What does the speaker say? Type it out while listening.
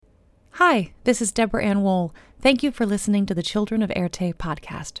Hi, this is Deborah Ann Wool. Thank you for listening to the Children of Erte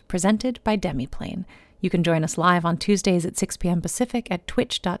podcast, presented by Demiplane. You can join us live on Tuesdays at 6 p.m. Pacific at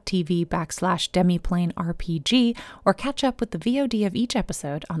twitch.tv/DemiplaneRPG, or catch up with the VOD of each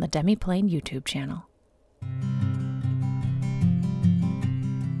episode on the Demiplane YouTube channel.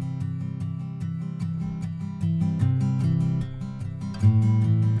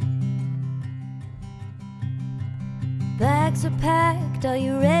 Bags are packed, are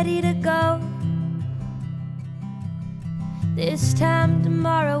you ready to go? This time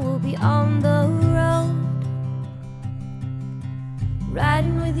tomorrow we'll be on the road,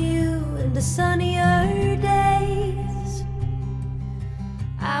 riding with you in the sunnier days.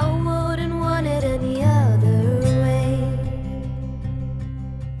 I wouldn't want it any other way.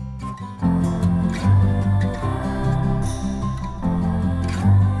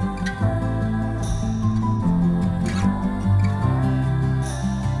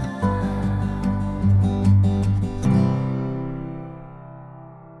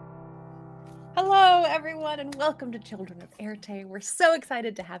 Hello, everyone, and welcome to Children of Erte. We're so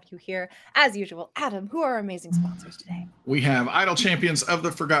excited to have you here. As usual, Adam, who are our amazing sponsors today? We have Idle Champions of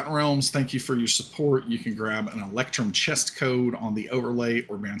the Forgotten Realms. Thank you for your support. You can grab an Electrum chest code on the overlay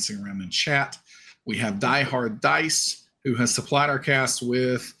or bouncing around in chat. We have Die Hard Dice, who has supplied our cast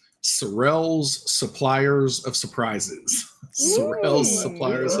with Sorrel's Suppliers of Surprises. Sorrel's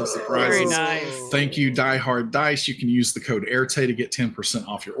Suppliers of Surprises. Very nice. Thank you, Die Hard Dice. You can use the code AIRTAY to get 10%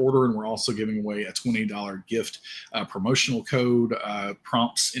 off your order, and we're also giving away a $20 gift promotional code.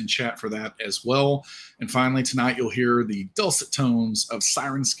 Prompts in chat for that as well. And finally, tonight you'll hear the dulcet tones of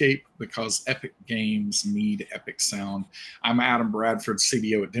Sirenscape, because epic games need epic sound. I'm Adam Bradford,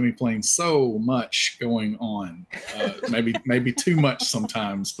 CDO at Demiplane. So much going on. Maybe too much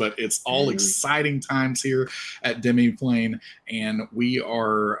sometimes, but it's all exciting times here at Demiplane, and we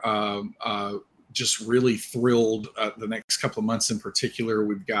are just really thrilled. The next couple of months in particular,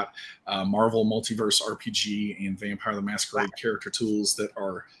 we've got Marvel Multiverse RPG and Vampire the Masquerade character tools that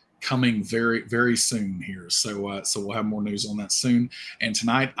are coming very, very soon here. So we'll have more news on that soon. And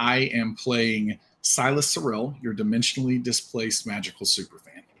tonight I am playing Silas Sorrel, your dimensionally displaced magical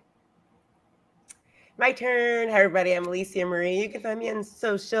superfan. My turn. Hi, everybody. I'm Alicia Marie. You can find me on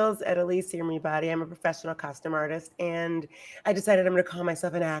socials at Alicia Marie Body. I'm a professional costume artist, and I decided I'm going to call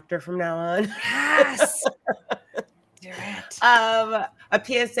myself an actor from now on. Yes! Do it. A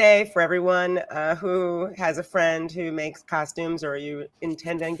PSA for everyone who has a friend who makes costumes, or you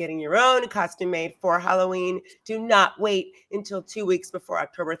intend on getting your own costume made for Halloween. Do not wait until 2 weeks before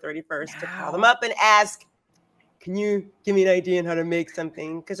October 31st to call them up and ask, can you give me an idea on how to make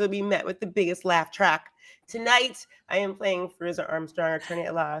something? Because you'll be met with the biggest laugh track. Tonight, I am playing Frieza Armstrong, attorney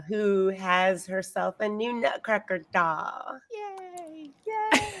at law, who has herself a new Nutcracker doll. Yay!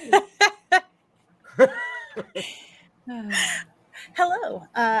 Hello,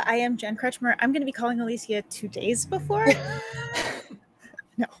 I am Jen Kretschmer. I'm going to be calling Alicia 2 days before.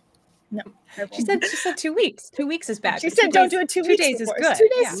 No. She said 2 weeks. 2 weeks is bad. She said don't do it 2 weeks. 2 days before. is good. 2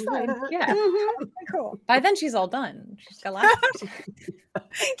 days is fine. Yeah. Cool. By then she's all done. She's got lots to do.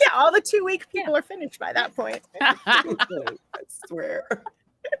 Yeah, all the 2 week people are finished by that point. I swear.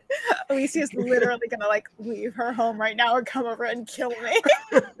 Alicia's literally going to leave her home right now and come over and kill me.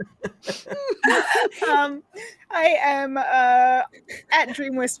 I am at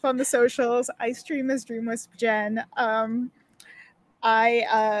DreamWisp on the socials. I stream as DreamWisp Jen.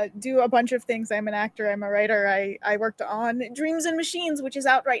 I do a bunch of things. I'm an actor. I'm a writer. I worked on Dreams and Machines, which is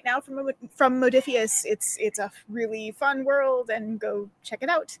out right now from Modifius. It's a really fun world, and go check it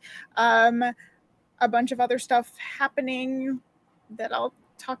out. A bunch of other stuff happening that I'll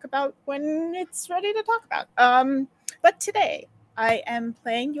talk about when it's ready to talk about. But today I am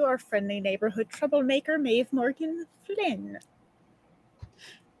playing your friendly neighborhood troublemaker, Maeve Morgan Flynn.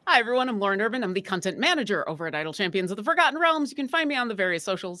 Hi, everyone. I'm Lauren Urban. I'm the content manager over at Idle Champions of the Forgotten Realms. You can find me on the various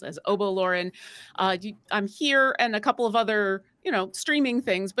socials as Obo Lauren. I'm here and a couple of other, streaming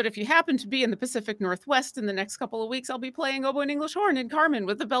things. But if you happen to be in the Pacific Northwest in the next couple of weeks, I'll be playing oboe and English horn in Carmen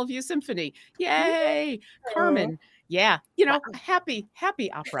with the Bellevue Symphony. Yay! Carmen. Yeah, happy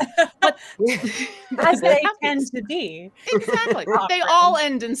opera. But as they tend to be. Exactly. They all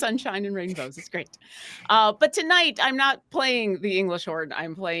end in sunshine and rainbows. It's great. But tonight, I'm not playing the English horn.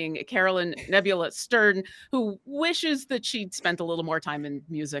 I'm playing Carolyn Nebula Stern, who wishes that she'd spent a little more time in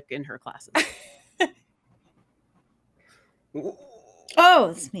music in her classes. Oh,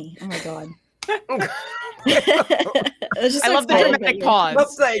 it's me. Oh, my God. I love the dramatic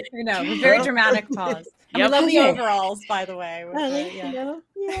pause. A very dramatic pause. And we love the Okay. overalls, by the way. with the- Thank yeah. you.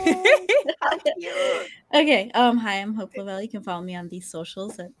 Yay. Okay. Hi, I'm Hope Lavelle. You can follow me on these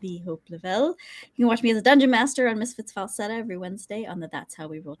socials at the Hope Lavelle. You can watch me as a dungeon master on Misfits Falsetta every Wednesday on the That's How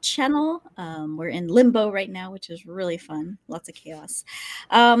We Roll channel. We're in limbo right now, which is really fun. Lots of chaos.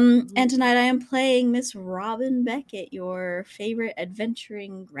 And tonight I am playing Miss Robin Beckett, your favorite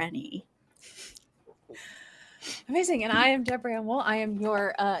adventuring granny. Amazing. And I am Deborah Ann Wool. I am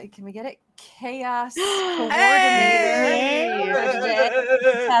your, can we get it? Chaos coordinator.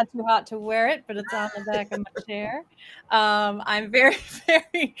 It's not too hot to wear it, but it's on the back of my chair. I'm very,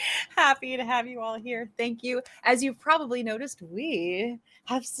 very happy to have you all here. Thank you. As you've probably noticed, we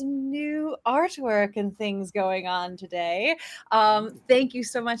have some new artwork and things going on today. Thank you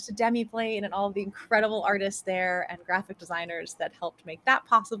so much to Demiplane and all of the incredible artists there and graphic designers that helped make that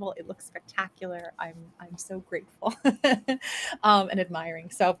possible. It looks spectacular. I'm so grateful and admiring.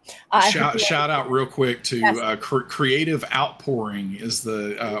 So shout out real quick to Yes. Creative Outpouring is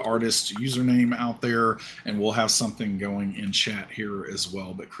the artist username out there, and we'll have something going in chat here as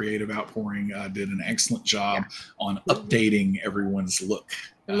well. But Creative Outpouring did an excellent job on updating everyone's look.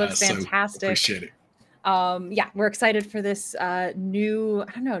 It looks so fantastic. appreciate it. Yeah, we're excited for this new,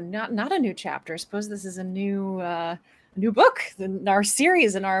 I don't know, not a new chapter. I suppose this is a new book in our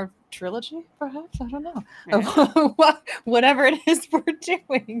series, in our trilogy, perhaps. I don't know. Whatever it is we're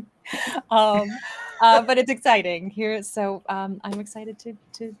doing. But it's exciting here. So I'm excited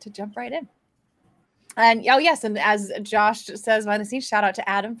to jump right in. And oh yes, and as Josh says behind the scenes, shout out to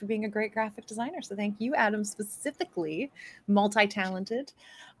Adam for being a great graphic designer. So thank you, Adam, specifically, multi-talented,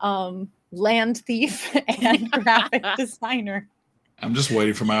 land thief and graphic designer. I'm just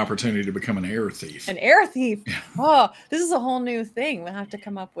waiting for my opportunity to become an air thief. An air thief. Oh, this is a whole new thing. We'll have to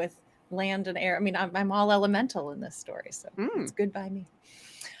come up with land and air. I mean, I'm all elemental in this story, so it's good by me.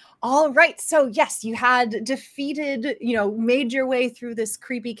 All right. So yes, you had defeated, made your way through this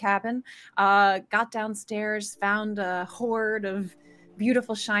creepy cabin, got downstairs, found a horde of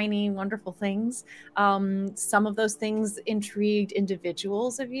beautiful, shiny, wonderful things. Some of those things intrigued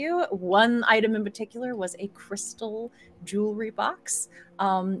individuals of you. One item in particular was a crystal jewelry box,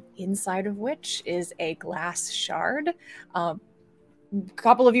 inside of which is a glass shard. A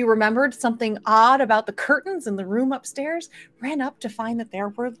couple of you remembered something odd about the curtains in the room upstairs, ran up to find that there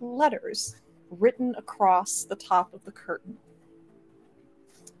were letters written across the top of the curtain.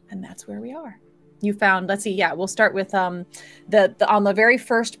 And that's where we are. You found, let's see, we'll start with the on the very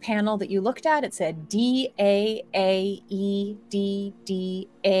first panel that you looked at, it said DAAEDDADDED.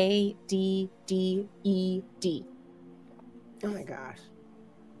 Oh my gosh.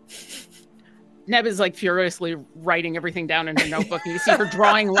 Neb is like furiously writing everything down in her notebook, and you see her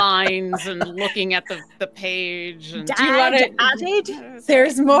drawing lines and looking at the page. And Do you want to?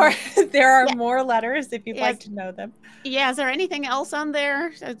 There's more. There are more letters if you'd like to know them. Yeah. Is there anything else on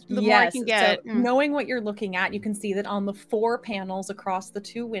there? The more I can get. So knowing what you're looking at, you can see that on the 4 panels across the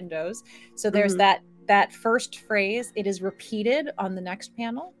 2 windows. So there's that first phrase. It is repeated on the next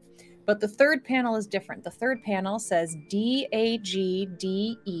panel, but the third panel is different. The third panel says DAGDE.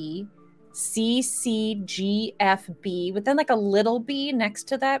 CCGFB, but then like a little b next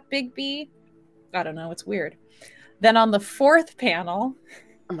to that big B. I don't know, it's weird. Then on the 4th panel,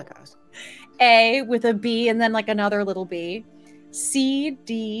 oh my gosh, A with a B and then like another little b.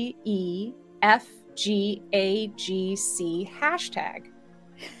 CDEFGAGC hashtag.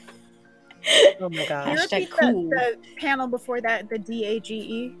 Oh my gosh. Can you repeat the panel before that, the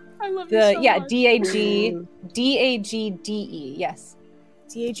DAGE? I love you so much. DAGDE, yes.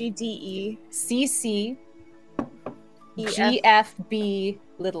 DAGDE. CCGFB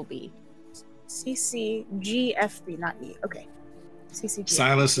little b. CCGFB, not E. Okay. CCGFB.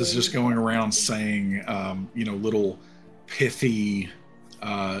 Silas is just going around saying, little pithy,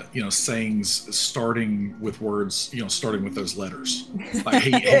 sayings starting with words, starting with those letters. Like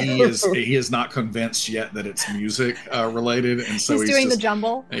he is not convinced yet that it's music related, and so he's doing just, the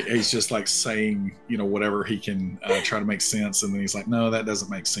jumble. He's just like saying, whatever he can try to make sense, and then he's like, no, that doesn't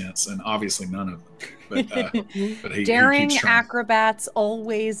make sense, and obviously none of them. But he daring keeps trying. Acrobats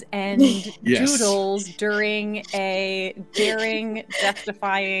always end doodles during a daring,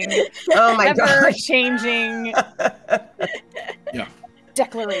 death-defying, ever-changing. Yeah.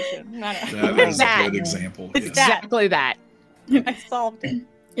 Declaration. That is a good example. It's exactly that. I solved it.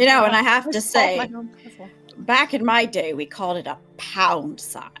 And I have to say, back in my day, we called it a pound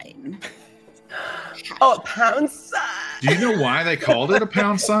sign. Oh, a pound sign. Do you know why they called it a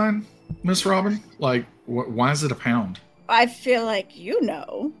pound sign, Miss Robin? Like, why is it a pound? I feel like you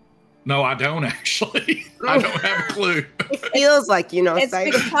know. No, I don't actually. I don't have a clue. It feels like It's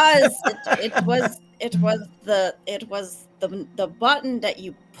because It was the button that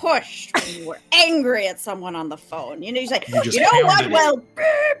you pushed when you were angry at someone on the phone. You know, you say, just you know what? pounded it. Well,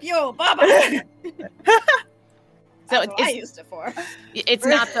 beep you, bye-bye. So That's what I used it for. It's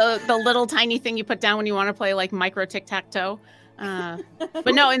not the little tiny thing you put down when you want to play like micro tic-tac-toe.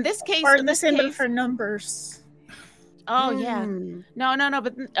 But no, in this case, Or the symbol for numbers. Oh yeah. No.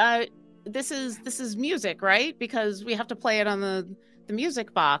 But this is music, right? Because we have to play it on the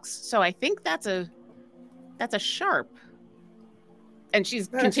music box. So I think that's a sharp. And she's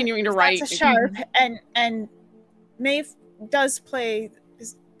continuing to write. That's a sharp, and Maeve does play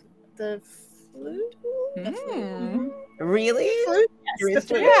the flute. Really? Flute? You're Yes,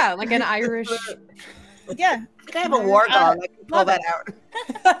 the into flute. Yeah, like an Irish. Yeah. I think I have a war gong. I can pull that out.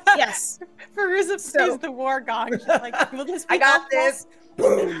 Yes. Feruza So- plays the war gong. She's like, will this be I got helpful? this.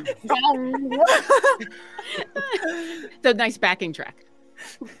 Boom. The nice backing track.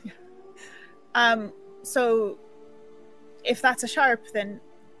 So if that's a sharp, then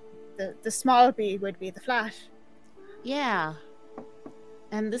the small B would be the flat. Yeah.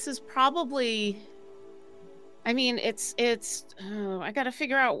 And this is probably, I mean, it's I got to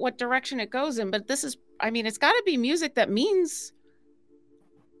figure out what direction it goes in, but this is, I mean, it's got to be music that means,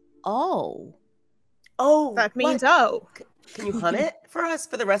 oh. That means what? oh. Can you hum it for us,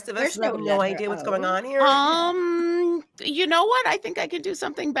 for the rest of us There's who have no no letter idea what's O. going on here? You know what? I think I can do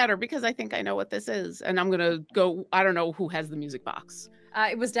something better because I think I know what this is. And I'm going to go, I don't know who has the music box.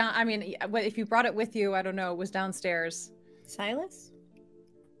 It was down. I mean, if you brought it with you, I don't know. It was downstairs. Silas?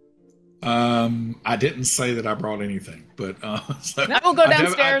 I didn't say that I brought anything, but so I will go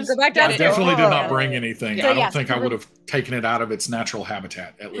downstairs. Go back I downstairs. definitely did not bring anything. So I don't yes, think I would have taken it out of its natural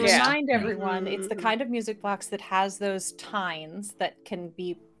habitat, at least. Remind Yeah. everyone, it's the kind of music box that has those tines that can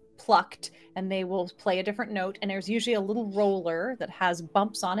be plucked and they will play a different note. And there's usually a little roller that has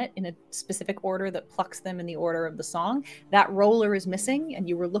bumps on it in a specific order that plucks them in the order of the song. That roller is missing and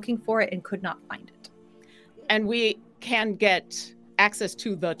you were looking for it and could not find it. And we can get access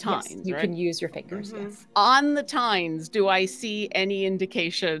to the tines, Yes, you right? can use your fingers, Mhm. yes. On the tines, do I see any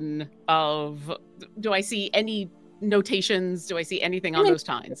indication of, do I see any notations? Do I see anything on those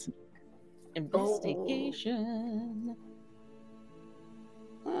tines? Investigation.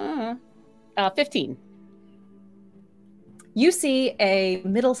 15. You see a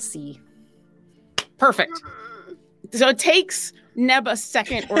middle C. Perfect. So it takes Neb a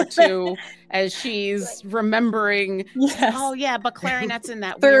second or two as she's remembering. Yes. Oh yeah, but clarinet's in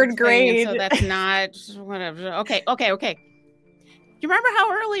that Third weird thing, and so grade. that's not whatever. Okay. You remember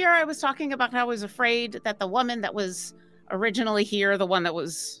how earlier I was talking about how I was afraid that the woman that was originally here, the one that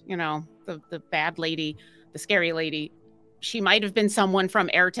was, you know, the bad lady, the scary lady, she might have been someone from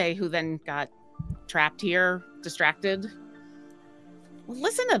Erte who then got trapped here, distracted. Well,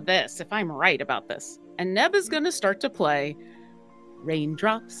 listen to this, if I'm right about this. And Neb is going to start to play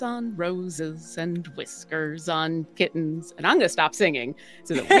Raindrops on Roses and Whiskers on Kittens. And I'm going to stop singing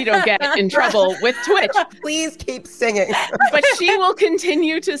so that we don't get in trouble with Twitch. Please keep singing. But she will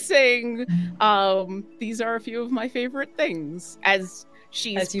continue to sing. These are a few of my favorite things as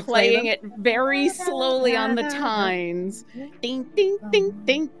she's As you play playing it very slowly on the tines. Ding, ding, ding,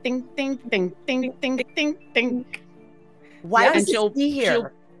 ding, ding, ding, ding, ding, ding, ding, ding. Why Yeah, would and this be here? she'll-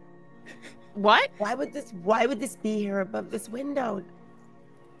 What? Why would this be here above this window?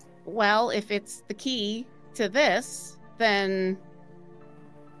 Well, if it's the key to this, then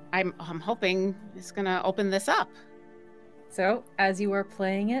I'm hoping it's gonna open this up. So as you are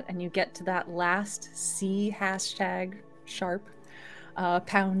playing it and you get to that last C hashtag sharp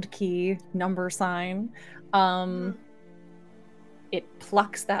pound key number sign, it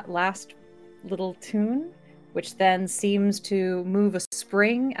plucks that last little tune, which then seems to move a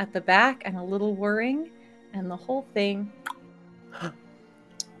spring at the back and a little whirring, and the whole thing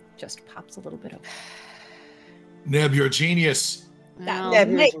just pops a little bit open. Neb, you're a genius. Well,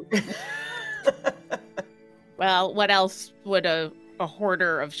 Neb, well, what else would a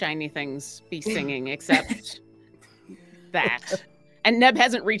hoarder of shiny things be singing except that? And Neb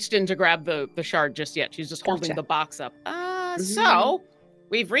hasn't reached in to grab the shard just yet. She's just holding Gotcha. the box up. So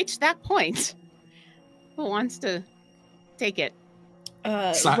we've reached that point. Who wants to take it?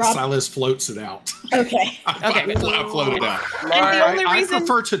 Rob, Silas floats it out. okay. Okay, good. I float it out. And the only I reason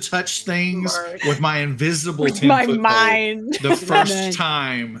prefer to touch things Mark. with my invisible With 10-foot my pole mind. the first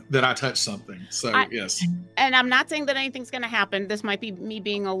time that I touch something. So yes. and I'm not saying that anything's going to happen. This might be me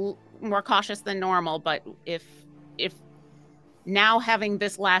being more cautious than normal, but if now having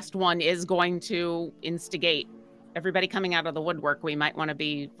this last one is going to instigate everybody coming out of the woodwork, we might want to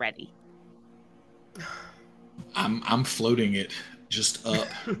be ready. I'm floating it just up,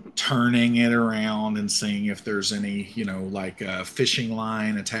 turning it around and seeing if there's any, like a fishing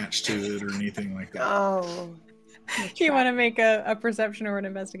line attached to it or anything like that. Oh. Do you want to make a perception or an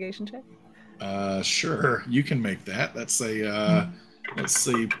investigation check? Sure, you can make that. That's a let's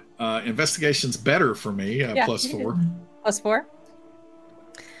see. Investigation's better for me. +4.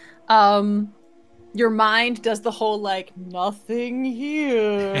 +4. Your mind does the whole like nothing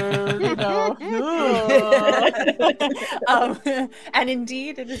here, and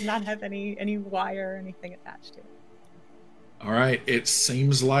indeed, it does not have any wire or anything attached to it. All right, it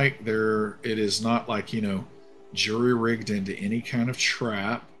seems like it is not like jury rigged into any kind of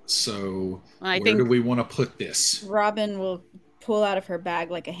trap. So where do we want to put this? Robin will pull out of her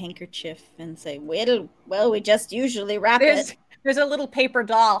bag like a handkerchief and say, well, we just usually wrap it. There's a little paper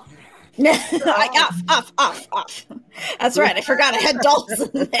doll. Off. That's right. I forgot I had dolls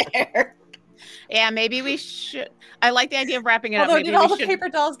in there. Yeah, maybe we should. I like the idea of wrapping it up. Although, did all the paper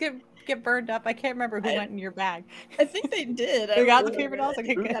dolls get burned up? I can't remember who went in your bag. I think they did. They got the paper dolls?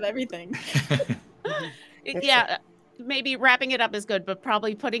 Okay, got everything. Yeah, maybe wrapping it up is good, but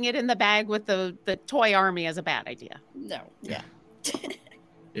probably putting it in the bag with the toy army is a bad idea. No, yeah.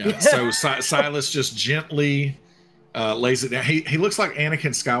 Yeah, so Silas just gently lays it down. He looks like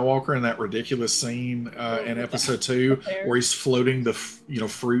Anakin Skywalker in that ridiculous scene in episode 2 where he's floating the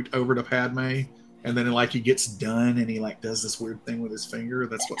fruit over to Padme, and then like he gets done and he like does this weird thing with his finger.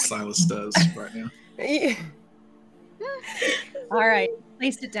 That's what Silas does right now. All right,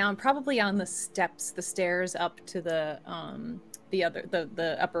 place it down, probably on the stairs up to the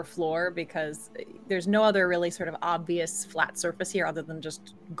upper floor, because there's no other really sort of obvious flat surface here other than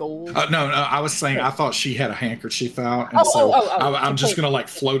just gold. No, I was saying I thought she had a handkerchief out, and I'm just gonna like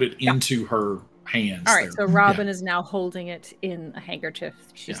float it into her hands. All right, so Robin is now holding it in a handkerchief.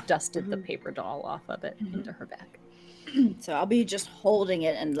 She's dusted the paper doll off of it into her bag. So I'll be just holding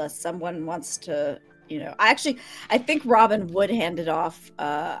it unless someone wants to, I think Robin would hand it off.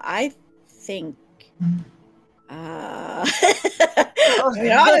 I think. Honestly,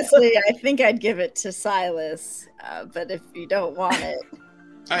 I think I'd give it to Silas, but if you don't want it,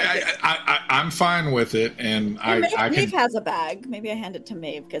 I'm fine with it, and Maeve has a bag. Maybe I hand it to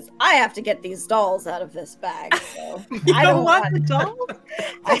Maeve because I have to get these dolls out of this bag. So I don't want the dolls.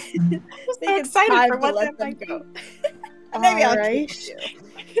 I'm so excited for what that might go. Maybe I'll keep you.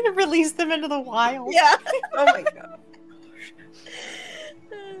 I'm gonna release them into the wild. Yeah. Oh my god.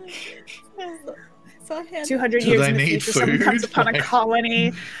 200 years in the future, someone comes upon a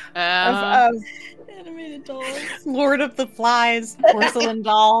colony of animated dolls. Lord of the Flies, porcelain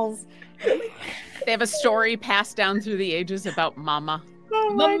dolls. They have a story passed down through the ages about Mama.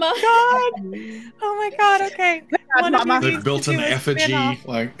 Oh my god! Oh my god! Okay, they've built an effigy,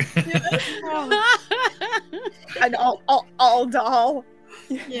 like an all doll.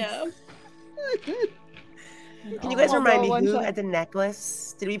 Yeah. Can you guys remind me who had the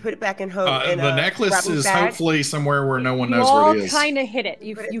necklace? Did we put it back in the necklace is bag? Hopefully somewhere where no one knows you where it is. Kind of hit it.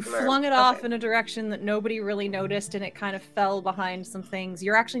 You flung it off in a direction that nobody really noticed, and it kind of fell behind some things.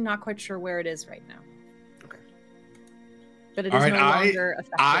 You're actually not quite sure where it is right now. Okay. But it is no longer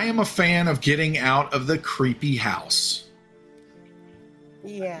effective. I am a fan of getting out of the creepy house.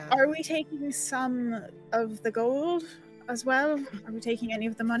 Yeah. Are we taking some of the gold as well? Are we taking any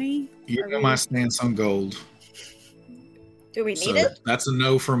of the money? You know my stance on gold. Do we need it? That's a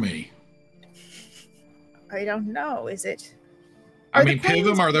no for me. I don't know. Is it? I mean,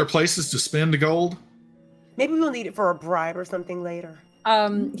 Pivum, are there places to spend gold? Maybe we'll need it for a bribe or something later.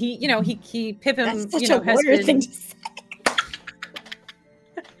 He Pivum, That's such a lawyer thing to say.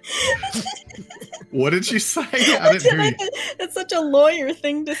 What did you say? I didn't hear you. That's such a lawyer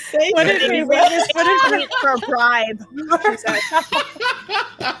thing to say. What did we need for a bribe?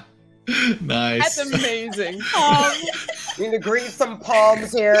 Nice. That's amazing. We need to grease some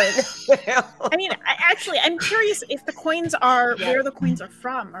palms here. I mean, I'm curious if the coins are where the coins are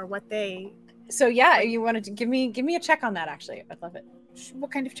from or what they. So yeah, you wanted to give me a check on that. Actually, I'd love it.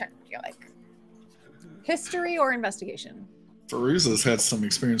 What kind of check do you like? History or investigation? Feruza's had some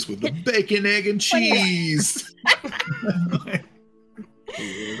experience with the bacon, egg, and cheese.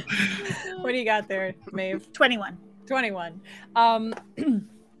 What do you got there, Maeve? 21. 21.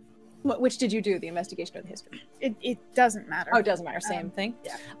 Which did you do? The investigation or the history? It doesn't matter. Oh, it doesn't matter. Same thing.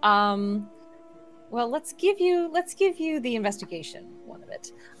 Yeah. Well, let's give you the investigation one of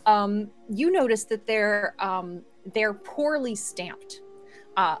it. You notice that they're poorly stamped.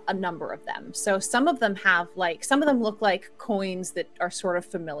 A number of them. So some of them look like coins that are sort of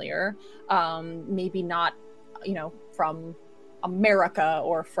familiar. Maybe not, from America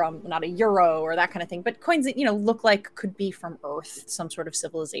or from not a euro or that kind of thing, but coins that, look like could be from Earth, some sort of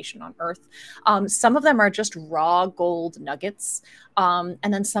civilization on Earth. Some of them are just raw gold nuggets. And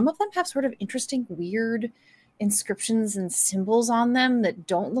then some of them have sort of interesting, weird inscriptions and symbols on them that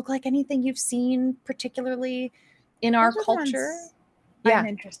don't look like anything you've seen particularly in our culture. I'm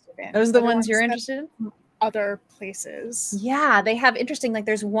interested in. Those are the ones you're interested in? Other places. Yeah, they have interesting, like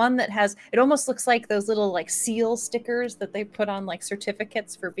there's one that has, it almost looks like those little like seal stickers that they put on like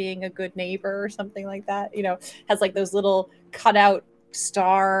certificates for being a good neighbor or something like that, has like those little cutout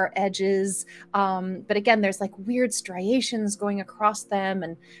star edges. But again, there's like weird striations going across them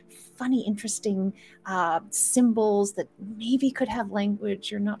and funny, interesting symbols that maybe could have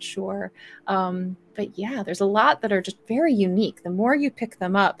language. You're not sure. But yeah, there's a lot that are just very unique. The more you pick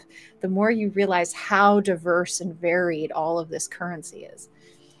them up, the more you realize how diverse and varied all of this currency is.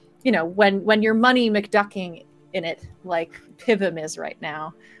 When you're money McDucking in it, like Pivum is right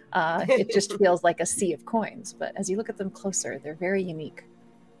now, it just feels like a sea of coins. But as you look at them closer, they're very unique.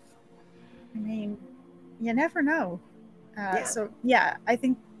 I mean, you never know. So yeah, I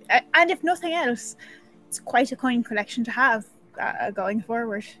think, and if nothing else, it's quite a coin collection to have going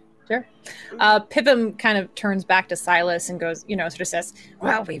forward. Sure. Pivum kind of turns back to Silas and goes, sort of says,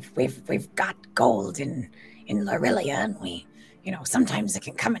 "Well, we've got gold in Lorilia, and we, sometimes it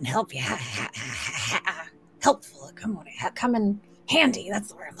can come and help you. Helpful, come in handy. That's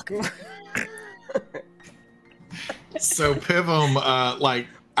the word I'm looking for." So Pivum,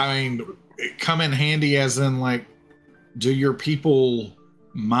 come in handy as in do your people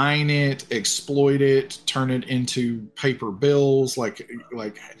mine it, exploit it, turn it into paper bills? What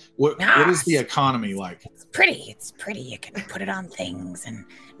is the economy like? It's pretty. You can put it on things and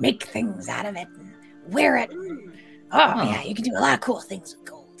make things out of it and wear it. Yeah, you can do a lot of cool things with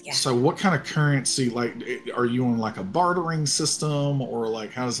gold. Yeah. So what kind of currency, are you on a bartering system, or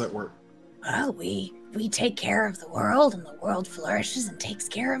how does that work? Well, we take care of the world, and the world flourishes and takes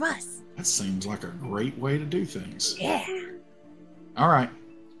care of us. That seems like a great way to do things. Yeah. All right.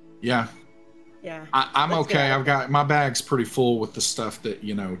 Yeah. Yeah. I'm okay. I've got my bag's pretty full with the stuff that,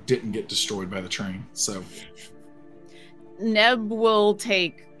 didn't get destroyed by the train. So Neb will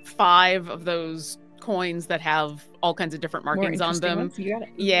take 5 of those coins that have all kinds of different markings on them. Ones. You got it.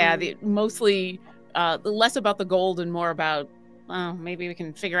 Yeah, mostly less about the gold and more about, maybe we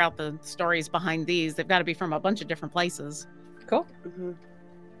can figure out the stories behind these. They've got to be from a bunch of different places. Cool. Mm-hmm.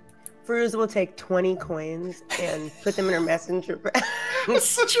 Fruz will take 20 coins and put them in her messenger bag. That's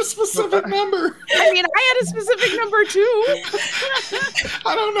such a specific number. I mean, I had a specific number too.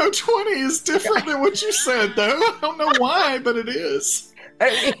 I don't know. 20 is different than what you said, though. I don't know why, but it is.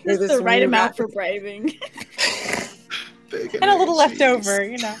 It's the right amount for bribing. And a little left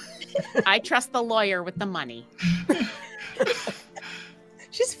over, I trust the lawyer with the money.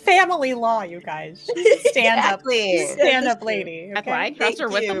 She's family law, you guys. She's stand-up lady. Okay? That's why I trust her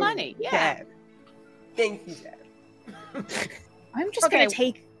with the money. Yeah. Deb. Thank you, Deb. I'm just gonna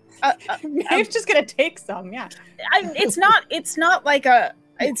take. I'm just gonna take some. Yeah. It's not like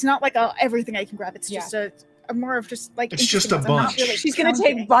everything I can grab. It's just a more of just it's just a bunch. Really She's gonna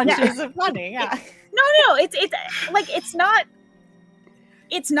take bunches of money. Yeah. No.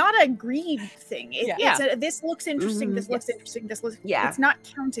 It's not a greed thing. This looks interesting. Mm-hmm. This looks interesting. This looks. Yeah. It's not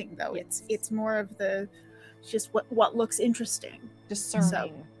counting though. It's more of the just what looks interesting.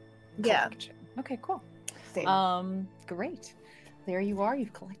 Discerning. Yeah. Collection. Okay. Cool. Same. Great. There you are.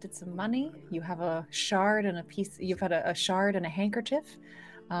 You've collected some money. You have a shard and a piece. You've had a shard and a handkerchief.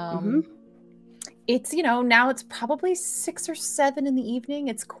 It's now it's probably 6 or 7 in the evening.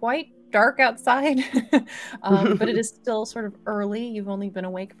 It's quite dark outside, but it is still sort of early. You've only been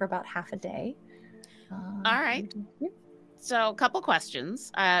awake for about half a day. All right. So a couple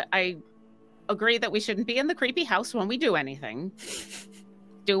questions. I agree that we shouldn't be in the creepy house when we do anything.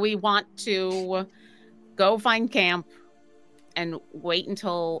 Do we want to go find camp and wait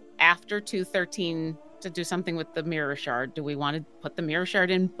until after 2:13 to do something with the mirror shard? Do we want to put the mirror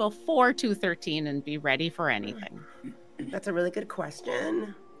shard in before 2:13 and be ready for anything? That's a really good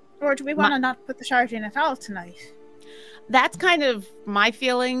question. Or do we want to not put the shard in at all tonight? That's kind of my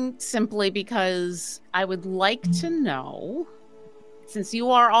feeling, simply because I would like to know, since you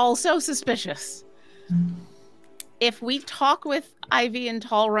are all so suspicious, if we talk with Ivy and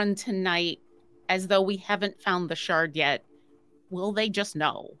Talrun tonight as though we haven't found the shard yet, will they just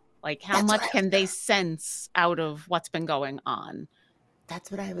know? How much can they sense out of what's been going on? That's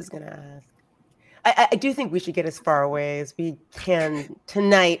what I was going to ask. I do think we should get as far away as we can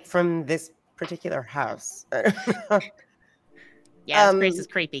tonight from this particular house. Yeah, this place is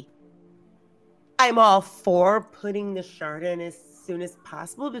creepy. I'm all for putting the shard in as soon as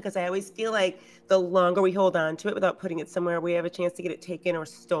possible because I always feel like the longer we hold on to it without putting it somewhere, we have a chance to get it taken or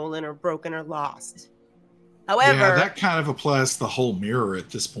stolen or broken or lost. However, yeah, that kind of applies to the whole mirror at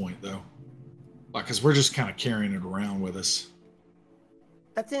this point, though. Like, because we're just kind of carrying it around with us.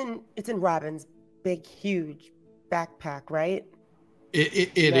 It's in Robin's big, huge backpack, right?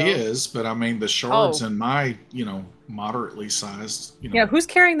 It is, but I mean, the shards in my, moderately sized, Yeah, who's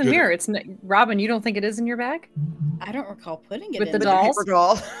carrying the mirror? It's Robin. You don't think it is in your bag? I don't recall putting it with in the dolls. Paper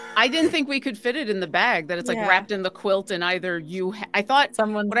doll. I didn't think we could fit it in the bag. That it's like wrapped in the quilt, and either you. I thought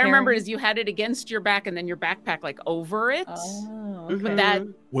someone. What I remember is you had it against your back, and then your backpack like over it. Oh, okay. But that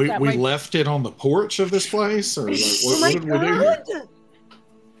we left it on the porch of this place, or like, what did we do?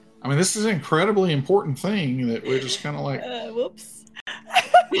 I mean, this is an incredibly important thing that we're just kind of like. Whoops.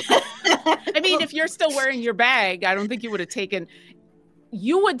 I mean, if you're still wearing your bag, I don't think you would have taken.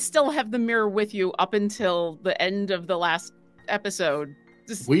 You would still have the mirror with you up until the end of the last episode.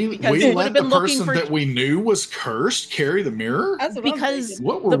 We let the person that we knew was cursed carry the mirror? Because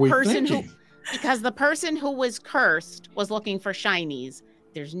what were we thinking? Because the person who was cursed was looking for shinies.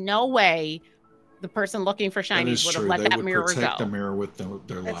 There's no way the person looking for shinies would have let that mirror go. They would protect the miror with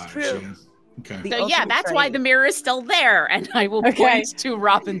their lives. True. Yeah. Okay. So yeah, that's why the mirror is still there, and I will point to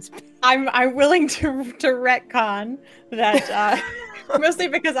Robin's. I'm willing to retcon that, mostly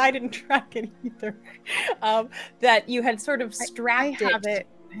because I didn't track it either. That you had sort of strapped I have it.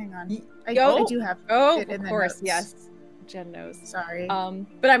 Hang on. I do have it. Oh, in of the course, notes. yes. Jen knows. Sorry.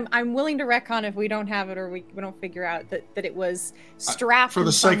 But I'm willing to retcon if we don't have it or we don't figure out that it was strapped. For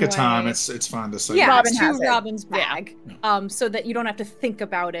the sake of time, it's fine to say. Yeah, Robin to has it. Robin's bag. Yeah. So that you don't have to think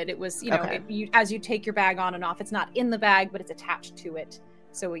about it. It was, as you take your bag on and off, it's not in the bag, but it's attached to it.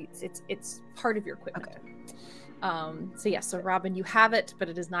 So it's part of your equipment. Okay. So Robin, you have it, but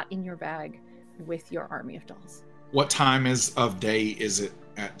it is not in your bag with your army of dolls. What time of day is it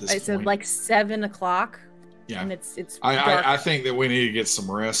at this point? It's like 7 o'clock. Yeah, and it's dark. I think that we need to get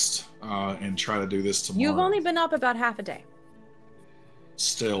some rest and try to do this tomorrow. You've only been up about half a day.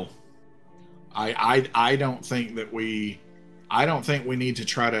 Still, I don't think that we need to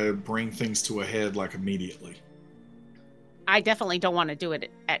try to bring things to a head like immediately. I definitely don't want to do it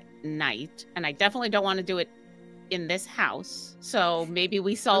at night, and I definitely don't want to do it in this house. So maybe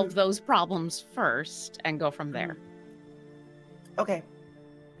we solve those problems first and go from there. Okay.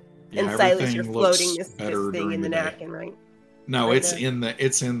 Yeah, and Silas, you're floating this thing in the napkin, right? No, right it's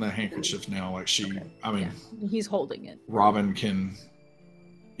in the handkerchief now. Like I mean, he's holding it. Robin can,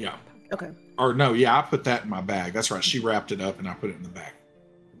 yeah. Okay. Or no, yeah, I put that in my bag. That's right. She wrapped it up and I put it in the bag.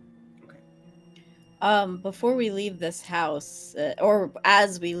 Before we leave this house, or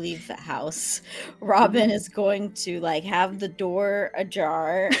as we leave the house, Robin is going to have the door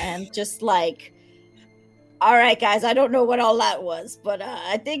ajar and just all right, guys, I don't know what all that was, but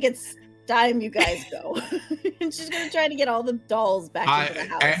I think it's time you guys go. And she's going to try to get all the dolls back into the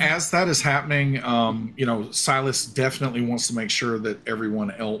house. As that is happening, Silas definitely wants to make sure that everyone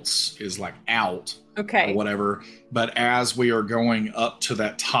else is out. Okay. Or whatever. But as we are going up to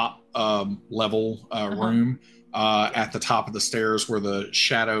that top level room, at the top of the stairs where the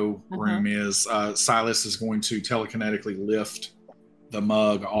shadow room is, Silas is going to telekinetically lift the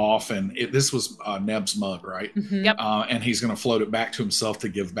mug off, and this was Neb's mug, right? Mm-hmm. Yep. And he's going to float it back to himself to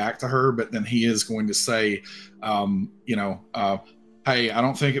give back to her, but then he is going to say, hey, I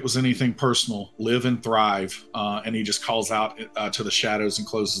don't think it was anything personal. Live and thrive. And he just calls out to the shadows and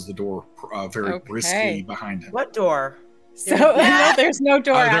closes the door very briskly behind him. What door? So there's no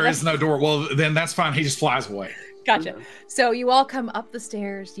door. There is no door. Well, then that's fine. He just flies away. Gotcha. So you all come up the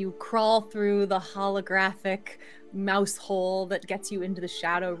stairs. You crawl through the holographic mouse hole that gets you into the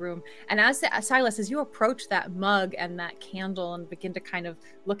shadow room. And as Silas, as you approach that mug and that candle and begin to kind of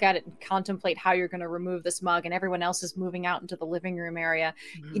look at it and contemplate how you're going to remove this mug, and everyone else is moving out into the living room area,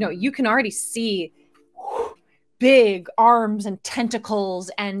 you can already see big arms and tentacles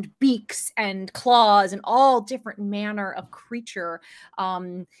and beaks and claws and all different manner of creature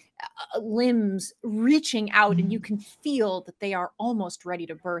limbs reaching out, and you can feel that they are almost ready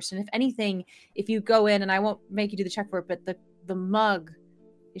to burst. And if anything, if you go in, and I won't make you do the check for it, but the mug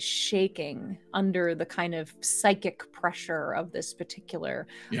is shaking under the kind of psychic pressure of this particular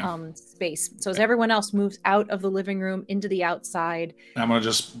space. So as everyone else moves out of the living room into the outside, I'm going to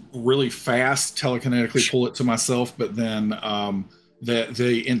just really fast telekinetically pull it to myself, but then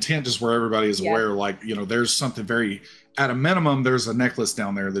the intent is where everybody is aware, there's something very, at a minimum, there's a necklace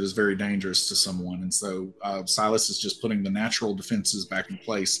down there that is very dangerous to someone. And so Silas is just putting the natural defenses back in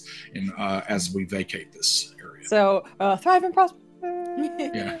place as we vacate this area. So thrive and prosper.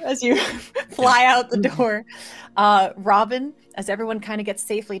 as you fly out the door. Robin, as everyone kind of gets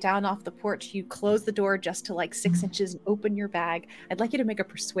safely down off the porch, you close the door just to like 6 inches and open your bag. I'd like you to make a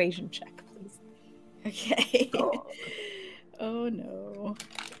persuasion check, please. Okay. Oh no.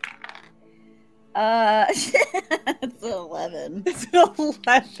 It's 11. It's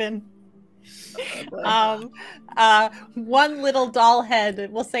 11. One little doll head,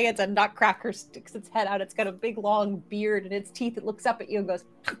 we'll say it's a nutcracker, sticks its head out. It's got a big long beard and its teeth. It looks up at you and goes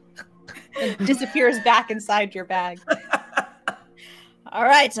and disappears back inside your bag. All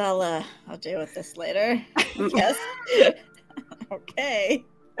right, I'll deal with this later. Yes. Okay.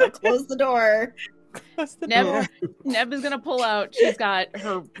 I'll close the door. Neb is gonna pull out. She's got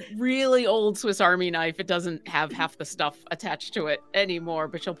her really old Swiss Army knife. It doesn't have half the stuff attached to it anymore,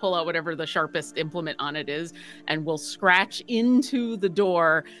 but she'll pull out whatever the sharpest implement on it is, and will scratch into the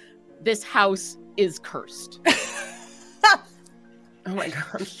door. This house is cursed. Oh my god!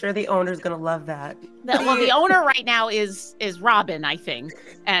 I'm sure the owner's gonna love that. Well, the owner right now is Robin, I think.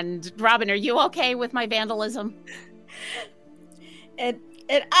 And Robin, are you okay with my vandalism?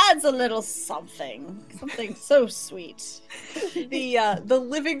 It adds a little something so sweet. The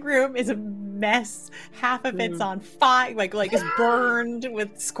living room is a mess. Half of it's on fire, like is burned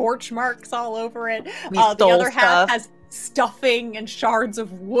with scorch marks all over it. The other half has stuffing and shards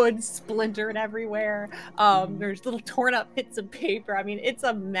of wood splintered everywhere. There's little torn up bits of paper. I mean, it's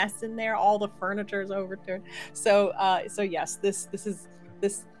a mess in there. All the furniture is overturned. So yes, this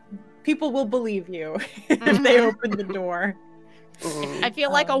people will believe you if they open the door. I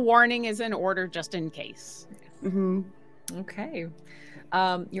feel like a warning is in order just in case. Okay.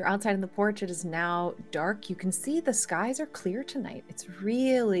 You're outside on the porch. It is now dark. You can see the skies are clear tonight. It's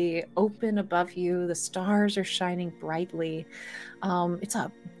really open above you. The stars are shining brightly. It's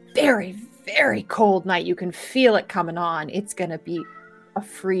a very, very cold night. You can feel it coming on. It's going to be a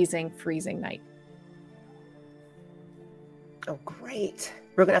freezing, freezing night. Oh, great.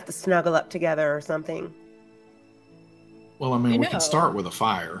 We're going to have to snuggle up together or something. Well, I mean, we can start with a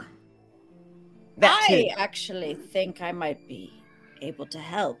fire. I actually think I might be able to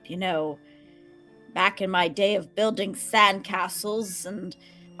help. You know, back in my day of building sandcastles and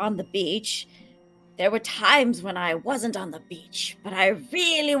on the beach, there were times when I wasn't on the beach, but I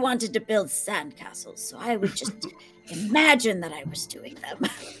really wanted to build sandcastles. So I would just imagine that I was doing them.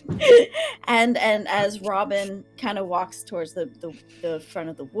 and as Robin kind of walks towards the front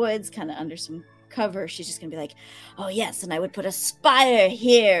of the woods, kind of under some cover, she's just gonna be like, oh yes, and I would put a spire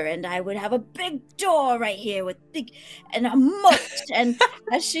here, and I would have a big door right here with and a moat. And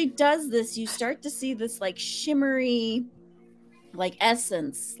as she does this, you start to see this like shimmery like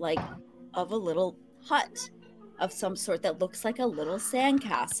essence like of a little hut of some sort that looks like a little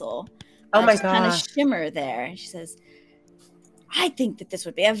sandcastle. Oh my god, kind of shimmer there. And she says, I think that this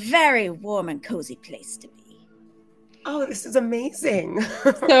would be a very warm and cozy place to be. Oh, this is amazing.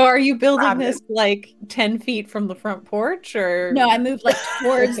 So are you building this like 10 feet from the front porch, or? No, I moved like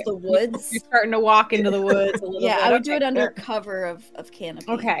towards the woods. You're starting to walk into the woods a little bit. I would do it under cover of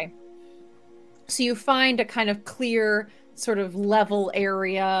canopy. Okay. So you find a kind of clear sort of level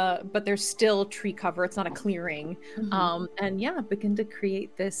area, but there's still tree cover. It's not a clearing. And yeah, begin to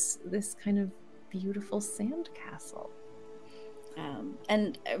create this kind of beautiful sandcastle.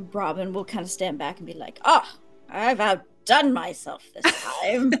 And Robin will kind of stand back and be like, oh, I've outdone myself this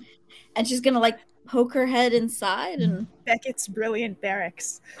time. And she's gonna like poke her head inside and Beckett's brilliant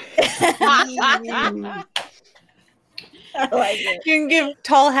barracks. I like it. You can give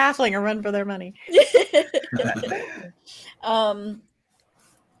tall halfling a run for their money.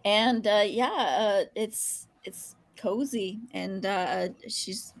 It's cozy, and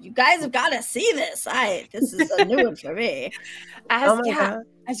you guys have got to see this. This is a new one for me.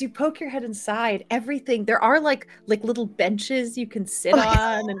 As you poke your head inside, everything, there are like little benches you can sit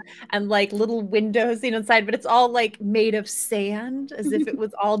on and like little windows inside, but it's all like made of sand, as if it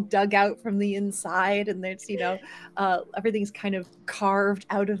was all dug out from the inside, and there's everything's kind of carved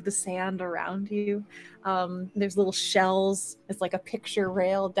out of the sand around you. There's little shells. It's like a picture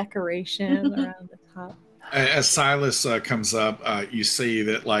rail decoration around the top. As Silas comes up, you see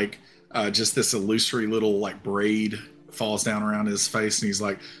that like just this illusory little like braid falls down around his face, and he's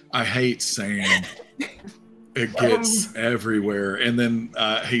like, I hate sand. It gets everywhere. And then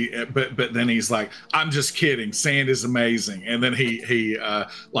but then he's like, I'm just kidding. Sand is amazing. And then he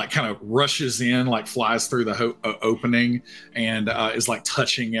like kind of rushes in, like flies through the opening, and is like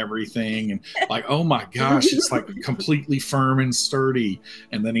touching everything, and like, oh my gosh, it's like completely firm and sturdy.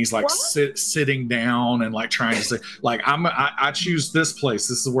 And then he's like sitting down and like trying to say, like, I choose this place.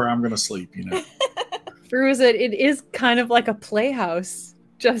 This is where I'm gonna sleep. Feruza, it is kind of like a playhouse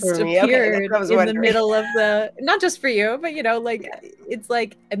just For me? Okay, appeared that's what I was in the wondering. middle of the, not just for you, but like it's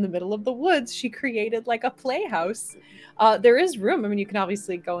like in the middle of the woods. She created like a playhouse. There is room. I mean, you can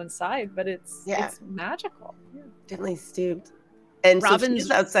obviously go inside, but it's magical. Yeah. Definitely stooped. And Robin's- so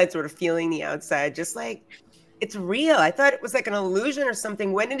she's outside, sort of feeling the outside, just like it's real. I thought it was like an illusion or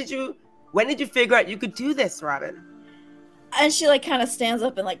something. When did you figure out you could do this, Robin? And she like kind of stands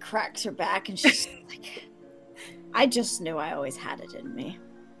up and like cracks her back, and she's like, "I just knew I always had it in me."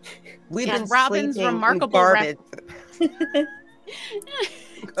 We've It's been Robin's sleeping in remarkable garbage. It's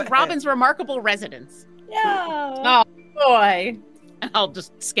Robin's remarkable residence. Yeah. Oh boy. I'll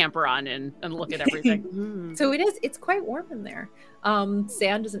just scamper on in and look at everything. So it's quite warm in there.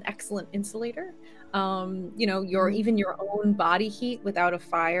 Sand is an excellent insulator. Even your own body heat without a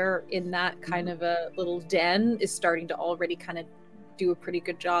fire in that kind of a little den is starting to already kind of do a pretty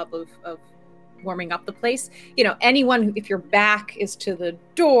good job of warming up the place. Anyone, if your back is to the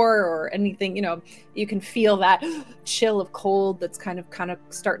door or anything, you can feel that chill of cold that's kind of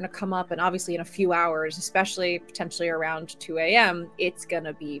starting to come up. And obviously in a few hours, especially potentially around 2 a.m., it's going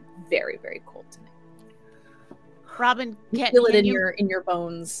to be very, very cold tonight. Robin, Feel it in your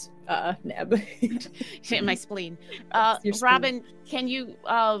bones, Neb. In my spleen. Your spleen. Robin, can you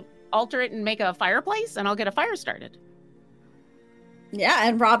alter it and make a fireplace, and I'll get a fire started? Yeah,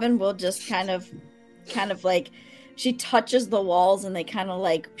 and Robin will just kind of like, she touches the walls and they kind of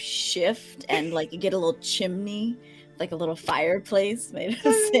like shift, and like you get a little chimney, like a little fireplace made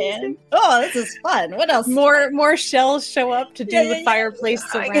of sand. Oh, this is fun. What else? More shells show up to do the fireplace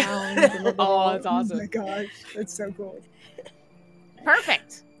surround. Oh, it's awesome. Oh my gosh, that's so cool.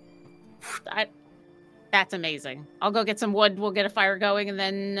 Perfect. That's amazing. I'll go get some wood. We'll get a fire going, and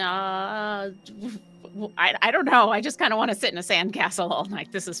then I don't know. I just kind of want to sit in a sandcastle all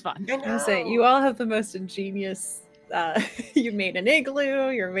night. This is fun. I say you all have the most ingenious. You made an igloo.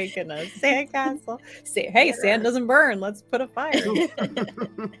 You're making a sandcastle. Hey, sand doesn't burn. Let's put a fire.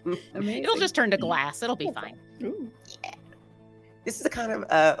 Amazing. It'll just turn to glass. It'll be fine. Ooh. This is a kind of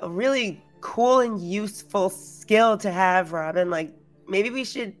a really cool and useful skill to have, Robin. Like, maybe we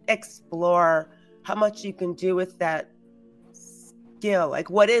should explore how much you can do with that skill. Like,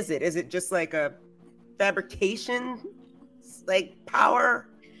 what is it? Is it just like a fabrication, like, power?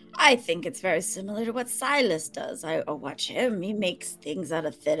 I think it's very similar to what Silas does. I watch him. He makes things out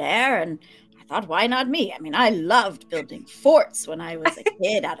of thin air, and I thought, why not me? I mean, I loved building forts when I was a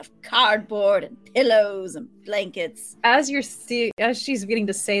kid out of cardboard and pillows and blankets. As she's beginning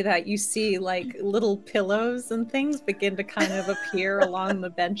to say that, you see like little pillows and things begin to kind of appear along the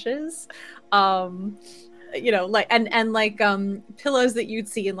benches. Pillows that you'd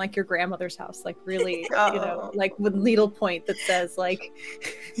see in like your grandmother's house, like really, like with needlepoint that says like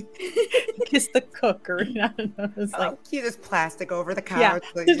 "kiss the cook" or I don't know. It's like cute as plastic over the couch. Yeah,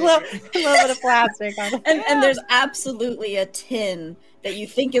 Like, there's a little bit of plastic on it. And there's absolutely a tin that you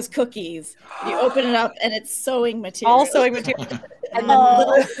think is cookies. You open it up and it's sewing material. All sewing material, and then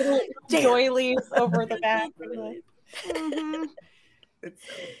little doilies over the back.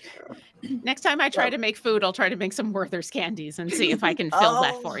 Next time I try to make food, I'll try to make some Werther's candies and see if I can fill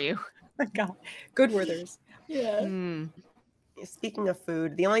that for you. My God, good Werther's. Yeah. Speaking of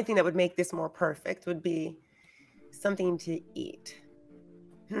food, the only thing that would make this more perfect would be something to eat.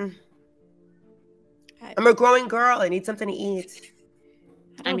 I'm a growing girl. I need something to eat.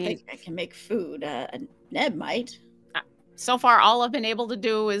 I don't think I can make food. Ned might. So far, all I've been able to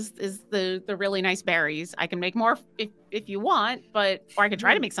do is the really nice berries. I can make more if you want, or I could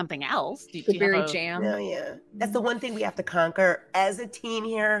try to make something else. The berry jam. Oh, yeah. That's the one thing we have to conquer as a team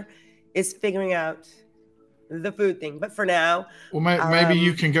here is figuring out the food thing. But for now, well, maybe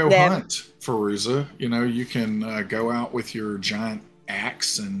you can go hunt, Feruza. You can go out with your giant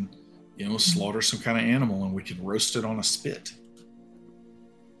axe and slaughter some kind of animal, and we can roast it on a spit.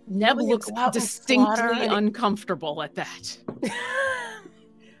 Neb looks distinctly uncomfortable at that.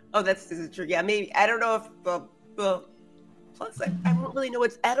 Oh, this is true. Yeah, maybe. I don't know if. Plus, I don't really know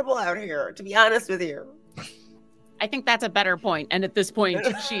what's edible out here, to be honest with you. I think that's a better point. And at this point,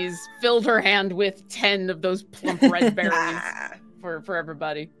 she's filled her hand with 10 of those plump red berries for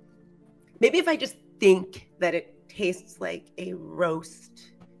everybody. Maybe if I just think that it tastes like a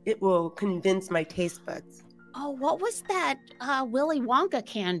roast, it will convince my taste buds. Oh, what was that Willy Wonka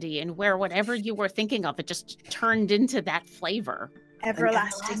candy, and where whatever you were thinking of, it just turned into that flavor?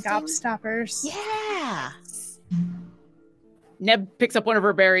 Everlasting gobstoppers. Yeah. Neb picks up one of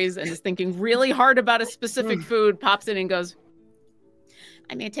her berries and is thinking really hard about a specific food, pops in and goes,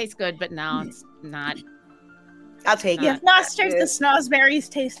 I mean, it tastes good, but no, it's not. I'll take Yeah, it. Nosters, the snozberries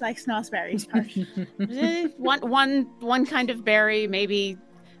taste like snozberries. One kind of berry. Maybe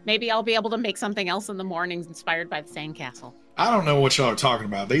I'll be able to make something else in the mornings inspired by the Sandcastle. I don't know what y'all are talking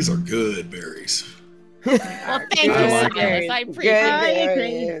about. These are good berries. Well, thank you, like Silas. I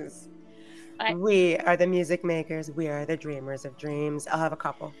appreciate it. We are the music makers. We are the dreamers of dreams. I'll have a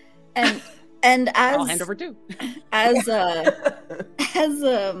couple. And I'll hand over too. As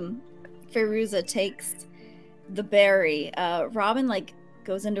Firuza takes the berry, Robin like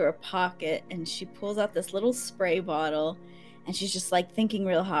goes into her pocket and she pulls out this little spray bottle. And she's just like thinking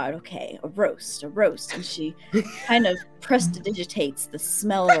real hard, okay, a roast. And she kind of prestidigitates the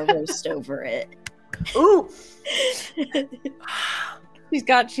smell of a roast over it. Ooh. She's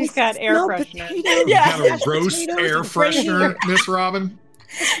got air freshener. Yeah, you got a roast air freshener, Miss Robin.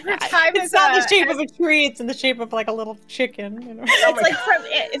 It's not the shape of a tree, it's in the shape of like a little chicken. You know?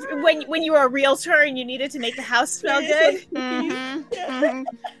 It's like when you were a realtor and you needed to make the house smell good.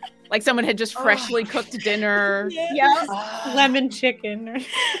 Like someone had just freshly cooked dinner. Yeah. Lemon chicken.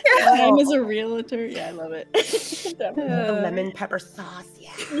 I'm as a realtor. Yeah, I love it. The lemon pepper sauce.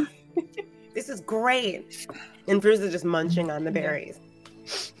 Yeah. This is great. And Bruce is just munching on the berries.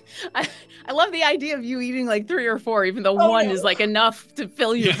 I love the idea of you eating like 3 or 4, even though one is like enough to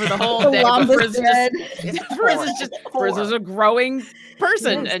fill you for the whole day. But Friz is a growing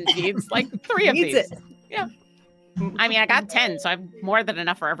person and needs like 3 of these. Yeah. I mean, I got 10, so I have more than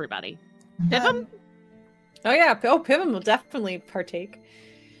enough for everybody. Pivum? Pivum will definitely partake.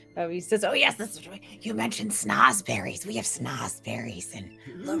 He says, "Oh yes, you mentioned snozberries. We have snozberries in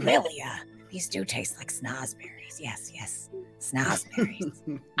Lorelia. These do taste like snozberries. Yes,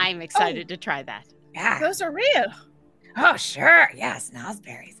 snozberries. I'm excited to try that. Yeah, those are real. Oh sure, yeah,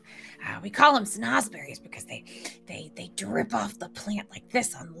 snozberries. We call them snozberries because they drip off the plant like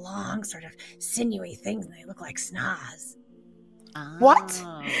this on long, sort of sinewy things, and they look like snoz. What?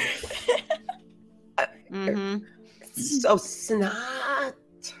 Mm-hmm. So snot.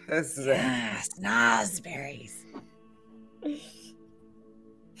 Yeah, snozberries.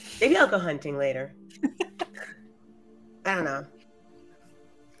 Maybe I'll go hunting later. I don't know.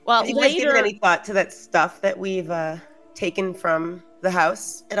 Well, have you guys given any thought to that stuff that we've taken from the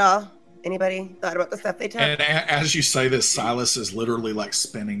house at all? Anybody thought about the stuff they took? And as you say this, Silas is literally like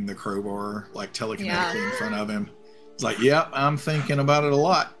spinning the crowbar like telekinetically in front of him. It's like, yep, I'm thinking about it a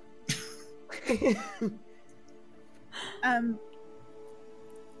lot.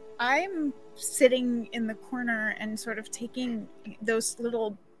 I'm sitting in the corner and sort of taking those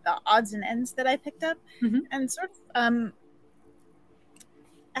little odds and ends that I picked up and sort of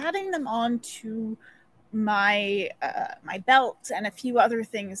adding them on to my my belt and a few other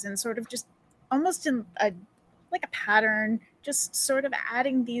things, and sort of just almost in a pattern, just sort of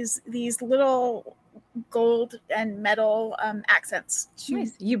adding these little gold and metal accents to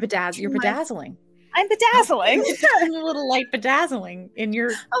nice. You're bedazzling. I'm bedazzling. A little light bedazzling in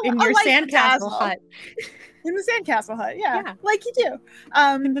your sandcastle hut. In the sandcastle hut, yeah, like you do.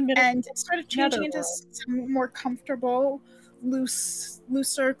 And sort of changing into some more comfortable,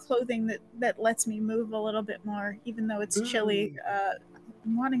 looser clothing that lets me move a little bit more, even though it's chilly.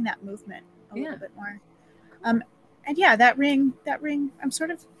 I'm wanting that movement a little bit more. And yeah, that ring. I'm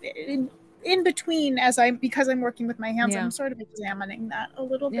sort of in between because I'm working with my hands. I'm sort of examining that a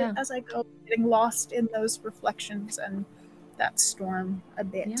little bit as I go, getting lost in those reflections and that storm a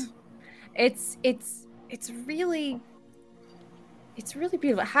bit. Yeah. It's really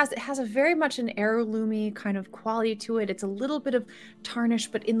beautiful. It has a very much an heirloomy kind of quality to it. It's a little bit of tarnish,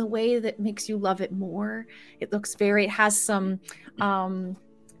 but in the way that makes you love it more. It has some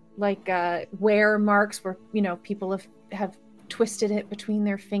wear marks where people have twisted it between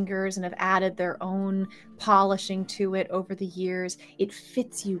their fingers and have added their own polishing to it over the years. It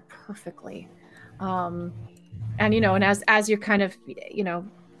fits you perfectly. And as you're kind of,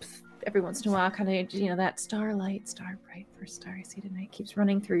 every once in a while, kind of, that star bright first star I see tonight keeps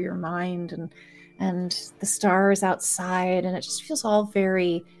running through your mind, and the stars outside, and it just feels all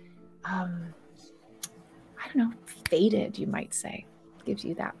very, I don't know, faded, you might say. It gives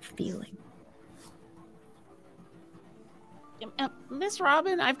you that feeling. Miss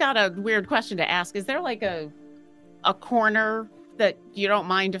Robin, I've got a weird question to ask. Is there like a corner that you don't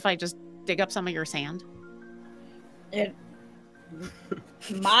mind if I just dig up some of your sand?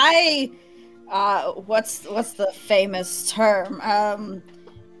 What's the famous term?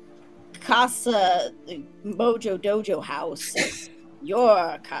 Casa Mojo Dojo House.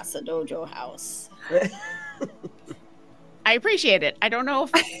 Your Casa Dojo House. I appreciate it. I don't know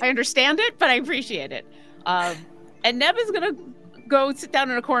if I understand it, but I appreciate it. And Neb is gonna go sit down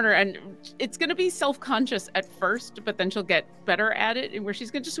in a corner, and it's going to be self-conscious at first, but then she'll get better at it, where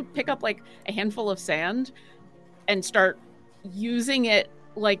she's going to just pick up like a handful of sand and start using it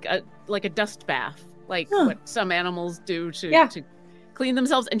like a dust bath, like what some animals do to clean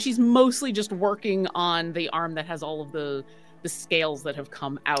themselves. And she's mostly just working on the arm that has all of the scales that have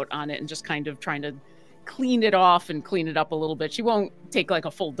come out on it, and just kind of trying to clean it off and clean it up a little bit. She won't take like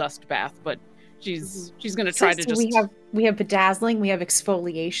a full dust bath, but she's going to try to just... We have bedazzling, we have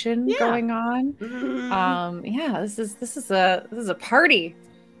exfoliation going on. This is a party.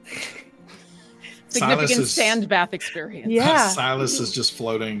 Significant sand bath experience. Yeah. Silas is just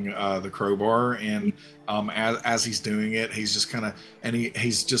floating the crowbar, and as he's doing it, he's just kind of, and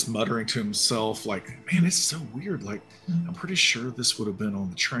he's just muttering to himself like, man, it's so weird. Like, I'm pretty sure this would have been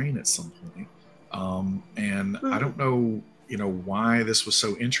on the train at some point. And I don't know, why this was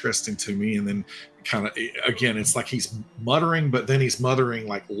so interesting to me. And then kind of, again, it's like he's muttering, but then he's muttering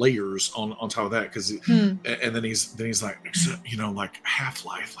like layers on top of that. And then he's like, like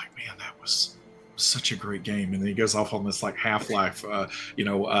Half-Life, like, man, that was such a great game. And then he goes off on this like Half-Life,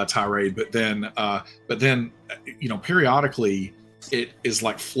 tirade. But then, periodically it is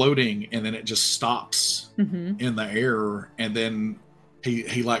like floating, and then it just stops in the air, and then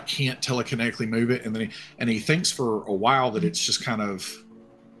he like can't telekinetically move it, and then he thinks for a while that it's just kind of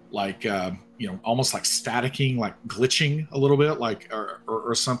like almost like staticking, like glitching a little bit, like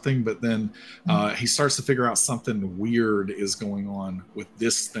or something. But then he starts to figure out something weird is going on with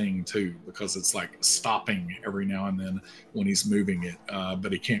this thing too, because it's like stopping every now and then when he's moving it,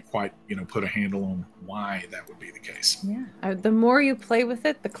 but he can't quite put a handle on why that would be the case. The more you play with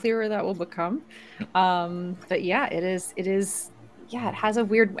it, the clearer that will become. But it is it has a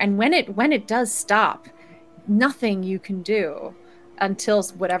weird, and when it does stop, nothing you can do until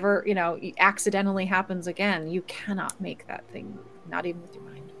whatever accidentally happens again. You cannot make that thing move, not even with your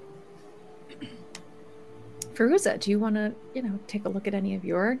mind. Feruza, do you want to take a look at any of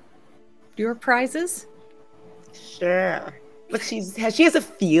your prizes? Sure, but she has a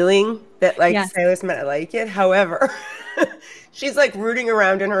feeling that Silas might like it. However, she's like rooting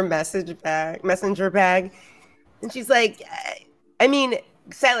around in her messenger bag, and she's like, I mean,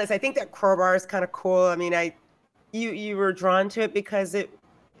 Silas, I think that crowbar is kind of cool. I mean, you were drawn to it because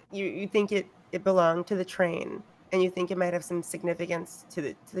you think it belonged to the train, and you think it might have some significance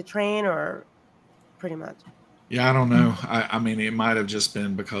to the train, or pretty much. Yeah, I don't know. I mean, it might have just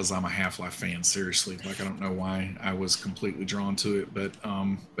been because I'm a Half-Life fan. Seriously, like, I don't know why I was completely drawn to it, but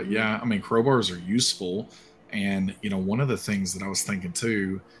yeah, I mean, crowbars are useful, and one of the things that I was thinking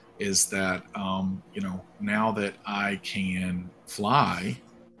too is that now that I can fly,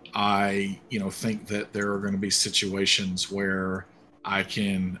 I think that there are going to be situations where I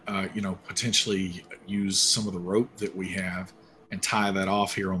can potentially use some of the rope that we have and tie that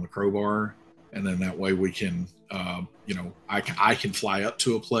off here on the crowbar, and then that way we can I can fly up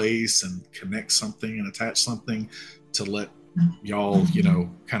to a place and connect something and attach something to let y'all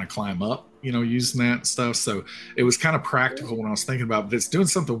kind of climb up using that and stuff. So it was kind of practical when I was thinking about it, but it's doing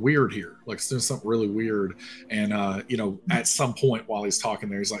something weird here. Like, it's doing something really weird. And at some point while he's talking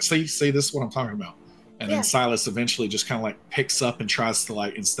there, he's like, see, this is what I'm talking about. And then Silas eventually just kind of like picks up and tries to,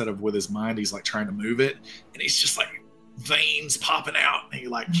 like, instead of with his mind, he's like trying to move it, and he's just like veins popping out, and he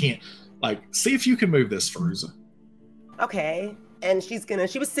like can't, like, see if you can move this, Feruza. Okay. And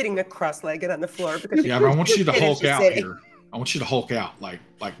she was sitting cross-legged on the floor because but I want you to Hulk out here. I want you to Hulk out, like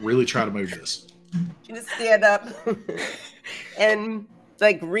really try to move this. You just stand up and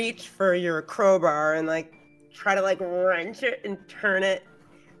like reach for your crowbar and like try to like wrench it and turn it.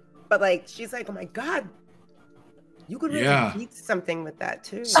 But like, she's like, oh my God, you could really beat something with that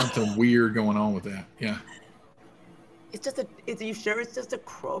too. Something weird going on with that. Yeah. Are you sure it's just a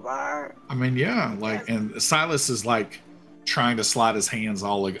crowbar? I mean, yeah, like, and Silas is like trying to slide his hands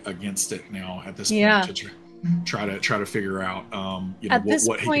all against it now at this point to try to figure out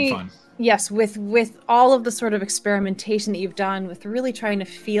what he can find. Yes, with all of the sort of experimentation that you've done with really trying to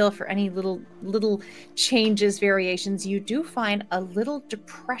feel for any little changes, variations, you do find a little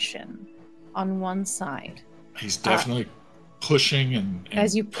depression on one side. He's definitely pushing and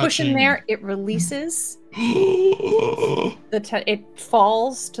as you push in there, it releases. It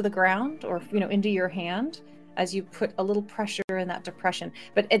falls to the ground or into your hand as you put a little pressure in that depression.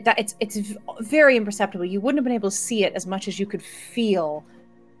 But it's very imperceptible. You wouldn't have been able to see it as much as you could feel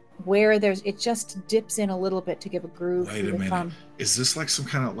where it just dips in a little bit to give a groove. Wait a minute. Is this like some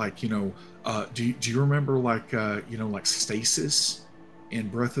kind of like, do you remember like, like stasis? in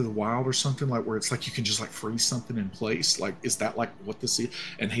Breath of the Wild or something, like where it's like you can just like freeze something in place? Like, is that like what this is?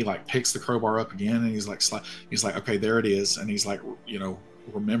 And he like picks the crowbar up again, and he's like, okay, there it is. And he's like,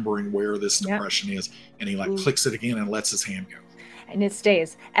 remembering where this depression is, and he like clicks it again and lets his hand go. And it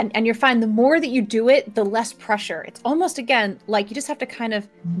stays. And you're fine. The more that you do it, the less pressure. It's almost, again, like you just have to kind of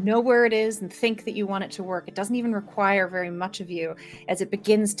know where it is and think that you want it to work. It doesn't even require very much of you, as it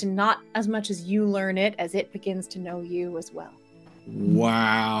begins to, not as much as you learn it, as it begins to know you as well.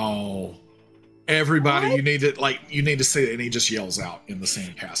 Wow. Everybody, you need to say it. And he just yells out in the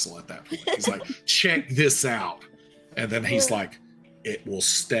sandcastle at that point. He's like, check this out. And then he's like, it will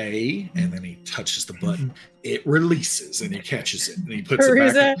stay, and then he touches the button. It releases, and he catches it, and he puts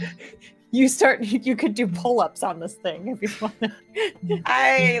it back. You could do pull-ups on this thing if you want.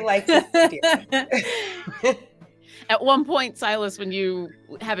 I like this idea. At one point, Silas, when you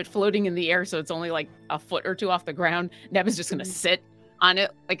have it floating in the air, so it's only like a foot or two off the ground, Neb is just going to sit on it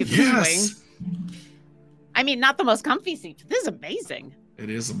like it's a swing. I mean, not the most comfy seat. This is amazing.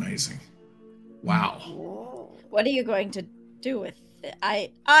 It is amazing. Wow. What are you going to do with it?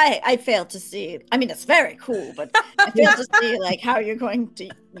 I fail to see. I mean, it's very cool, but I fail to see like how you're going to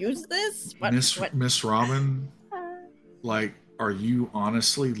use this. Miss Robin, like, are you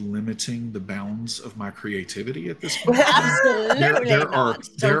honestly limiting the bounds of my creativity at this point? Absolutely.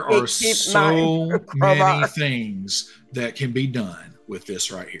 There are so many things that can be done with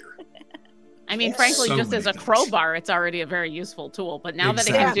this right here. I mean, frankly, just as a crowbar, it's already a very useful tool. But now that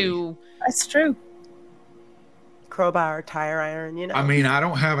it can do, that's true. Crowbar, tire iron, I mean, I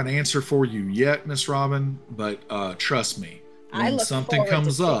don't have an answer for you yet, Miss Robin, but trust me, when something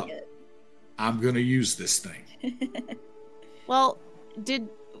comes up, I'm going to use this thing. Well, did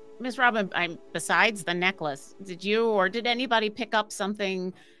Miss Robin, besides the necklace, did you or did anybody pick up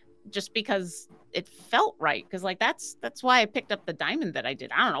something just because it felt right? Because like that's why I picked up the diamond that I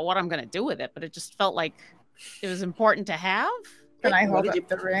did. I don't know what I'm going to do with it, but it just felt like it was important to have. Can I hold up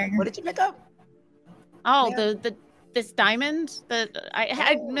the ring? What did you pick up? Oh, this diamond that I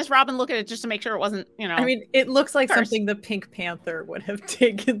had Miss Robin look at it just to make sure it wasn't, I mean, it looks like something the Pink Panther would have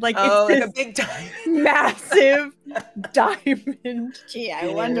taken. Like, it's like a big diamond. Massive diamond. Gee, I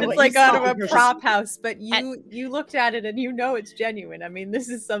wonder it's what like you out saw. of a prop house, but you looked at it and it's genuine. I mean, this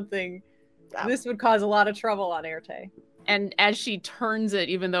is something this would cause a lot of trouble on Erte. And as she turns it,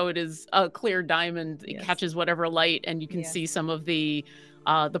 even though it is a clear diamond, it catches whatever light, and you can see some of the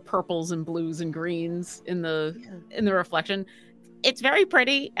purples and blues and greens in the reflection. It's very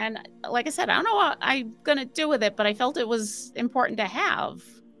pretty, and like I said, I don't know what I'm gonna do with it, but I felt it was important to have.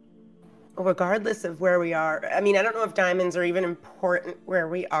 Regardless of where we are, I mean, I don't know if diamonds are even important where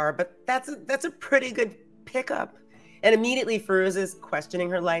we are, but that's a pretty good pickup. And immediately Feruza is questioning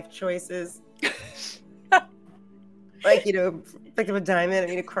her life choices. Like, picked up a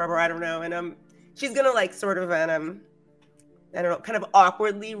diamond, a crowbar, I don't know, and she's gonna like sort of I don't know, kind of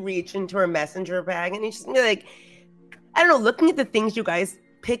awkwardly reach into her messenger bag, and she's gonna be like, I don't know, looking at the things you guys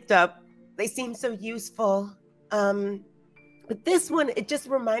picked up, they seem so useful. But this one, it just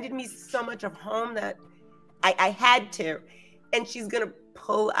reminded me so much of home that I had to. And she's gonna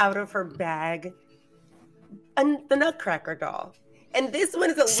pull out of her bag the Nutcracker doll. And this one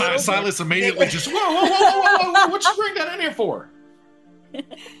is a little Silas immediately just, whoa, what'd you bring that in here for?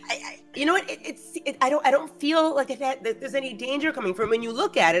 You know what? I don't feel like that there's any danger coming from when you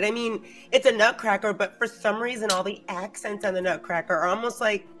look at it. I mean, it's a nutcracker, but for some reason, all the accents on the nutcracker are almost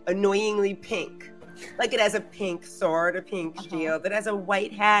like annoyingly pink. Like it has a pink sword, a pink shield. It has a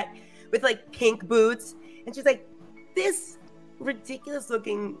white hat with like pink boots. And she's like, this ridiculous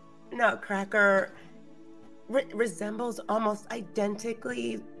looking nutcracker resembles almost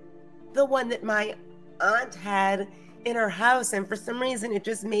identically the one that my aunt had in her house, and for some reason it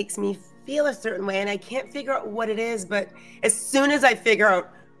just makes me feel a certain way, and I can't figure out what it is. But as soon as I figure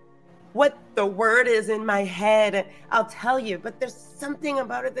out what the word is in my head, I'll tell you. But there's something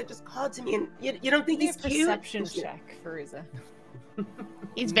about it that just called to me, and you don't think he's cute? Perception check, Feruza.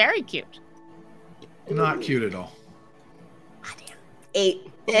 He's very cute. Not cute at all. Oh, damn. 8.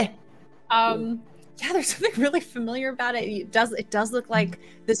 Yeah, there's something really familiar about it. It does look like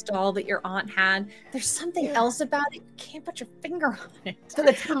this doll that your aunt had. There's something else about it. You can't put your finger on it. It's on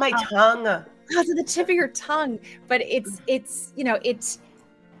the tip of my tongue. Oh, to the tip of your tongue. But it's you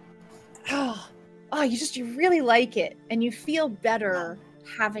really like it, and you feel better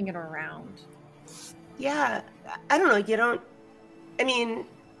having it around. Yeah, I don't know.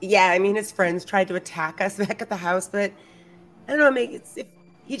 His friends tried to attack us back at the house, but I don't know.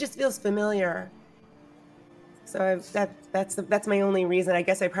 He just feels familiar. So that's my only reason. I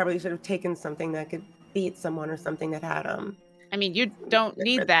guess I probably should have taken something that could beat someone or something that had I mean, you don't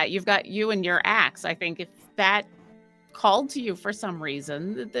need that. You've got you and your axe. I think if that called to you for some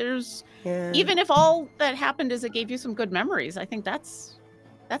reason, there's even if all that happened is it gave you some good memories, I think that's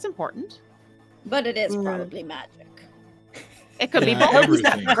important. But it is probably magic. It could be both.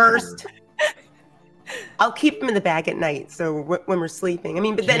 Everything First, I'll keep him in the bag at night. So when we're sleeping, I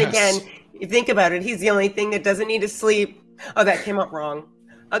mean, but then again, you think about it, he's the only thing that doesn't need to sleep. Oh, that came out wrong.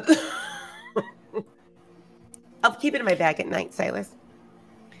 I'll keep it in my bag at night, Silas.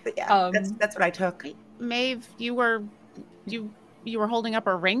 But yeah, that's what I took. Maeve, you were holding up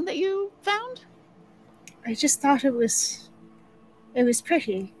a ring that you found? I just thought it was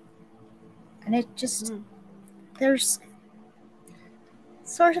pretty. And it just there's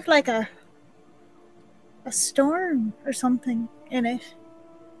sort of like a storm or something in it.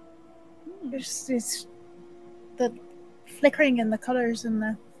 There's the flickering in the colors and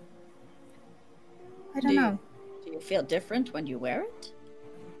the I don't know. Do you feel different when you wear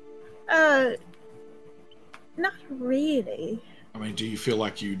it? Not really. I mean, do you feel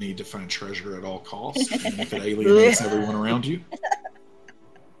like you need to find treasure at all costs, even if it alienates everyone around you?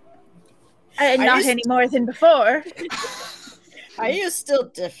 Not any more than before. Are you still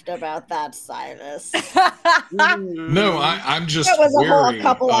diffed about that, Silas? No, I'm just That was a whole wary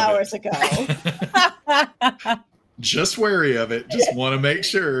couple of hours it. ago. Just wary of it. Just want to make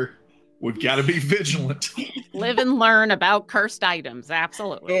sure. We've got to be vigilant. Live and learn about cursed items.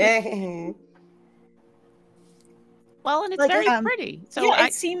 Absolutely. Well, and it's very pretty. So yeah,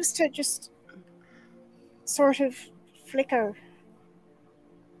 it seems to just sort of flicker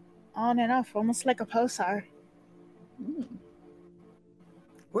on and off, almost like a pulsar.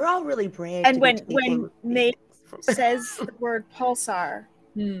 We're all really brave. And when Maeve says the word pulsar,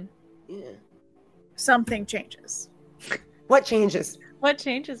 something changes. What changes? What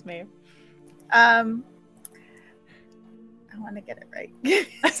changes, Maeve? I want to get it right.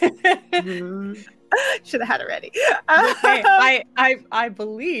 Should have had it ready. Okay, I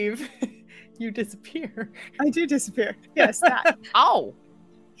believe you disappear. I do disappear. Yes, that. Oh.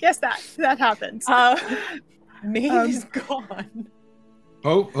 Yes, that happens. Maeve is gone.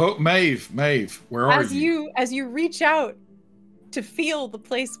 Oh, Maeve, where are you? As you reach out to feel the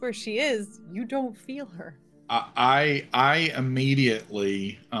place where she is, you don't feel her. I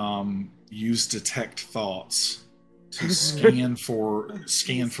immediately use detect thoughts to scan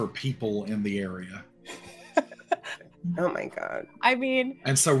for people in the area. Oh my god! I mean,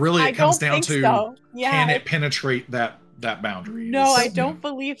 and so really, it comes down to can it penetrate that boundary? No, I don't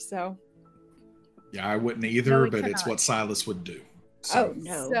believe so. Yeah, I wouldn't either, but it's what Silas would do. So. Oh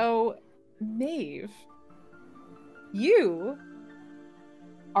no! So, Maeve, you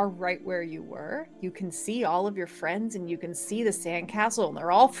are right where you were. You can see all of your friends, and you can see the sandcastle, and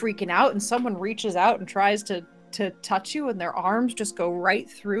they're all freaking out. And someone reaches out and tries to touch you, and their arms just go right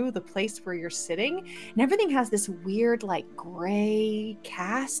through the place where you're sitting, and everything has this weird like gray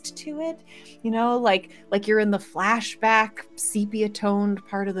cast to it, you know, like you're in the flashback sepia toned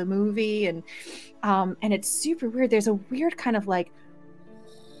part of the movie, and it's super weird. There's a weird kind of like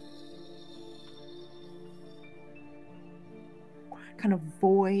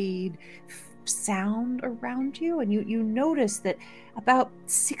void sound around you, and you notice that about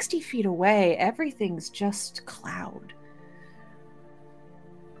 60 feet away everything's just cloud.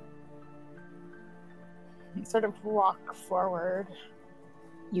 You sort of walk forward.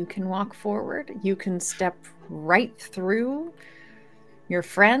 You can walk forward. You can step right through your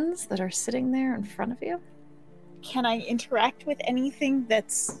friends that are sitting there in front of you. Can I interact with anything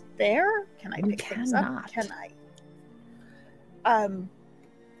that's there? Can I pick things up? Can I?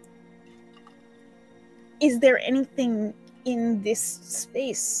 Is there anything in this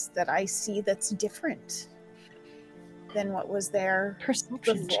space that I see that's different than what was there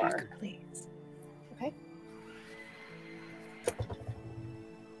Perception before? Check, please. Okay.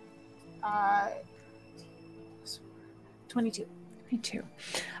 22.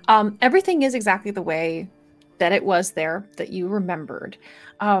 Everything is exactly the way that it was there, that you remembered.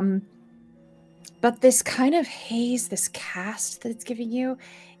 But this kind of haze, this cast that it's giving you,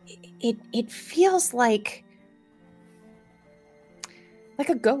 it feels like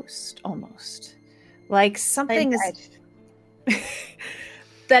a ghost almost. Like something is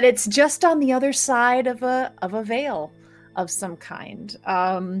that it's just on the other side of a veil of some kind.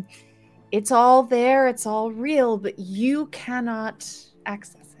 It's all there, it's all real, but you cannot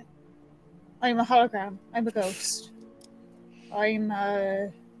access it. I'm a hologram. I'm a ghost. What am I?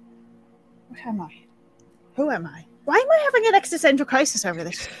 Who am I? Why am I having an existential crisis over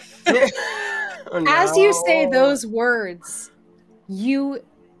this? Oh, no. As you say those words, you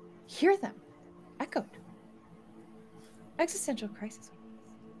hear them echoed Existential crisis.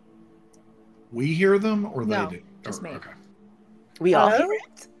 We hear them or No, they do? just me. Okay. We all Hello? hear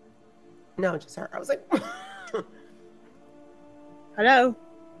it? No, just her. I was like, Hello?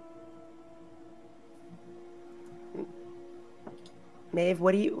 Maeve,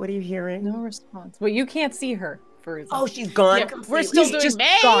 what are you hearing? No response. Well, you can't see her for Oh, she's gone. Yeah, completely. we're still She's doing just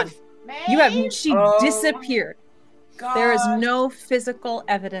Maeve. gone. You have she Oh, disappeared. There is gosh. no physical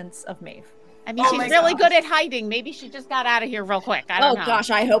evidence of Maeve. I mean, Oh she's my really gosh. good at hiding. Maybe she just got out of here real quick. I don't know. gosh,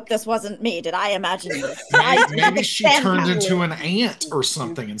 I hope this wasn't me. Did I imagine this? Maybe she turned into an ant or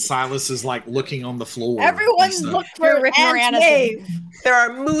something, and Silas is like looking on the floor. Everyone and stuff. look You're for Rick Aunt Moranis. Maeve. There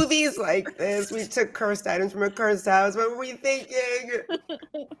are movies like this. We took cursed items from a cursed house. What were we thinking?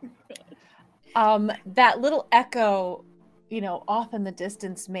 That little echo, off in the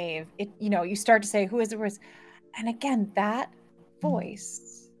distance, Maeve, you start to say, who is it? And again, that voice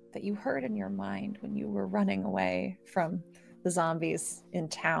that you heard in your mind when you were running away from the zombies in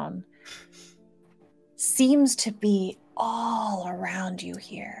town seems to be all around you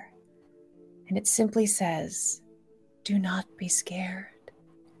here. And it simply says, do not be scared.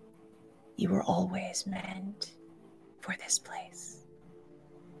 You were always meant for this place.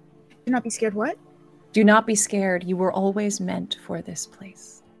 Do not be scared. What? Do not be scared. You were always meant for this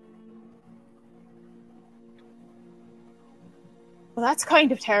place. Well, that's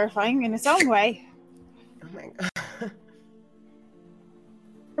kind of terrifying in its own way. Oh my god.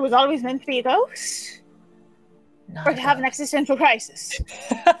 It was always meant to be a ghost, Not or to have an existential crisis.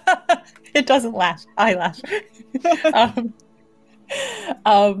 It doesn't laugh. I laugh.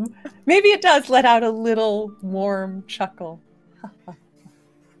 Maybe it does let out a little warm chuckle.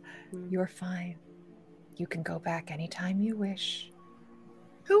 You're fine. You can go back anytime you wish.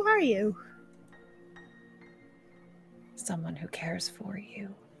 Who are you? Someone who cares for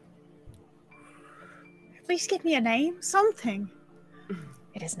you. At least give me a name, something.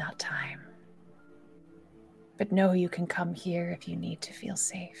 It is not time. But know you can come here if you need to feel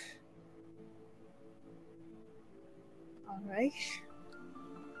safe. All right.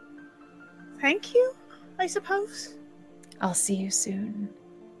 Thank you, I suppose. I'll see you soon.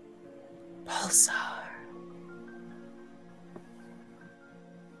 Pulsar.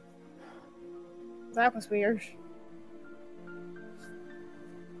 That was weird.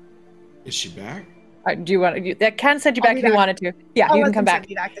 Is she back? Do you want to? That Ken sent you I'll back be if you back. wanted to. Yeah, I'll you let can come them back. send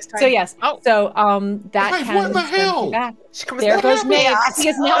me back this time. So yes. Oh. So that Wait, Ken what the sent you hell? back. She comes There back. goes Maeve. She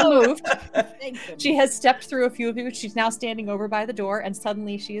has now moved. Thank goodness. She has stepped through a few of you. She's now standing over by the door, and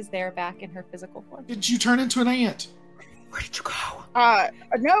suddenly she is there back in her physical form. Did you turn into an ant? Where did you go?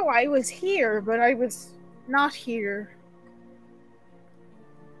 No, I was here, but I was not here.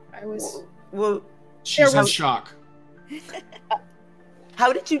 I was. Well, She's in was- shock.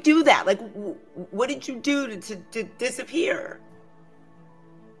 how did you do that? Like, what did you do to disappear?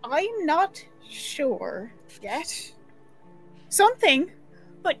 I'm not sure yet. Something,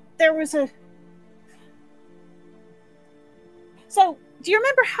 but there was a. So, do you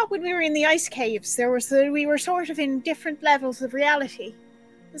remember how when we were in the ice caves, we were sort of in different levels of reality,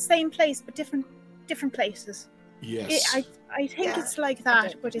 the same place but different places. Yes. I think Yeah. it's like I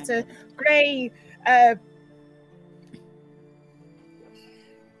that, don't but it's a remember. grey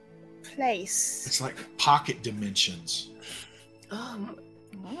place. It's like pocket dimensions. Oh,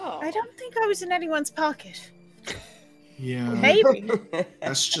 Oh. I don't think I was in anyone's pocket. Yeah. Maybe.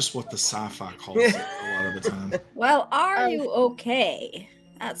 That's just what the sci-fi calls it a lot of the time. Well, are Oh. you okay?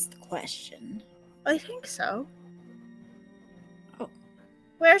 That's the question. I think so. Oh.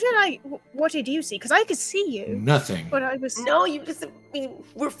 What did you see? Because I could see you, Nothing. but I was. no,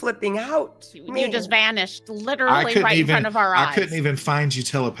 we're flipping out. You just vanished I literally couldn't right even. in front of our eyes. I couldn't even find you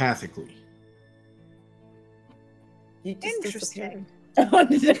telepathically. You just disappeared. Interesting. Oh,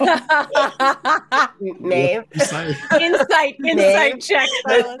 no. Maeve. Insight Maeve. check.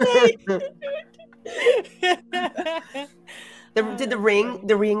 Did the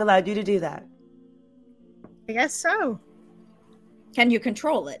ring allowed you to do that? I guess so. Can you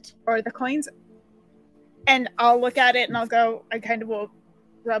control it? Or the coins. And I'll look at it and I'll go. I kind of will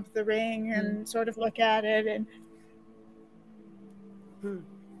rub the ring and sort of look at it and.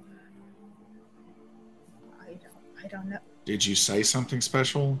 I don't know. Did you say something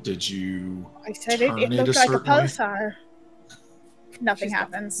special? Did you? I said it Turn looked it a like a certain way? pulsar. Nothing She's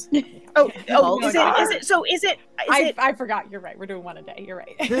happens. Oh, is it? So is it? I forgot. You're right. We're doing one a day. You're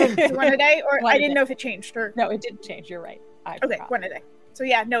right. One a day, or One I a didn't day. know if it changed or. No, it didn't change. You're right. I Okay, forgot. one a day. So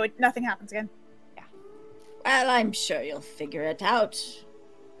yeah, no, nothing happens again. Well, I'm sure you'll figure it out.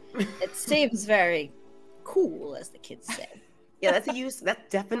 It seems very cool, as the kids say. Yeah, that's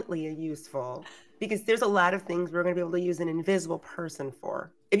definitely a useful. Because there's a lot of things we're going to be able to use an invisible person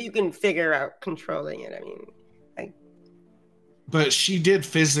for. If you can figure out controlling it, I mean. But she did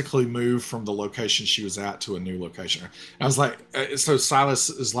physically move from the location she was at to a new location. I was like, so Silas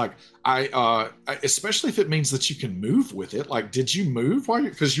is like, especially if it means that you can move with it. Like, did you move while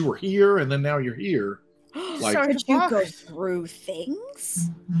because you were here and then now you're here? Like, so did you go through things?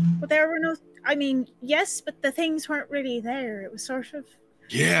 But there were no. I mean, yes, but the things weren't really there. It was sort of.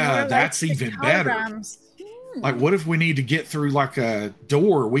 yeah, that's even better. Like, what if we need to get through like a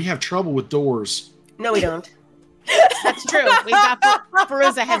door? We have trouble with doors. No, we don't. That's true. We've got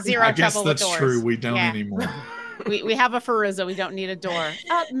Feruza has zero I guess trouble with that's doors. true. We don't anymore. We have a Feruza. We don't need a door.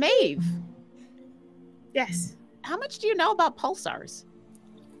 Maeve. Yes. How much do you know about pulsars?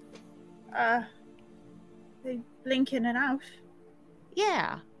 They blink in and out.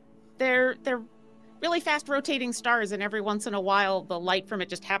 Yeah. They're really fast rotating stars, and every once in a while the light from it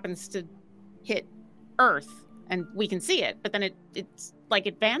just happens to hit Earth and we can see it, but then it's like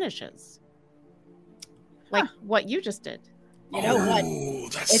it vanishes. Like what you just did. You know what? Oh,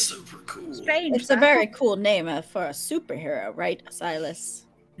 that's super cool. Strange. It's a very cool name for a superhero, right, Silas?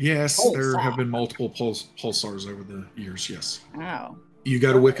 Yes, Pulsar. there have been multiple pulsars over the years, yes. Wow. You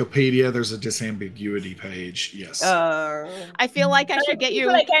go to Wikipedia, there's a disambiguity page, yes. I feel like I should get you...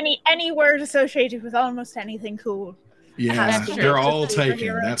 Like any word associated with almost anything cool. Yeah, That's they're true. all Just a taken,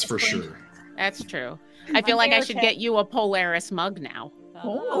 superhero that's at for this point. sure. That's true. I feel like I should get you a Polaris mug now.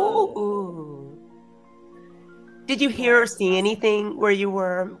 Ooh. Did you hear or see anything where you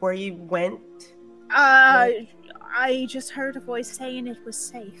went? I just heard a voice saying it was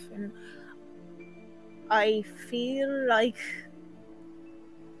safe, and I feel like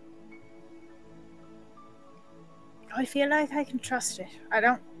I can trust it. I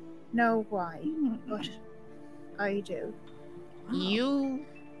don't know why, but I do. You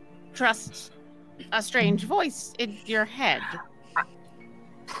trust a strange voice in your head.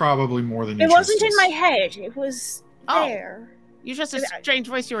 Probably more than you It wasn't in trust my us. head. It was there. You just a strange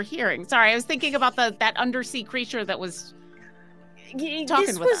voice you were hearing. Sorry, I was thinking about that undersea creature that was talking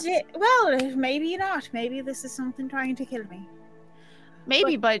This with was us. it. Well, maybe not. Maybe this is something trying to kill me.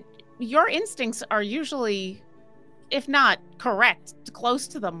 Maybe, but your instincts are usually, if not correct, close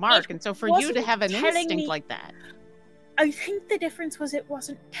to the mark. And so for you to wasn't have an telling instinct me- like that. I think the difference was it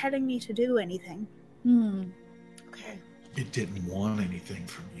wasn't telling me to do anything. Okay. It didn't want anything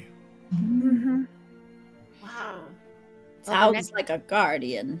from you. Mm-hmm. Wow. Sounds like a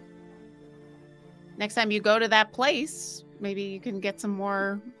guardian. Next time you go to that place, maybe you can get some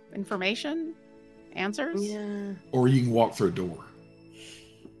more information, answers. Yeah. Or you can walk through a door.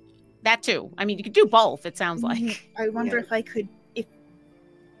 That too. I mean, you could do both, it sounds like. I wonder Yeah. if I could.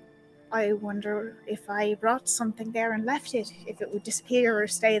 I wonder if I brought something there and left it, if it would disappear or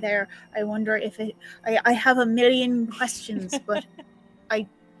stay there. I wonder if it. I have a million questions, but I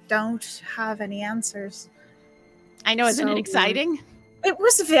don't have any answers. I know, isn't it So- exciting? It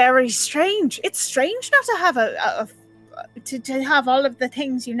was very strange. It's strange not to have to have all of the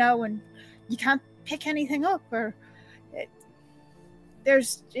things, and you can't pick anything up, or it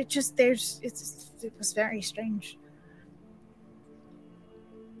was very strange.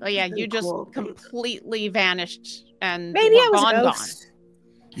 Oh yeah, Very you just cool. completely vanished and Maybe were I was gone, a gone. ghost.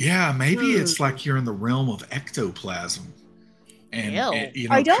 Yeah, maybe it's like you're in the realm of ectoplasm. And, Ew.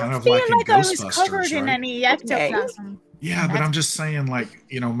 I don't kind of feel like in like I was Ghostbusters, covered in right? any ectoplasm. Yeah, but That's- I'm just saying, like,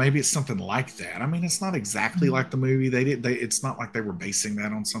 maybe it's something like that. I mean, it's not exactly like the movie. It's not like they were basing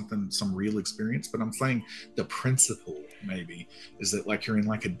that on some real experience, but I'm saying the principle maybe is that like you're in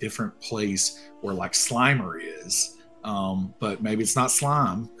like a different place where like Slimer is. But maybe it's not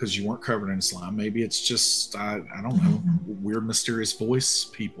slime because you weren't covered in slime. Maybe it's just, I don't know, weird, mysterious voice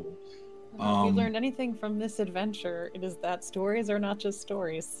people. If we learned anything from this adventure, it is that stories are not just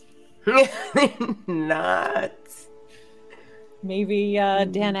stories. Not. Maybe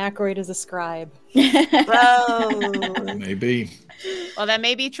Dan Aykroyd is a scribe. Whoa. Maybe. Well, that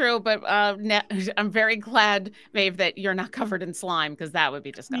may be true, but I'm very glad, Maeve, that you're not covered in slime because that would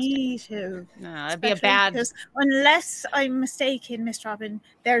be disgusting. Me too. No, that'd be a Especially bad. because unless I'm mistaken, Miss Robin,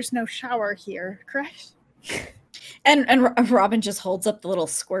 there's no shower here, correct? And Robin just holds up the little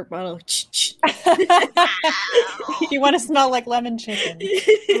squirt bottle. You want to smell like lemon chicken.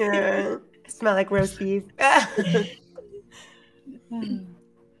 Yeah. Smell like roast beef.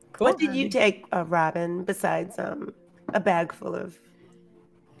 Cool. What did you take, Robin, besides a bag full of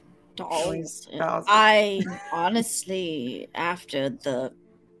Dolls. dolls? I honestly, after the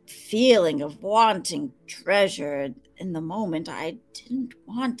feeling of wanting treasure in the moment, I didn't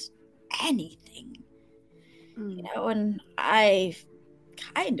want anything. And I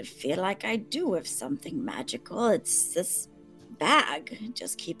kind of feel like I do have something magical. It's this bag. It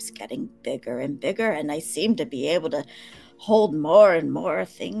just keeps getting bigger and bigger, and I seem to be able to hold more and more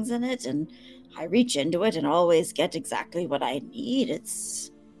things in it, and I reach into it and always get exactly what I need.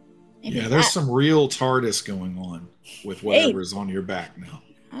 It's there's some real TARDIS going on with whatever's on your back now.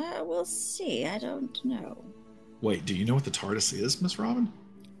 We'll see. I don't know. Wait, do you know what the TARDIS is, Miss Robin?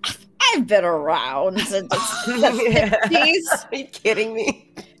 I've been around since the 50s. Are you kidding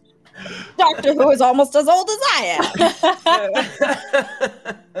me? Doctor Who is almost as old as I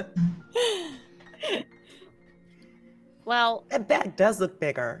am. Well, that bag does look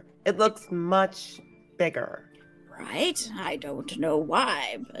bigger. It looks much bigger. Right? I don't know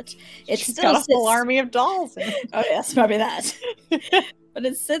why, but it's She's still got a whole army of dolls. Oh yes, probably that. But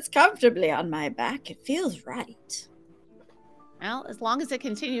it sits comfortably on my back. It feels right. Well, as long as it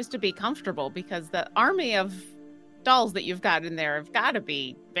continues to be comfortable, because the army of dolls that you've got in there have got to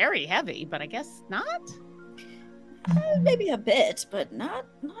be very heavy, but I guess not? Maybe a bit, but not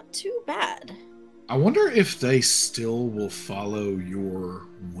too bad. I wonder if they still will follow your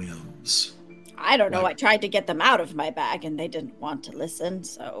whims. I don't know. I tried to get them out of my bag and they didn't want to listen,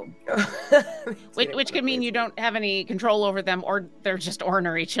 so... Which could mean you don't have any control over them, or they're just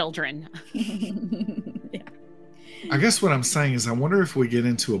ornery children. Yeah. I guess what I'm saying is I wonder if we get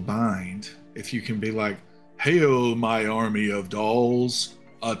into a bind, if you can be like, "Hail, my army of dolls,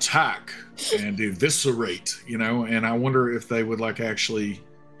 attack and eviscerate," and I wonder if they would actually,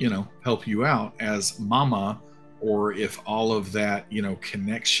 help you out as mama, or if all of that,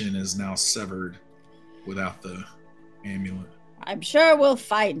 connection is now severed without the amulet. I'm sure we'll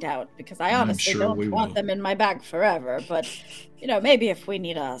find out, because I honestly don't want them in my bag forever, but, maybe if we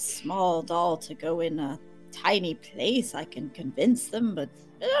need a small doll to go in a tiny place, I can convince them, but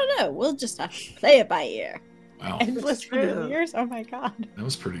I don't know. We'll just have to play it by ear. Wow. Endless years? Oh my god. That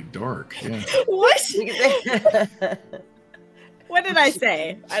was pretty dark. Yeah. What? What did I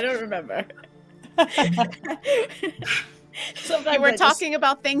say? I don't remember. You were talking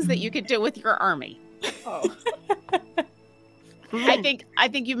about things that you could do with your army. Oh. I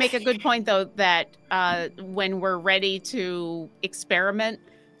think you make a good point, though, that when we're ready to experiment,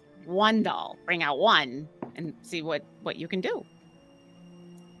 one doll, bring out one and see what you can do.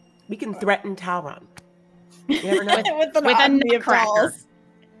 We can threaten Talron. You never know. with a nutcracker.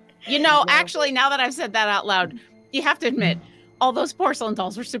 Actually, now that I've said that out loud, you have to admit, all those porcelain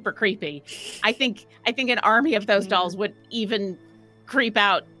dolls were super creepy. I think an army of those dolls would even creep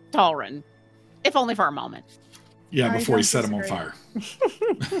out Talron, if only for a moment. Yeah, before he set him on fire.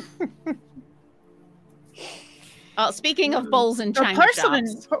 Speaking of bowls and china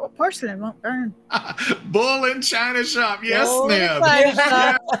shops. Porcelain won't burn. Bull and china shop. Yes,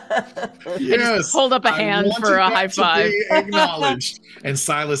 ma'am. Yes. Hold up a hand for a high five. Acknowledged. And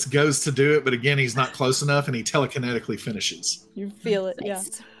Silas goes to do it, but again, he's not close enough, and he telekinetically finishes. You feel it, yeah.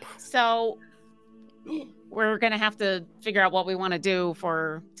 So we're going to have to figure out what we want to do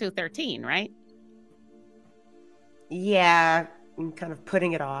for 213, right? Yeah, I'm kind of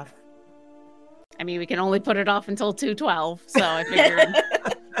putting it off. I mean, we can only put it off until 212, so I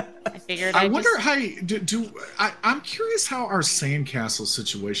figured. I wonder. Hey, I'm curious how our sandcastle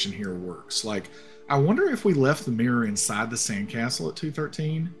situation here works. I wonder if we left the mirror inside the sandcastle at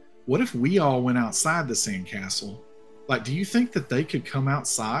 213. What if we all went outside the sandcastle? Do you think that they could come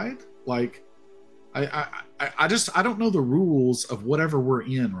outside? I don't know the rules of whatever we're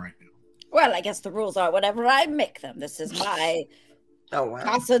in right now. Well, I guess the rules are whatever I make them. This is my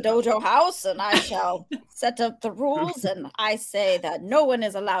Casa Dojo house, and I shall set up the rules, and I say that no one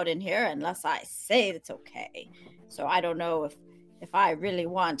is allowed in here unless I say it's okay. So I don't know if I really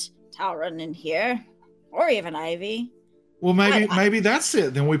want Talron in here, or even Ivy. Well, maybe that's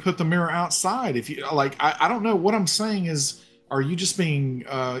it. Then we put the mirror outside. If you I don't know. What I'm saying is, are you just being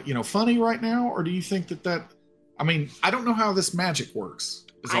funny right now, or do you think that? I mean, I don't know how this magic works.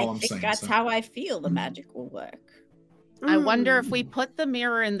 Is all I'm saying. I think that's how I feel the magic will work. I wonder if we put the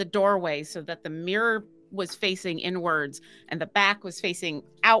mirror in the doorway so that the mirror was facing inwards and the back was facing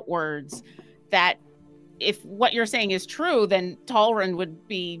outwards, that if what you're saying is true, then Talron would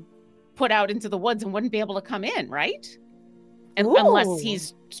be put out into the woods and wouldn't be able to come in, right? And unless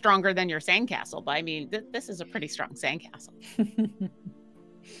he's stronger than your sandcastle. But I mean, this is a pretty strong sandcastle.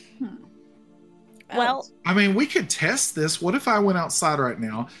 Well, I mean, we could test this. What if I went outside right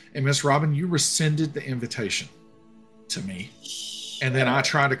now and Miss Robin, you rescinded the invitation to me, and then I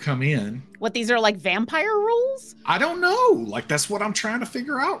try to come in? What, these are like vampire rules? I don't know. That's what I'm trying to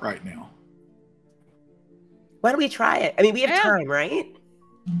figure out right now. Why don't we try it? I mean, we have time, right?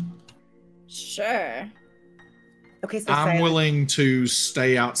 Sure. Okay, so I'm Silas- willing to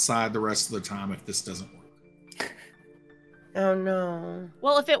stay outside the rest of the time if this doesn't work. Oh no.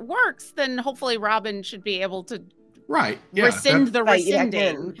 Well, if it works, then hopefully Robin should be able to Right. Yeah. rescind the Invite you back in.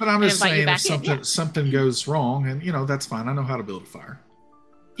 rescinding. But I'm and just invite you saying if back in, something goes wrong, and that's fine. I know how to build a fire.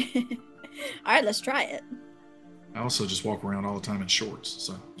 All right, let's try it. I also just walk around all the time in shorts,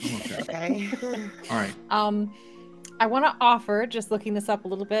 so I'm okay. Okay. All right. I want to offer, just looking this up a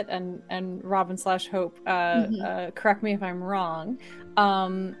little bit, and Robin/Hope, correct me if I'm wrong.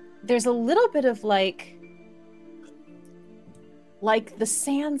 There's a little bit of like the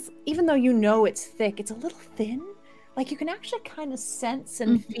sands, even though it's thick, it's a little thin. Like you can actually kind of sense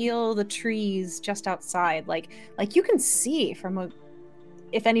and feel the trees just outside. Like you can see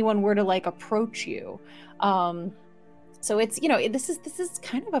if anyone were to like approach you. So it's this is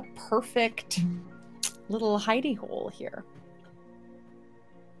kind of a perfect little hidey hole here.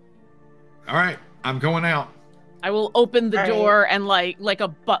 All right. I'm going out. I will open the All door and like a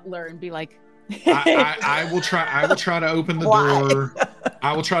butler and be like, I will try to open the door.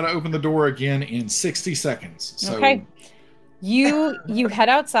 I will try to open the door again in 60 seconds. So, okay. You head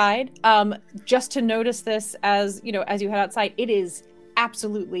outside. Just to notice this as you head outside, it is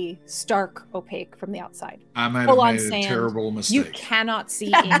absolutely stark opaque from the outside. I might Full have on made a sand. terrible mistake. You cannot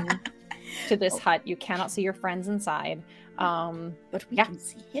see in to this hut. You cannot see your friends inside. But we can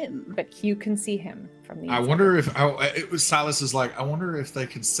see him. But you can see him from the inside. I wonder if it was Silas is like, I wonder if they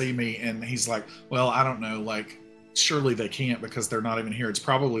can see me, and he's like, well, I don't know, like surely they can't because they're not even here. It's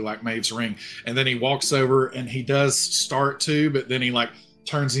probably like Maeve's ring. And then he walks over and he does start to, but then he like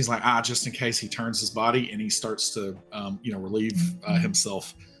turns and he's like, just in case, he turns his body and he starts to relieve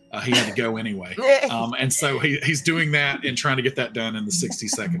himself. He had to go anyway. And so he's doing that and trying to get that done in the 60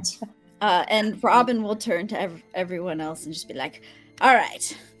 seconds. And Robin will turn to everyone else and just be like, all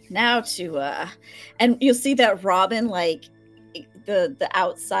right, now to and you'll see that Robin, like the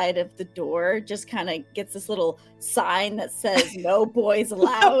outside of the door just kind of gets this little sign that says no boys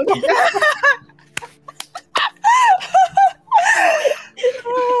allowed.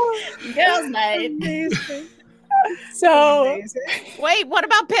 Girls' night. Amazing. So Amazing. wait, what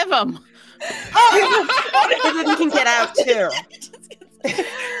about Pivum? Pivum can get out too.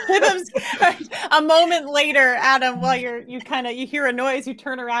 Pivum's a moment later, Adam, while you hear a noise, you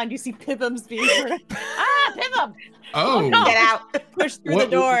turn around, you see Pivum's being Pivum! Oh, Get out. pushed through the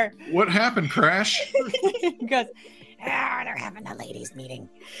door. What happened, Crash? He goes, they're having a ladies' meeting.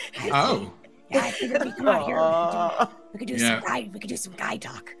 Oh. Yeah, I figured we'd come out here. We could do some guy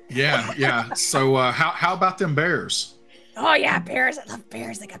talk. Yeah. So how about them bears? Oh yeah, bears. I love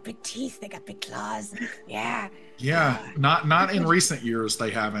bears. They got big teeth. They got big claws. Yeah. Yeah, not in recent years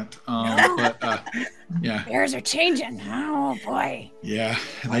they haven't. But yeah. Bears are changing. Oh boy. Yeah,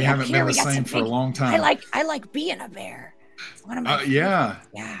 they haven't been the same for a long time. I like being a bear. It's one of my yeah.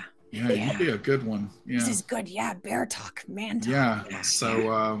 Yeah. Yeah, you'd be a good one. Yeah. This is good. Yeah, bear talk, man talk. Yeah.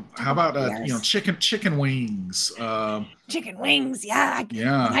 So how about chicken wings? Chicken wings. Yeah.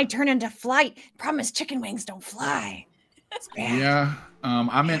 When I turn into flight, promise chicken wings don't fly. It's bad. Yeah.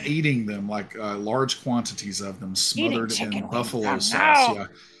 I meant eating them, like large quantities of them, smothered in buffalo sauce. No.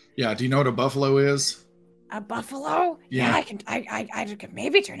 Yeah. Do you know what a buffalo is? A buffalo? Yeah. I could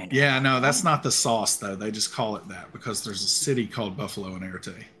maybe turn into. Yeah. No, that's not the sauce though. They just call it that because there's a city called Buffalo in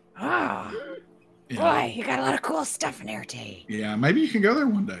Erte. Oh. Yeah. Boy, you got a lot of cool stuff in Erte. Yeah. Maybe you can go there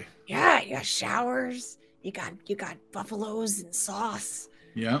one day. Yeah, you got showers. You got buffaloes and sauce.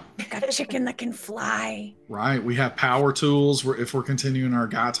 Yeah. You got chicken that can fly. Right. We have power tools if we're continuing our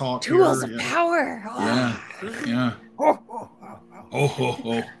guy talk. Tools here. of power. Oh. Yeah.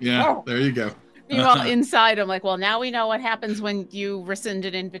 Oh. Yeah. There you go. Meanwhile, inside, I'm like, well, now we know what happens when you rescind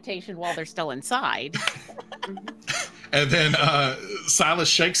an invitation while they're still inside. And then Silas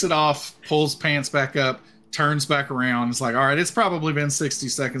shakes it off, pulls pants back up, turns back around. It's like, all right, it's probably been 60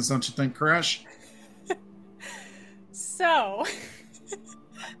 seconds, don't you think, Crash? So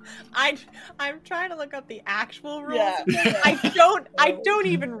I'm trying to look up the actual rules. Yeah. I don't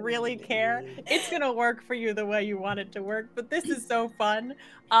even really care. It's gonna work for you the way you want it to work, but this is so fun.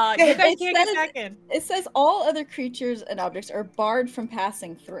 You guys can't get back in. It says all other creatures and objects are barred from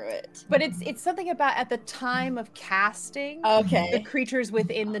passing through it. But it's something about at the time of casting, Okay. the creatures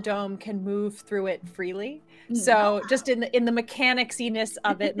within the dome can move through it freely. So just in the mechanicsiness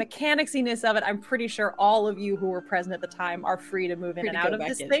of it, I'm pretty sure all of you who were present at the time are free to move in and out of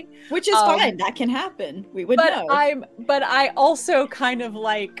this thing. Which is fine. That can happen. We would know. But I also kind of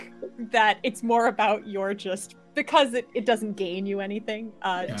like that it's more about your just because it doesn't gain you anything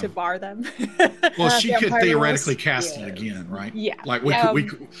to bar them. Well, she could Vampire theoretically rules. cast it again, right? Yeah. Like we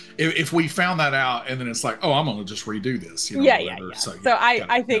could, if we found that out, and then it's like, oh, I'm gonna just redo this. Yeah. So,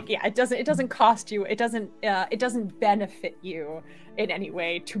 I think it doesn't cost you. It doesn't benefit you in any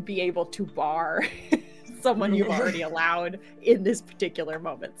way to be able to bar someone you've already allowed in this particular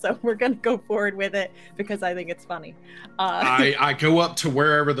moment. So we're gonna go forward with it because I think it's funny. I go up to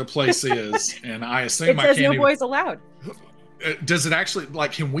wherever the place is, and I assume it says no boys allowed. Does it actually,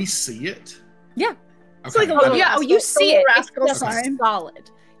 like, can we see it? Yeah. Okay. It's like a little you see it. It's rascal just sign. solid.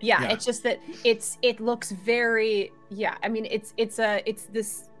 Yeah, Yeah. it's just that it looks very I mean it's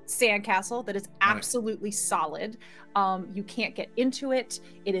this sandcastle that is absolutely solid. You can't get into it.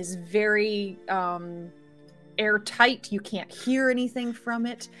 It is very airtight. You can't hear anything from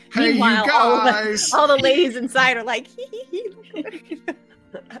it. Hey, Meanwhile, you guys! all the ladies inside are like,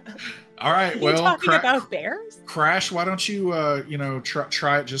 All right, Are you talking about bears? Crash, why don't you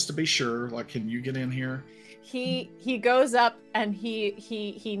try it just to be sure? Like, can you get in here? He goes up and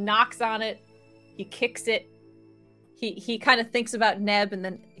he knocks on it. He kicks it. He kind of thinks about Neb and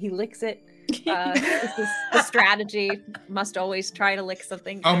then he licks it. This is the strategy. Must always try to lick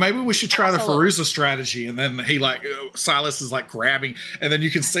something. Oh, maybe we should try the Absolutely. Feruza strategy, and then he Silas is like grabbing, and then you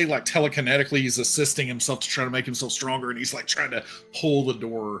can see like telekinetically he's assisting himself to try to make himself stronger, and he's like trying to pull the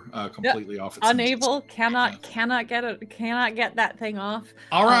door completely off. Its Unable, hinges. cannot get that thing off.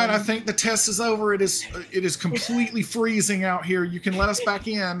 All right, I think the test is over. It is completely freezing out here. You can let us back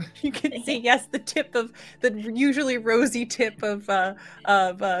in. You can see, yes, the tip of the usually rosy tip of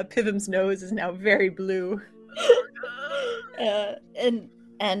Pivim's nose is now very blue.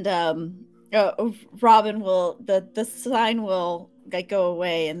 Robin will the sign will like go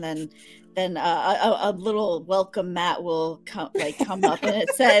away, and then a little welcome mat will come up, and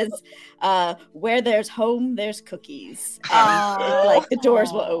it says, "Where there's home, there's cookies." And, like the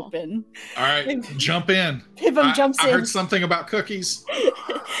doors will open. All right, jump in. Pivim jumps I in. heard something about cookies.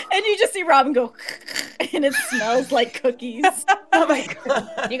 And you just see Robin go, and it smells like cookies. Oh my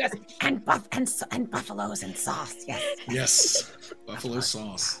god! He goes, and buffaloes and sauce. Yes. Yes, buffalo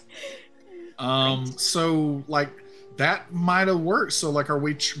sauce. So like that might have worked. So like, are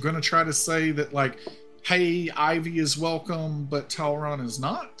we going to try to say that like, hey, Ivy is welcome, but Talron is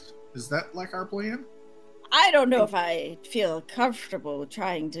not? Is that like our plan? I don't know if I feel comfortable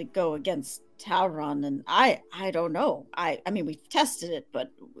trying to go against Talron, and I don't know. I mean, we've tested it,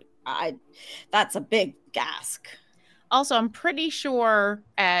 but that's a big ask. Also, I'm pretty sure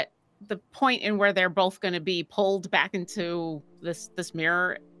at the point in where they're both going to be pulled back into this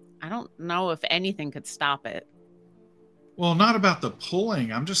mirror, I don't know if anything could stop it. Well, not about the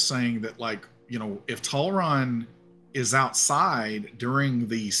pulling. I'm just saying that, like, if Talron is outside during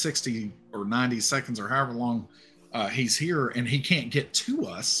the 60 or 90 seconds or however long he's here and he can't get to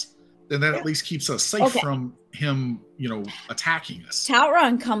us, then that at least keeps us safe from him, attacking us.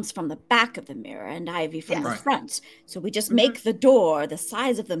 Talron comes from the back of the mirror and Ivy from the Right. front. So we just make the door the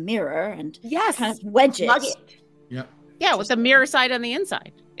size of the mirror and kind of wedge Plug it. Yep. Yeah, with the mirror side on the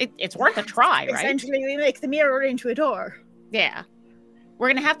inside. It's worth a try, right? Essentially, we make the mirror into a door. Yeah. We're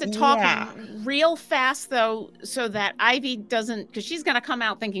going to have to talk real fast, though, so that Ivy doesn't, because she's going to come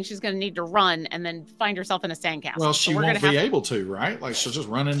out thinking she's going to need to run and then find herself in a sandcastle. Well, she won't be able to, right? Like, she'll just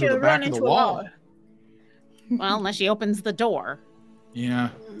run into the back of the wall. Well, unless she opens the door. Yeah.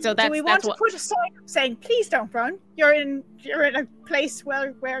 So Do we want to put a sign up saying, "Please don't run. You're in a place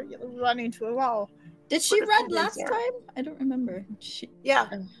where you'll run into a wall." Did she run last time? I don't remember. Yeah.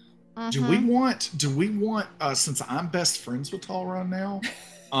 Do we want since I'm best friends with Talron now,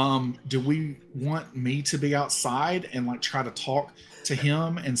 do we want me to be outside and like try to talk to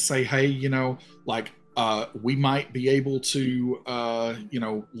him and say, hey, we might be able to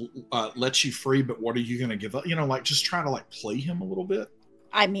let you free, but what are you going to give up? Just try to like play him a little bit.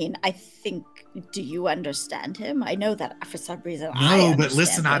 I mean, I think, do you understand him? I know that for some reason No, but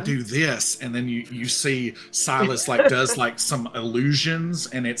listen, I do this. And then you see Silas like does like some illusions,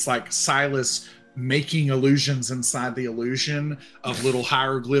 and it's like Silas making illusions inside the illusion of little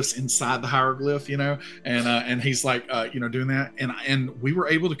hieroglyphs inside the hieroglyph, and he's like, doing that. And we were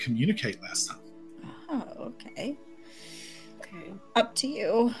able to communicate last time. Oh, okay. Up to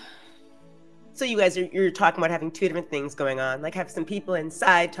you. So you guys you're talking about having two different things going on, like have some people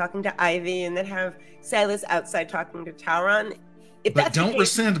inside talking to Ivy, and then have Silas outside talking to Talron. But don't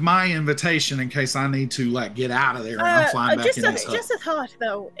rescind my invitation in case I need to like get out of there and I'm flying back in this hut. Just a thought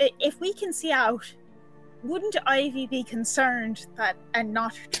though, if we can see out, wouldn't Ivy be concerned and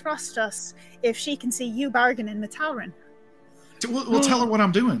not trust us if she can see you bargaining with Talron? We'll tell her what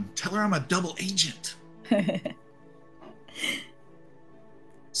I'm doing. Tell her I'm a double agent.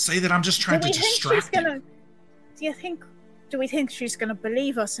 Say that I'm just trying to distract him. Do we think she's gonna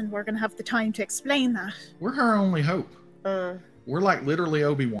believe us and we're gonna have the time to explain that? We're her only hope. We're like literally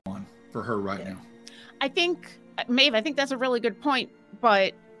Obi-Wan for her right now. I think, Maeve, I think that's a really good point,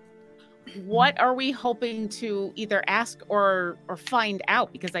 but what are we hoping to either ask or find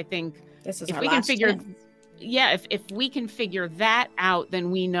out? Because I think This is if our we can last figure, chance. if we can figure that out,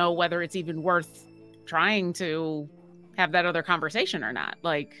 then we know whether it's even worth trying to have that other conversation or not.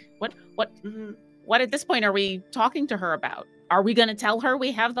 Like, what at this point are we talking to her about? Are we going to tell her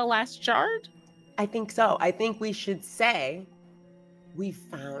we have the last shard? I think so. I think we should say we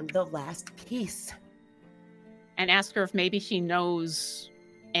found the last piece. And ask her if maybe she knows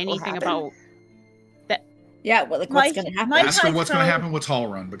anything happened? about that. Yeah, well, like what's going to happen? Ask her what's going to happen with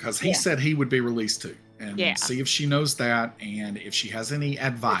Tallrun, because he said he would be released too. And Yeah. see if she knows that, and if she has any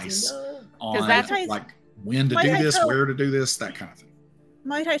advice on that's- like when to Might do I this, throw- where to do this, that kind of thing.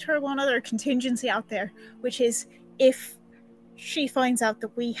 Might I throw one other contingency out there, which is if she finds out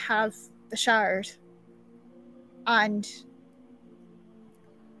that we have the shard and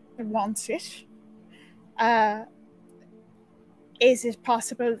wants it, is it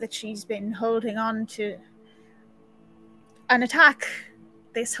possible that she's been holding on to an attack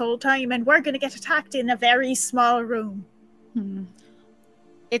this whole time and we're going to get attacked in a very small room?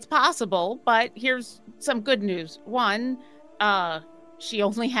 It's possible, but here's some good news. One, she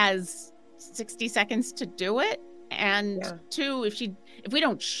only has 60 seconds to do it. And two, if we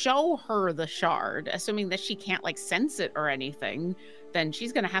don't show her the shard, assuming that she can't like sense it or anything, then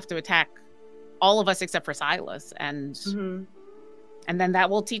she's going to have to attack all of us except for Silas. And then that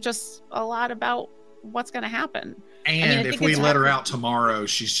will teach us a lot about what's going to happen. And if we let her out tomorrow,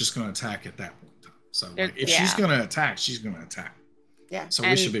 she's just going to attack at that point in time. So like, if she's going to attack, she's going to attack. Yeah. So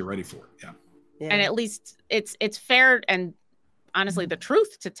we should be ready for it. Yeah. And at least it's fair and honestly the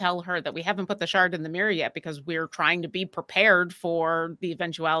truth to tell her that we haven't put the shard in the mirror yet because we're trying to be prepared for the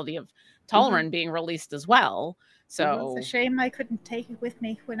eventuality of Tallrun being released as well. So It's a shame I couldn't take it with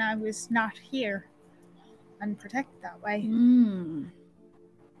me when I was not here and protect it that way.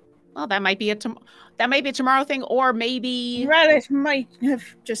 Well, that might be a tomorrow thing, or maybe Well, it might have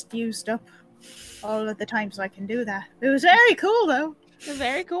just used up all of the times I can do that. It was very cool, though. It was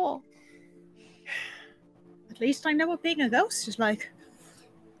very cool. At least I know what being a ghost is like.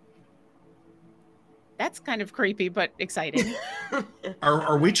 That's kind of creepy, but exciting.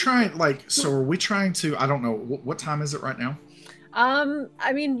 Are we trying are we trying to, I don't know, what time is it right now?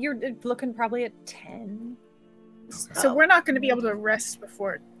 I mean, you're looking probably at 10. So we're not going to be able to rest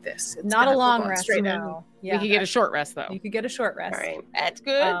before this. It's Not gonna a long go on rest, straight no. We could get a short rest though. You could get a short rest. All right. That's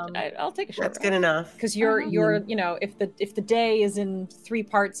good. I'll take a short That's rest. good enough. Because you're you know, if the day is in 3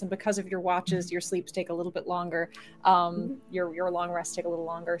 parts and because of your watches your sleeps take a little bit longer, your long rests take a little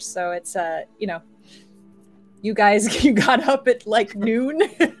longer. So it's you know, you guys, you got up at like noon.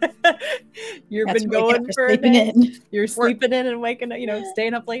 You've been going for a day. You're sleeping in and waking up, you know,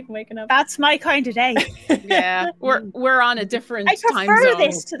 staying up late and waking up. That's my kind of day. Yeah, we're on a different I time prefer zone.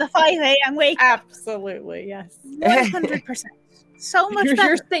 this to the 5 a.m. wake. Absolutely, yes. 100%. So much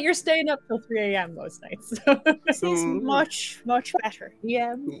better. You're staying up till 3 a.m. most nights. So. This is much, much better.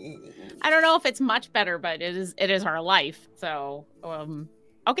 Yeah. I don't know if it's much better, but it is our life. So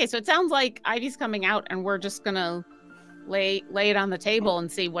okay, so it sounds like Ivy's coming out and we're just gonna lay it on the table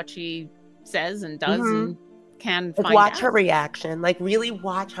and see what she says and does and can Like find watch out. her reaction. Like really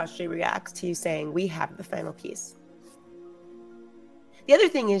watch how she reacts to you saying we have the final piece. The other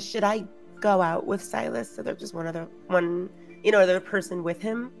thing is, should I go out with Silas so there's just other person with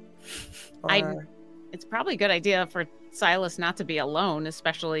him? It's probably a good idea for Silas not to be alone,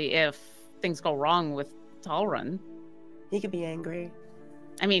 especially if things go wrong with Tallrun. He could be angry.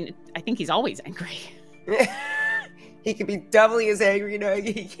 I mean, I think he's always angry. He could be doubly as angry,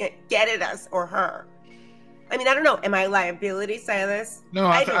 he can't get at us or her. I mean, I don't know. Am I a liability, Silas? No,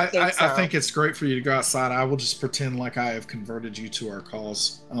 I don't think so. I think it's great for you to go outside. I will just pretend like I have converted you to our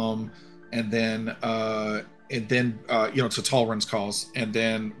cause, and then to Tallrun's cause, and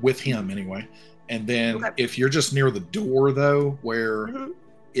then with him anyway. And then if you're just near the door though, where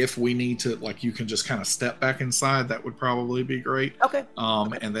if we need to, like, you can just kind of step back inside, that would probably be great. Okay.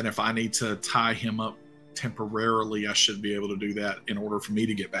 And then if I need to tie him up temporarily, I should be able to do that in order for me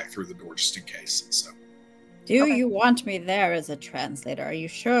to get back through the door, just in case. So. Do you want me there as a translator? Are you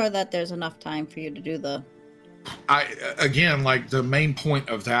sure that there's enough time for you to do the... Again, like, the main point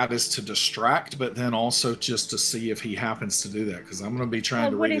of that is to distract, but then also just to see if he happens to do that, because I'm going to be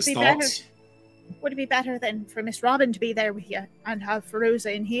trying to read his thoughts. Would it be better than for Miss Robin to be there with you and have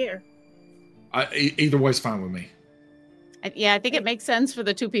Feruza in here? Either way's fine with me. I think it makes sense for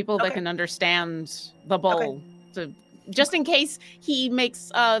the two people that can understand the bowl to. Just in case he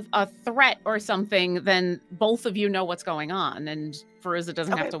makes a threat or something, then both of you know what's going on, and Feruza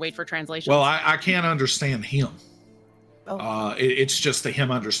doesn't have to wait for translation. Well, I can't understand him. It's just the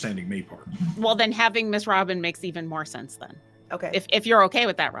him understanding me part. Well, then having Miss Robin makes even more sense then. Okay. If you're okay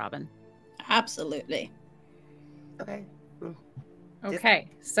with that, Robin. Absolutely. Okay. Okay.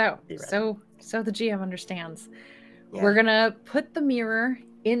 So the GM understands. Yeah. We're gonna put the mirror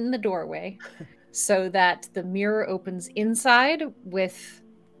in the doorway. So that the mirror opens inside with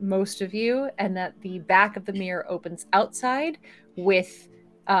most of you, and that the back of the mirror opens outside with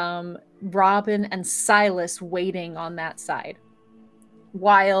Robin and Silas waiting on that side.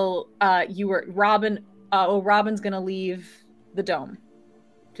 While Robin's gonna leave the dome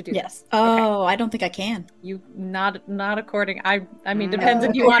to do this. Oh, I don't think I can. You not according. I mean, depends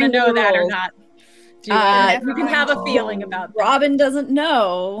if you want to know that or not. You can have a feeling about that. Robin doesn't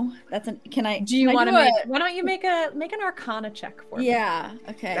know. Can I? Do you want to make? Why don't you make an Arcana check for me? Yeah.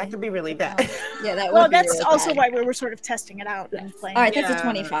 Okay. That could be really bad. Yeah, that. Well, would be that's really also bad. why we were sort of testing it out and playing. All right, that's a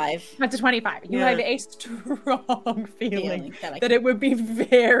 25. That's a 25. You have a strong feeling that it would be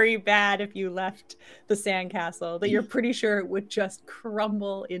very bad if you left the sandcastle. That you're pretty sure it would just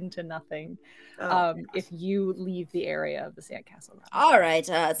crumble into nothing if you leave the area of the sandcastle. All right.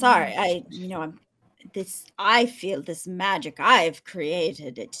 Sorry. I feel this magic I've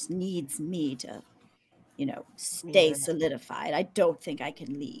created. It just needs me to, stay solidified. I don't think I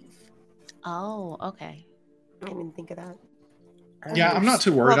can leave. Oh, okay. I didn't think of that. Yeah, I'm not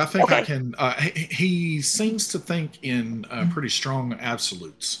too worried. I think I can. He seems to think in pretty strong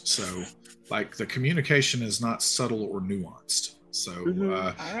absolutes. So, like, the communication is not subtle or nuanced. So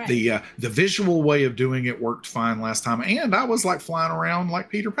the visual way of doing it worked fine last time, and I was like flying around like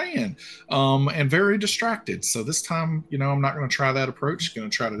Peter Pan, and very distracted. So this time, I'm not going to try that approach. Going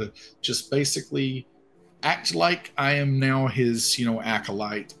to try to just basically act like I am now his,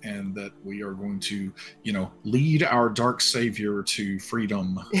 acolyte, and that we are going to, lead our dark savior to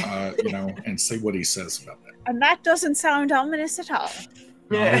freedom, and see what he says about that. And that doesn't sound ominous at all.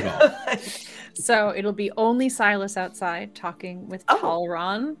 Not at all. So it'll be only Silas outside talking with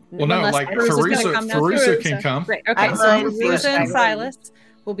Talron. Well, no, like Feruza can come. Great. Okay, so Feruza and Silas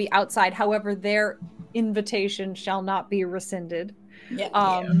will be outside. However, their invitation shall not be rescinded.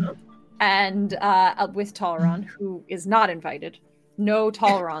 And with Talron, who is not invited. No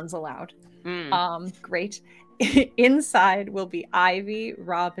Talrons allowed. Great. Inside will be Ivy,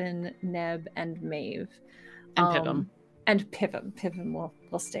 Robin, Neb, and Maeve. And Pivum. And Pivum. Pivum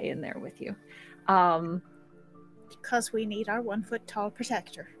will stay in there with you. Because we need our 1 foot tall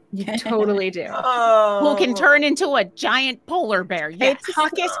protector. You totally do. Who can turn into a giant polar bear. Yes.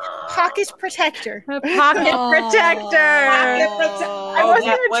 Pocket protector. Pocket protector. I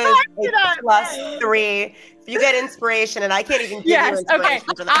wasn't even trying to +3. If you get inspiration, and I can't even give you inspiration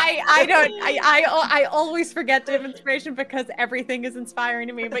for that. I always forget to have inspiration because everything is inspiring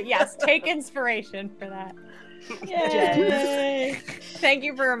to me. But yes, take inspiration for that. Yay. Thank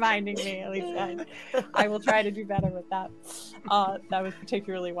you for reminding me, at least. I will try to do better with that. That was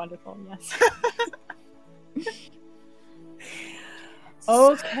particularly wonderful, yes.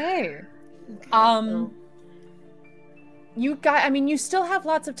 Okay. You still have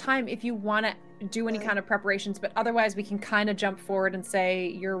lots of time if you want to do any kind of preparations, but otherwise we can kind of jump forward and say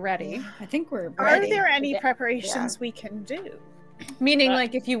you're ready. I think we're ready. Are there any preparations we can do? Meaning,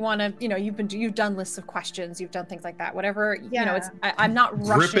 like, if you want to, you've done lists of questions, you've done things like that, whatever, I'm not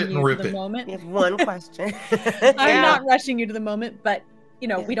rushing you to the moment. You have one question. I'm not rushing you to the moment, but,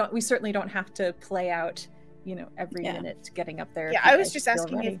 we certainly don't have to play out, every minute getting up there. Yeah, I was just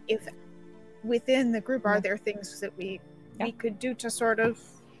asking if within the group, are there things that we could do to sort of...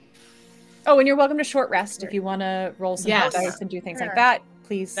 Oh, and you're welcome to short rest if you want to roll some dice and do things like that.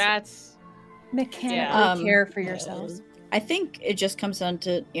 Please. That's mechanically care for yourselves. I think it just comes down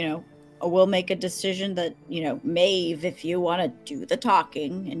to, we'll make a decision that, Maeve, if you want to do the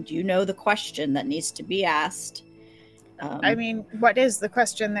talking and the question that needs to be asked. What is the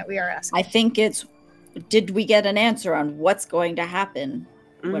question that we are asking? I think it's, did we get an answer on what's going to happen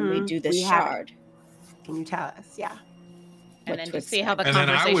when we do this shard? Can you tell us? Yeah. And then to see how the and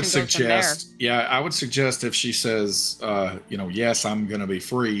conversation then I would goes suggest, from there. I would suggest if she says, yes, I'm going to be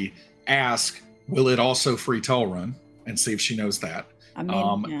free, ask, will it also free Talrun? And see if she knows that.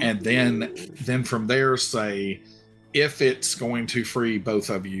 And then from there say, if it's going to free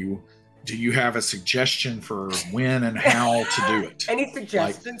both of you, do you have a suggestion for when and how to do it? Any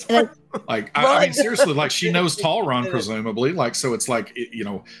suggestions? I mean, seriously, like she knows Tall Run, presumably. Like, so it's like,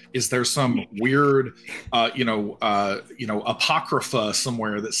 is there some weird, apocrypha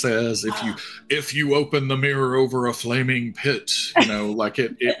somewhere that says if you open the mirror over a flaming pit, like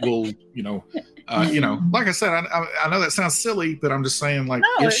it will, like I said, I know that sounds silly, but I'm just saying, like,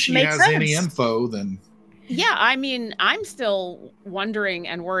 if she has any info, then. Yeah, I mean, I'm still wondering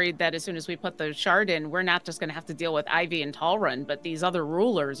and worried that as soon as we put the shard in, we're not just going to have to deal with Ivy and Tall Run, but these other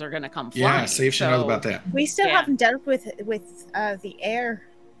rulers are going to come flying. Yeah, see if she knows about that. We still haven't dealt with the air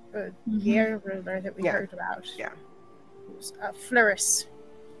ruler that we heard about. Yeah. Floris.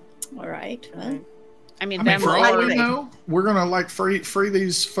 All right. I mean, for all we know, we're gonna like free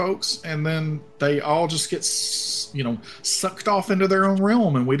these folks, and then they all just get sucked off into their own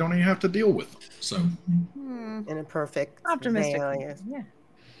realm, and we don't even have to deal with them. So, in a perfect optimistic, yeah.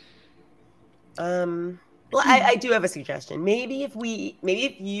 Well, I do have a suggestion. Maybe if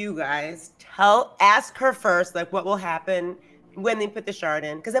you guys ask her first, like what will happen when they put the shard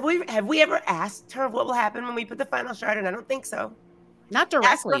in? Because have we ever asked her what will happen when we put the final shard in? I don't think so. Not directly.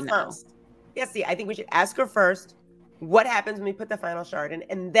 Ask her first. Yeah, see, I think we should ask her first what happens when we put the final shard in,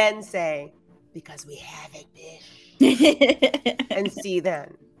 and then say, because we have it, bitch. And see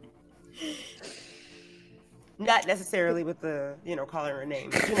then. Not necessarily with the, calling her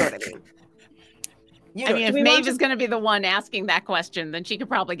name. But you know what I mean. If Maeve is going to be the one asking that question, then she could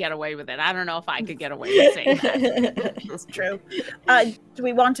probably get away with it. I don't know if I could get away with saying that. That's true. Do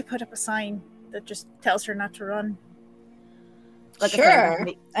we want to put up a sign that just tells her not to run? Sure.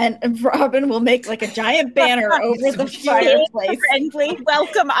 And Robin will make like a giant banner over the fireplace. Friendly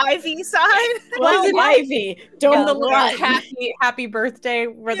welcome Ivy sign. Welcome Ivy. Don't the run. Happy birthday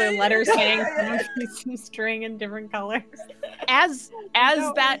where the letters hang from some string in different colors. As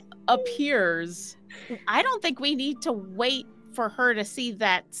that appears, I don't think we need to wait for her to see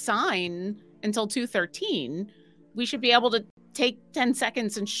that sign until 2:13. We should be able to take 10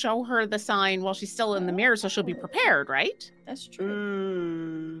 seconds and show her the sign while she's still in the mirror, so she'll be prepared, right? That's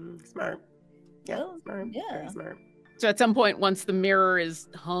true. Smart. Yeah, smart. Yeah. Very smart. So at some point, once the mirror is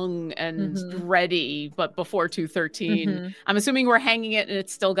hung and ready, but before 2:13, I'm assuming we're hanging it and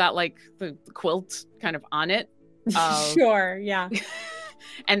it's still got like the quilt kind of on it. Sure, yeah.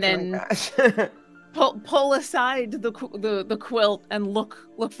 And then pull aside the quilt and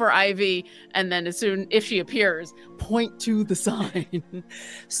look for Ivy, and then if she appears, point to the sign.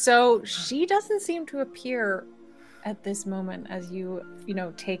 So she doesn't seem to appear at this moment as you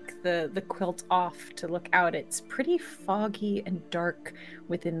take the quilt off to look out. It's pretty foggy and dark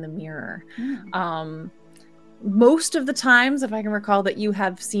within the mirror. Most of the times, if I can recall, that you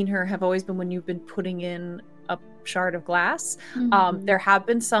have seen her have always been when you've been putting in a shard of glass. There have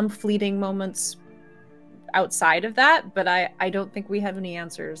been some fleeting moments outside of that, but I don't think we have any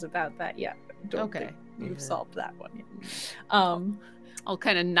answers about that yet. Don't think we've solved that one yet. I'll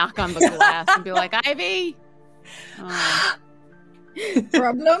kind of knock on the glass and be like, Ivy.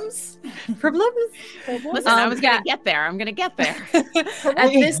 Problems? Listen, I was gonna get there. I'm gonna get there.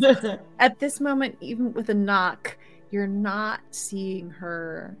 At this moment, even with a knock, you're not seeing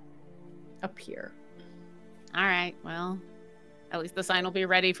her appear. All right. Well, at least the sign will be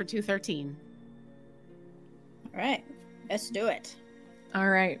ready for 2:13. All right, let's do it. All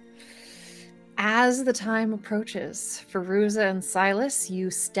right. As the time approaches, Feruza and Silas,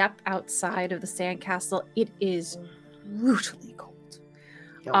 you step outside of the Sandcastle. It is brutally cold.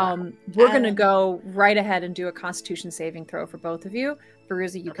 We're going to go right ahead and do a Constitution saving throw for both of you.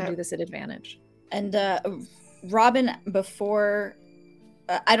 Feruza, you can do this at advantage. And Robin, before,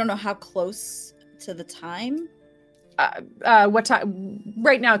 I don't know how close to the time. What time?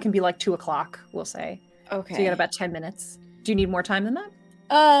 Right now it can be like 2:00, we'll say. Okay. So you got about 10 minutes. Do you need more time than that?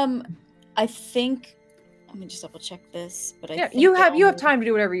 I think. Let me just double check this. But I think you have time to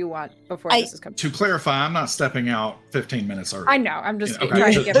do whatever you want before this is coming. To clarify, I'm not stepping out 15 minutes early. I know. I'm just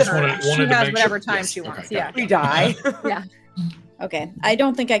trying to get her. She has whatever time she wants. Okay, yeah. We die. Yeah. Okay. I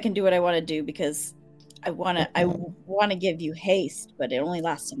don't think I can do what I want to do because I want to give you haste, but it only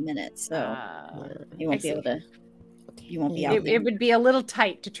lasts a minute, so you won't be able to. You won't be out. It would be a little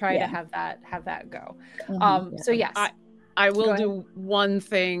tight to try to have that go. So yes, I will do one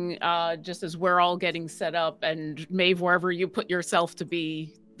thing just as we're all getting set up, and Maeve, wherever you put yourself to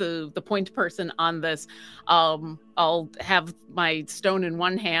be the point person on this, I'll have my stone in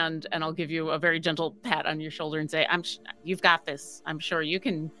one hand and I'll give you a very gentle pat on your shoulder and say, you've got this. I'm sure you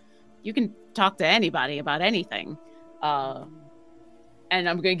can talk to anybody about anything. And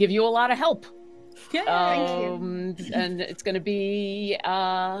I'm going to give you a lot of help. Yeah, thank you. And it's going to be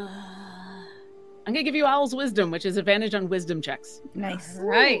I'm gonna give you Owl's wisdom, which is advantage on wisdom checks. Nice.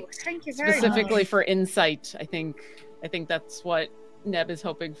 Right. Thank you very Specifically much. for insight. I think that's what Neb is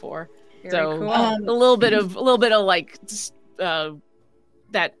hoping for. Very So cool. a little bit of like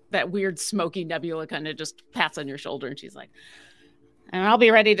that weird smoky nebula kind of just pats on your shoulder, and she's like, and I'll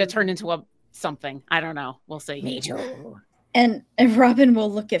be ready to turn into a something. I don't know. We'll see. Me too. And Robin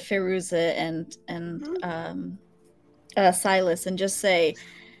will look at Feruza and Silas and just say,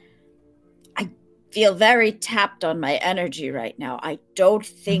 I feel very tapped on my energy right now. I don't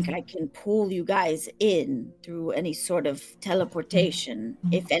think I can pull you guys in through any sort of teleportation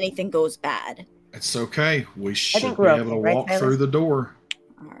if anything goes bad. It's okay. We should think be we're able to okay, right, walk Silas? through the door.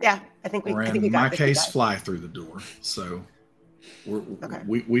 All right. Yeah, I think we Or got in my this, case, guys. fly through the door. So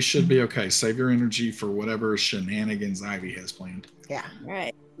Okay. we should be okay. Save your energy for whatever shenanigans Ivy has planned. Yeah, All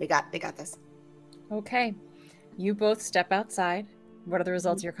right. we got this. Okay. You both step outside. What are the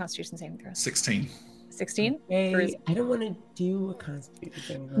results of your Constitution saving throws? 16. 16? Hey, I don't want to do a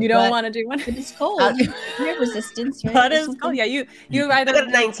Constitution. You don't want to do one? But it's cold. You have resistance, right? That or is something? cool. Yeah, you I either got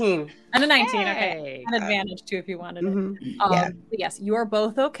a 19. and a 19. Okay. Hey. An advantage too if you wanted it. Mhm. Yeah. But yes, you are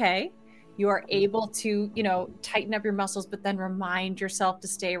both okay. You are able to, tighten up your muscles, but then remind yourself to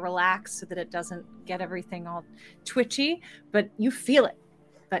stay relaxed so that it doesn't get everything all twitchy. But you feel it,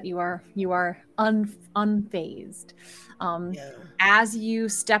 but you are unfazed. As you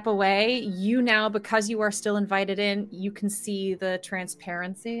step away, you now, because you are still invited in, you can see the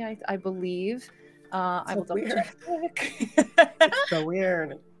transparency. I believe. I will double check. It's so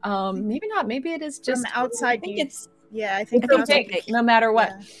weird. Maybe not. Maybe it is From just the outside. I think it's Yeah, I think it's that's opaque, no matter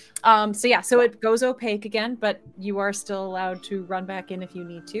what. So it goes opaque again, but you are still allowed to run back in if you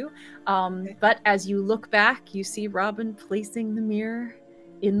need to. But as you look back, you see Robin placing the mirror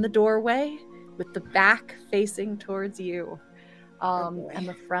in the doorway with the back facing towards you. And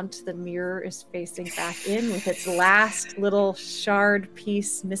the front, the mirror is facing back in with its last little shard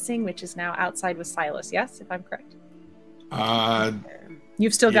piece missing, which is now outside with Silas. Yes, if I'm correct.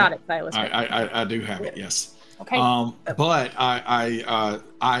 You've still got it, Silas. Right? I do have it. Yes. Okay. But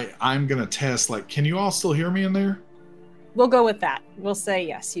I'm gonna test. Like, can you all still hear me in there? We'll go with that. We'll say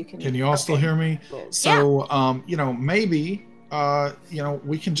yes. You can. Can you all still hear me? So, maybe,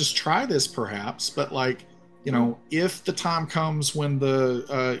 we can just try this, perhaps. But like, if the time comes when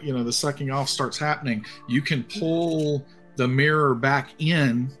the, the sucking off starts happening, you can pull the mirror back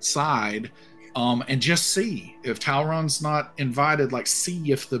inside, and just see if Talron's not invited. Like,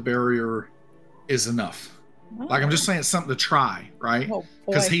 see if the barrier is enough. Like, I'm just saying it's something to try, right?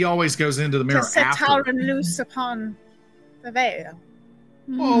 Because he always goes into the mirror to set after. Talron loose upon the veil.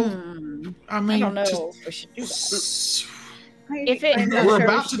 Well, I mean, I don't know if we should do that. we're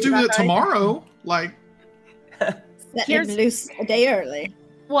about to do that tomorrow. Like, Set him loose a day early.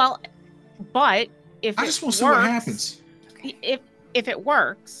 Well, but if I just want to see what happens. If it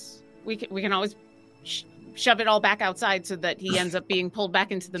works, we can always shove it all back outside so that he ends up being pulled back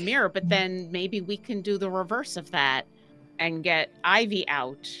into the mirror. But then maybe we can do the reverse of that and get Ivy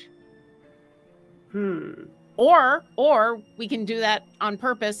out. Or we can do that on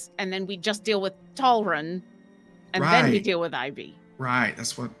purpose and then we just deal with Talron and then we deal with Ivy. Right.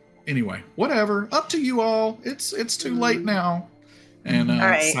 That's what. Anyway, whatever. Up to you all. It's too late now. And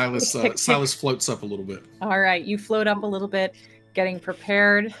Silas floats up a little bit. All right, you float up a little bit, getting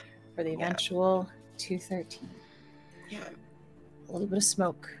prepared for the eventual 213. Yeah. A little bit of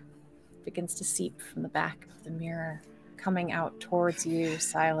smoke begins to seep from the back of the mirror, coming out towards you,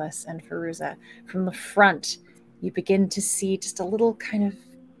 Silas and Feruza. From the front, you begin to see just a little kind of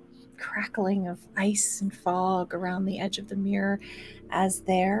crackling of ice and fog around the edge of the mirror, as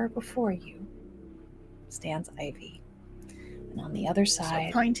there before you stands Ivy. And on the other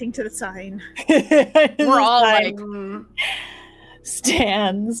side, pointing to the sign, we're all like,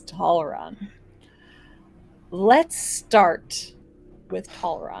 stands Talron. Let's start with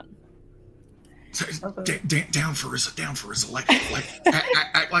Talron. Down Feruza,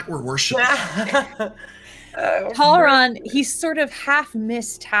 act like we're worshiping. Talron, he's sort of half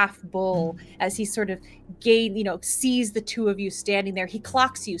mist, half bull, as he sort of sees the two of you standing there. He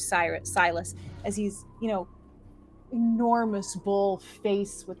clocks you, Silas, as he's, enormous bull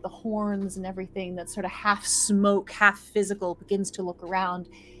face with the horns and everything that's sort of half smoke, half physical, begins to look around.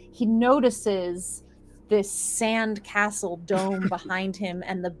 He notices this Sandcastle dome behind him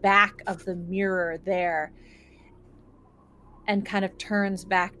and the back of the mirror there, and kind of turns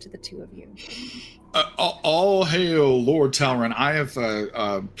back to the two of you. All hail Lord Talron. I have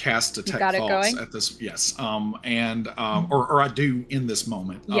cast Detect Thoughts at this. Yes. Or I do in this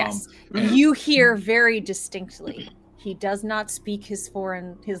moment. Yes. You hear very distinctly, He does not speak his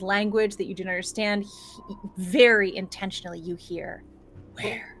language that you do not understand. Very intentionally, you hear,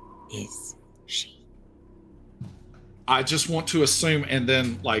 "Where is she?" I just want to assume, and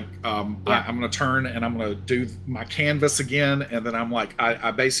then I'm going to turn and I'm going to do my canvas again, and then I'm like,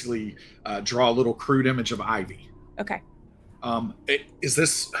 I basically draw a little crude image of Ivy. Okay. Is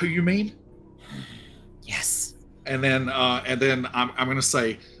this who you mean? Yes. And then I'm going to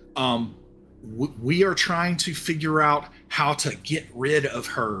say, we are trying to figure out how to get rid of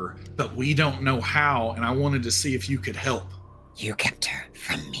her, but we don't know how, and I wanted to see if you could help. You kept her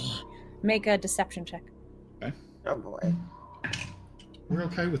from me. Make a deception check. Okay. Oh boy. We're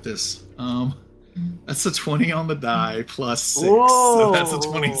okay with this. That's a 20 on the die plus 6. Whoa. So that's a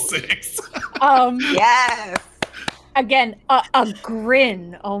 26. Yes. Again, a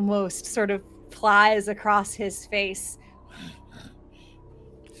grin almost sort of flies across his face.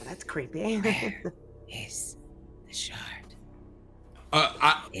 That's creepy. Where is the shard?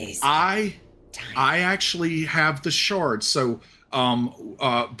 I actually have the shard. So,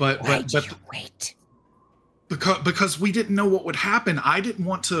 but wait. Because we didn't know what would happen. I didn't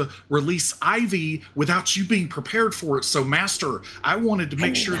want to release Ivy without you being prepared for it. So, Master, I wanted to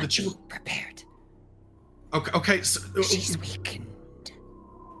make sure that you were prepared. Okay. So, she's weakened.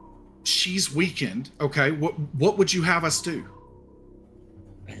 She's weakened. Okay. What would you have us do?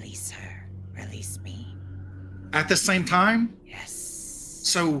 Release her. Release me. At the same time? Yes.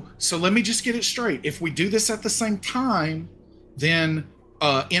 So let me just get it straight. If we do this at the same time, then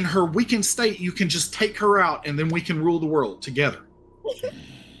in her weakened state, you can just take her out, and then we can rule the world together.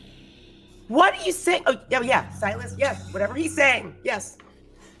 What are you saying? Oh, yeah, Silas. Yes, whatever he's saying. Yes.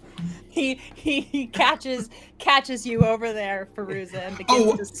 He catches you over there, Feruza, and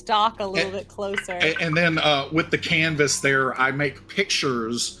begins to stalk a little bit closer. And then with the canvas there, I make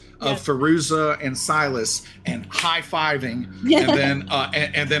pictures of Feruza and Silas and high-fiving,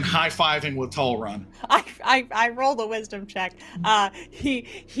 and then high-fiving with Tall Run. I rolled a wisdom check.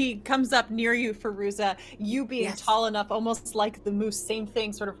 He comes up near you, Feruza. You being tall enough, almost like the moose, same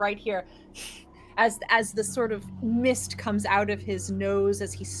thing, sort of right here. As the sort of mist comes out of his nose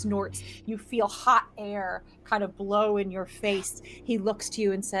as he snorts, you feel hot air kind of blow in your face. He looks to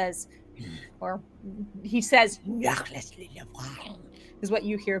you and says, is what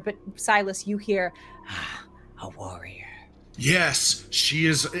you hear, but Silas, you hear, a warrior. Yes, she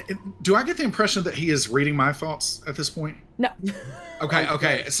is. Do I get the impression that he is reading my thoughts at this point? No.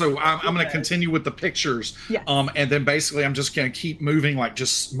 Okay. So I'm going to continue with the pictures. Yes. And then basically I'm just going to keep moving like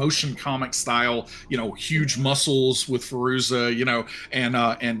just motion comic style, huge muscles with Feruza,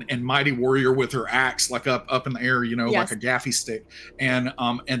 and Mighty Warrior with her axe like up in the air, like a gaffy stick. And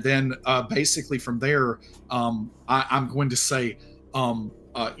then basically from there, I'm going to say, I'm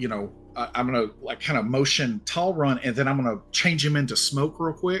going to like kind of motion Tall Run, and then I'm going to change him into smoke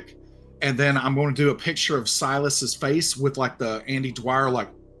real quick. And then I'm going to do a picture of Silas's face with like the Andy Dwyer,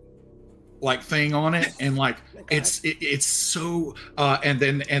 like thing on it. And like, it's so, and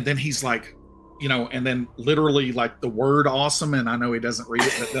then he's like, and then literally like the word awesome. And I know he doesn't read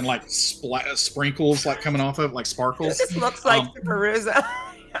it, but then like sprinkles like coming off of it, like sparkles. It just looks like Feruza.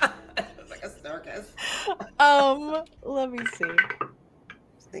 It's like a circus. Let me see.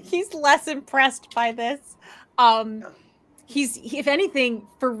 He's less impressed by this. If anything,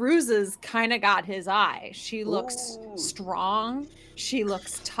 Feruza's kind of got his eye. She looks strong. She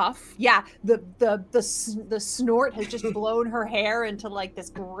looks tough. Yeah, the snort has just blown her hair into like this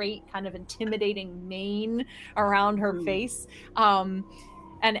great kind of intimidating mane around her face. And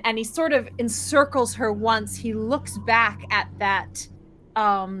he sort of encircles her once. He looks back at that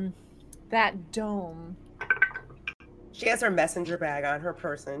dome. She has her messenger bag on her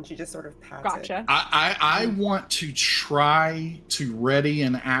person. She just sort of pats it. I want to try to ready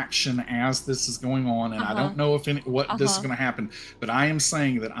an action as this is going on, and I don't know if this is going to happen, but I am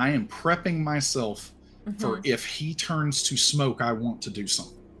saying that I am prepping myself for if he turns to smoke, I want to do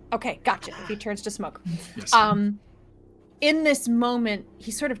something. Okay, gotcha. If he turns to smoke. Yes. In this moment,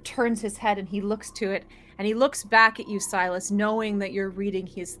 he sort of turns his head and he looks to it, and he looks back at you, Silas, knowing that you're reading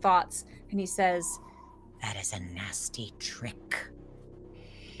his thoughts, and he says, "That is a nasty trick."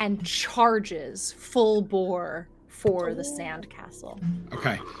 And charges full bore for the Sandcastle.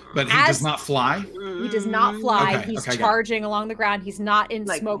 Okay, but he does not fly? He does not fly. Okay, He's charging along the ground. He's not in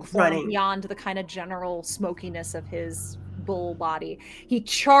like smoke form beyond the kind of general smokiness of his bull body. He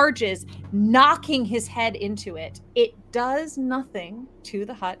charges, knocking his head into it. It does nothing to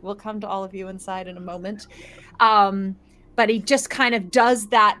the hut. We'll come to all of you inside in a moment. But he just kind of does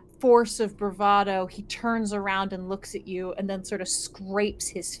that force of bravado. He turns around and looks at you and then sort of scrapes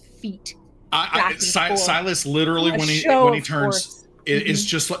his feet Silas literally when he turns, it's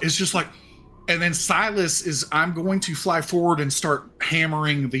just like, and then Silas is, I'm going to fly forward and start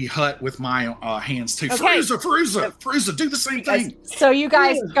hammering the hut with my hands too. Okay. Frieza, do the same thing. So you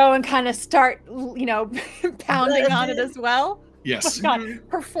guys go and kind of start, pounding on it as well. Yes.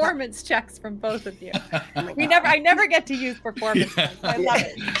 Performance checks from both of you. I never get to use performance checks. I love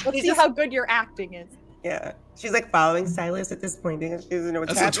it. Let's see how good your acting is. Yeah. She's like following Silas at this point. She doesn't know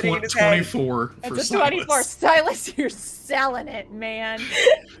what's happening. That's a 24 That's a 24. Silas, you're selling it, man.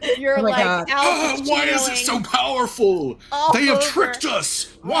 You're why is it so powerful? They have tricked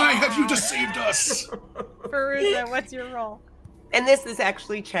us. Why have you deceived us? Feruza, what's your role? And this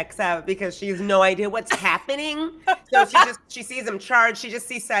actually checks out because she has no idea what's happening. So she sees him charge. She just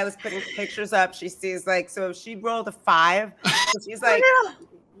sees Silas putting pictures up. She sees so she rolled a 5. So she's like,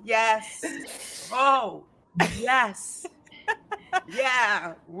 yes. Oh, yes.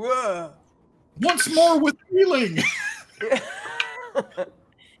 Yeah. Whoa. Once more with healing.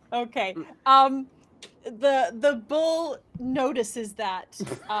 Okay. The bull notices that.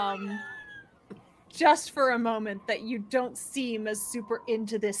 Just for a moment that you don't seem as super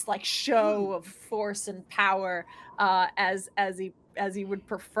into this show of force and power as he would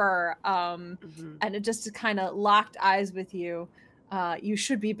prefer, and it just kind of locked eyes with you. You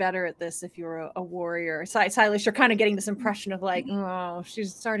should be better at this if you're a warrior. Silas, you're kind of getting this impression of oh,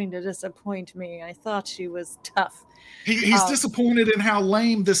 she's starting to disappoint me. I thought she was tough. He's disappointed in how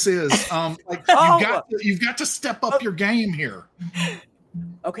lame this is. You've got to step up your game here.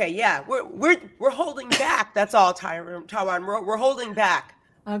 Okay, yeah, we're holding back. That's all, Tawan. We're holding back.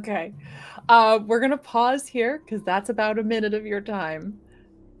 Okay, we're gonna pause here because that's about a minute of your time.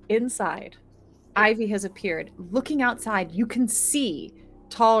 Inside, Ivy has appeared. Looking outside, you can see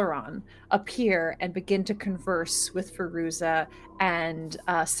Talron appear and begin to converse with Feruza and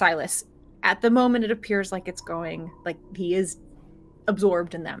Silas. At the moment, it appears like it's going, like he is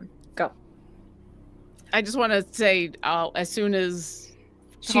absorbed in them. Go. I just want to say, as soon as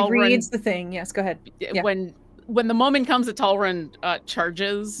she reads the thing, yes, go ahead. Yeah. When the moment comes that Talron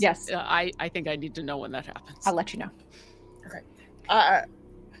charges, yes, I think I need to know when that happens. I'll let you know. Okay.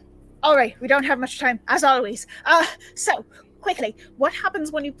 All right, we don't have much time, as always. So, quickly, what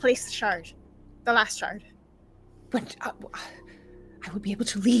happens when you place the shard? The last shard? But I will be able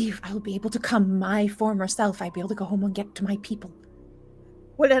to leave. I will be able to come my former self. I'll be able to go home and get to my people.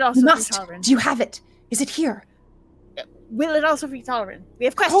 Will it also be Talron? Do you have it? Is it here? Will it also be Talron? We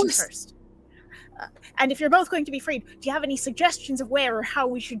have questions first. And if you're both going to be freed, do you have any suggestions of where or how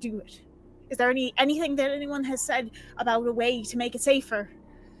we should do it? Is there anything that anyone has said about a way to make it safer?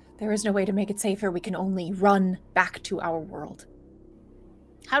 There is no way to make it safer. We can only run back to our world.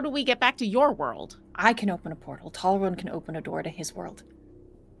 How do we get back to your world? I can open a portal. Talron can open a door to his world.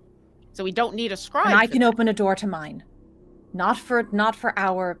 So we don't need a scribe. And I can open a door to mine. Not for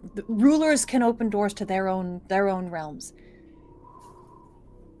our the rulers can open doors to their own realms.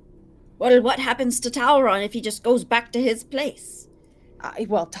 Well, what happens to Talron if he just goes back to his place?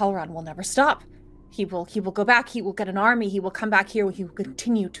 Well, Talron will never stop. He will go back. He will get an army. He will come back here. He will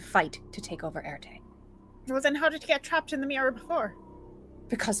continue to fight to take over Erte. Well, then how did he get trapped in the mirror before?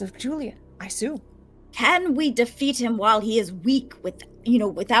 Because of Julian, I assume. Can we defeat him while he is weak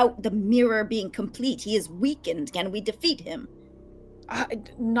without the mirror being complete? He is weakened. Can we defeat him?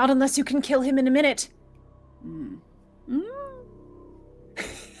 Not unless you can kill him in a minute.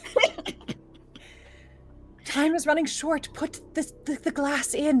 Time is running short. Put the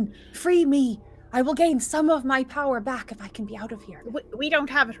glass in. Free me. I will gain some of my power back if I can be out of here. We don't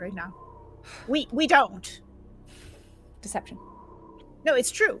have it right now. We don't. Deception. No,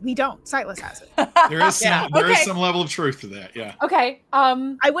 it's true. We don't. Silas has it. There is some level of truth to that. Yeah. Okay.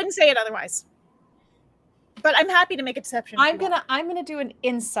 I wouldn't say it otherwise. But I'm happy to make a deception. I'm gonna do an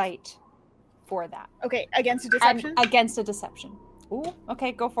insight for that. Okay, against a deception? Against a deception. Ooh,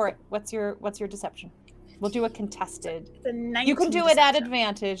 okay, go for it. What's your deception? We'll do a contested. You can do it at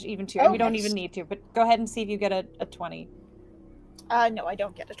advantage even too. We don't even need to, but go ahead and see if you get a 20. No, I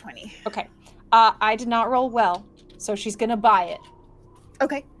don't get a 20. Okay. I did not roll well, so she's gonna buy it.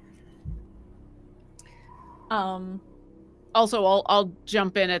 Okay. Also, I'll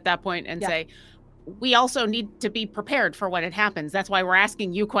jump in at that point and say, we also need to be prepared for when it happens. That's why we're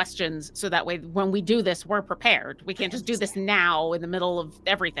asking you questions, so that way when we do this, we're prepared. We can't just do this now in the middle of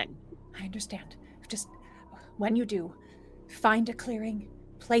everything. I understand. Just when you do, find a clearing,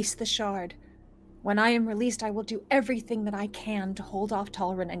 place the shard. When I am released, I will do everything that I can to hold off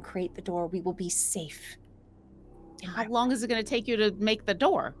Talron and create the door. We will be safe. How long is it going to take you to make the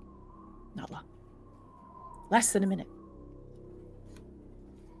door? Not long. Less than a minute.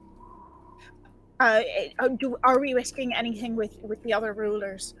 Are we risking anything with the other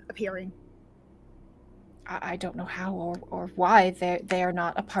rulers appearing? I don't know how or why they are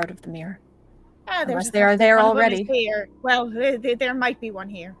not a part of the mirror. Unless they are there already. Here. Well, there might be one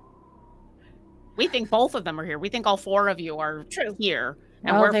here. We think both of them are here. We think all 4 of you are here.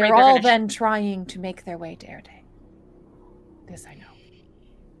 And well, they're all then trying to make their way to Erte. This I know.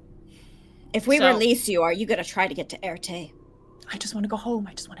 If we release you, are you going to try to get to Erte? I just want to go home.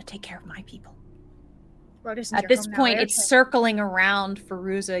 I just want to take care of my people. Well, at this point, it's circling around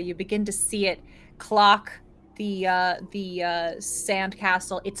Feruza. You begin to see it clock the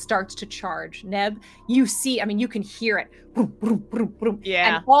sandcastle. It starts to charge. Neb, you see, I mean, you can hear it. Boom, boom, boom, boom.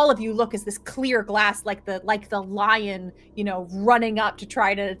 Yeah. And all of you look as this clear glass, like the lion, running up to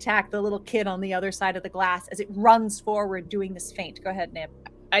try to attack the little kid on the other side of the glass as it runs forward doing this feint. Go ahead, Neb.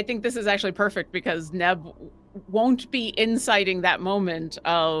 I think this is actually perfect because Neb won't be inciting that moment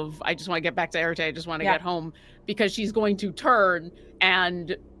of, I just want to get back to Erte, I just want to get home, because she's going to turn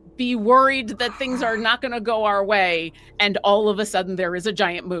and be worried that things are not going to go our way, and all of a sudden there is a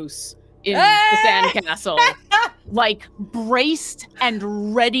giant moose in the sandcastle, like braced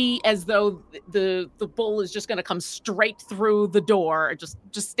and ready, as though the bull is just going to come straight through the door, just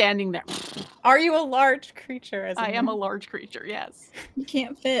standing there. Are you a large creature? I am a large creature, yes. You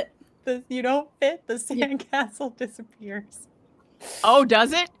can't fit. You don't fit. The sandcastle disappears. Oh,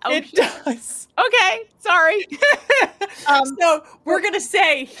 does it? Oh, it does. Okay, sorry. So we're gonna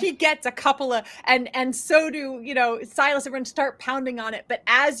say he gets a couple of, and so do Silas. Everyone start pounding on it. But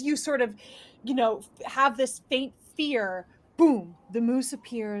as you sort of, have this faint fear, boom, the moose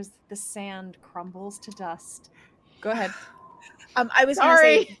appears. The sand crumbles to dust. Go ahead. I was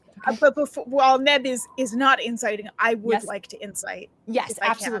sorry. But while Neb is not inciting, I would like to incite. Yes,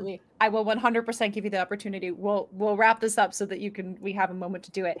 absolutely. I will 100% give you the opportunity. We'll wrap this up so that we have a moment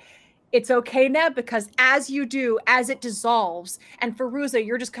to do it. It's okay, Neb, because as you do, as it dissolves, and Feruza,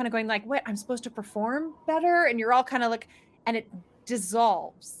 you're just kind of going like, "What? I'm supposed to perform better?" And you're all kind of like, and it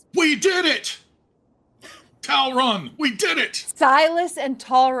dissolves. We did it, Talron. We did it. Silas and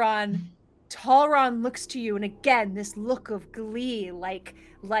Talron. Talron looks to you, and again, this look of glee, like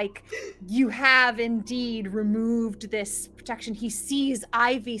you have indeed removed this protection. He sees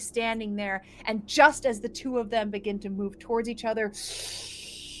Ivy standing there, and just as the two of them begin to move towards each other,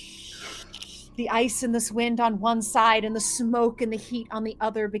 the ice and this wind on one side and the smoke and the heat on the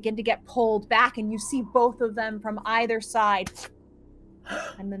other begin to get pulled back, and you see both of them from either side,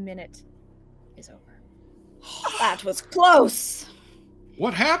 and the minute is over. That was close.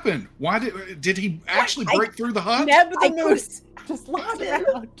 What happened? Why did he actually break through the hut? Neb the moose just lost it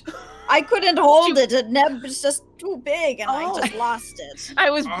out. I couldn't hold it. And Neb was just too big, and I just lost it. I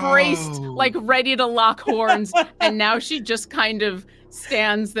was braced, like ready to lock horns, and now she just kind of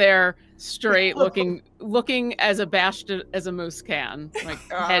stands there straight, looking as abashed as a moose can, like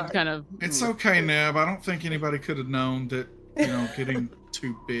head kind of. It's okay, Neb. I don't think anybody could have known that getting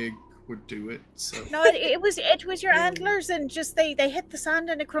too big would do it. So no, it was your antlers, and just they hit the sand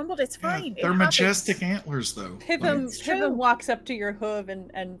and it crumbled. It's fine. They're majestic antlers, though. Pivum walks up to your hoof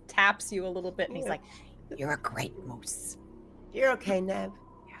and taps you a little bit, and he's like, "You're a great moose. You're okay, Neb."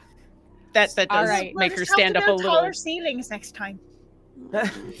 Yeah. That does make her stand up a little. Taller ceilings next time.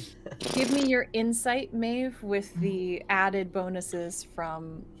 Give me your insight, Maeve, with the added bonuses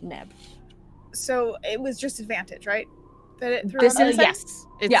from Neb. So it was just advantage, right? This is yes.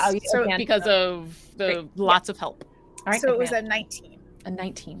 So because of the lots of help. All right, so it was a 19. A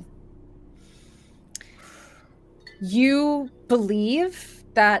 19. You believe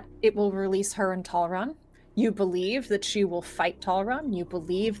that it will release her and Talron. You believe that she will fight Talron. You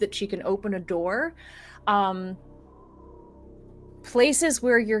believe that she can open a door. Places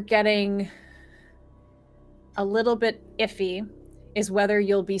where you're getting a little bit iffy is whether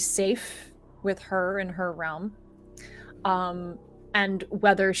you'll be safe with her in her realm. And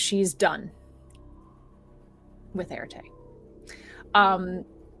whether she's done with Erte.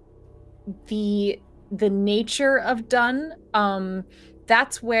 The nature of done,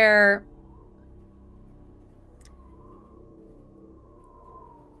 that's where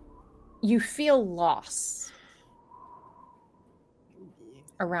you feel loss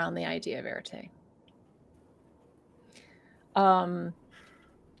around the idea of Erte.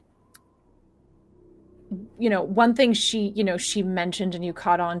 One thing she mentioned and you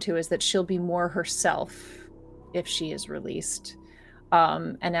caught on to is that she'll be more herself if she is released.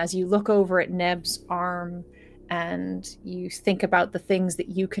 And as you look over at Neb's arm and you think about the things that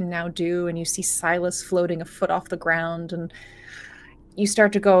you can now do, and you see Silas floating a foot off the ground, and you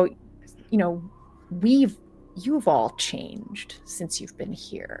start to go, you've all changed since you've been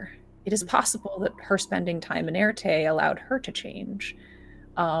here. it is possible that her spending time in Erte allowed her to change.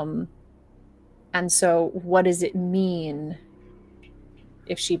 And so what does it mean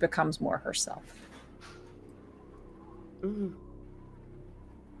if she becomes more herself? Mm.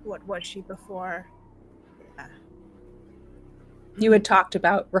 What was she before? You had talked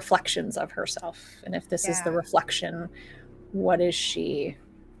about reflections of herself, and if this is the Yeah. reflection, what is she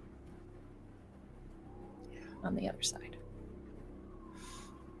on the other side?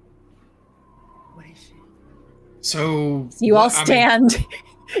 What is she? So You all I mean, stand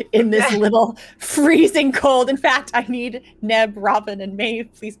in this little freezing cold. In fact, I need Neb, Robin, and Maeve.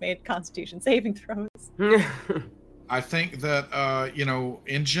 Please make Constitution saving throws. I think that,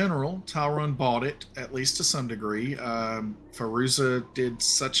 in general, Talron bought it, at least to some degree. Faruza did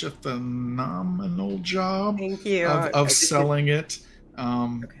such a phenomenal job Thank you. of selling it.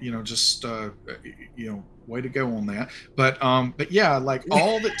 Way to go on that. But yeah, like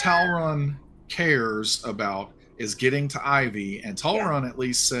all that Talron cares about is getting to Ivy, and Talron at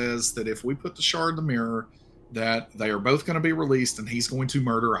least says that if we put the shard in the mirror, that they are both going to be released, and he's going to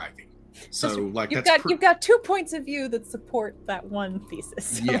murder Ivy. So like you've got 2 points of view that support that one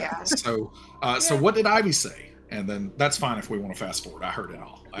thesis. Yeah. So what did Ivy say? And then that's fine if we want to fast forward. I heard it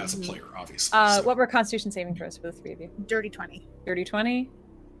all as a player, obviously. What were Constitution saving throws for the three of you? Dirty 20. Dirty 20.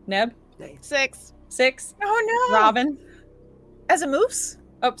 Neb? 6. 6. Oh no. Robin? As a moose?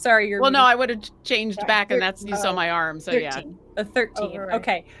 Oh, sorry. You're Well, no, I would have changed back, and that's you saw my arm. So 13. yeah. A 13. Oh, right.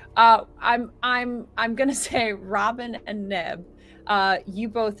 Okay. I'm gonna say Robin and Neb. You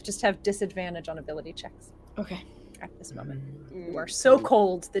both just have disadvantage on ability checks. Okay. At this moment. You are so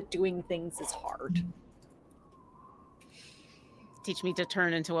cold that doing things is hard. Teach me to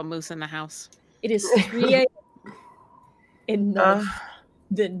turn into a moose in the house. It is 3 a.m. in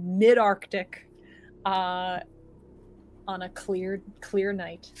the mid-Arctic on a clear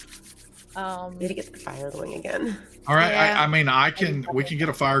night. Need to get the fire going again. All right. Yeah. We can get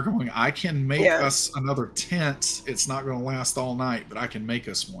a fire going. I can make Yeah. us another tent. It's not going to last all night, but I can make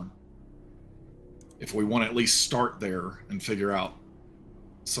us one. If we want to at least start there and figure out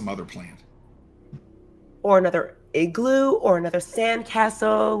some other plan. Or another igloo, or another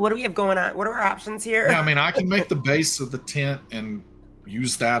sandcastle. What do we have going on? What are our options here? Yeah, I can make the base of the tent and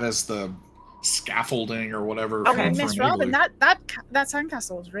use that as the scaffolding or whatever. Okay, for Miss an Robin, igloo. that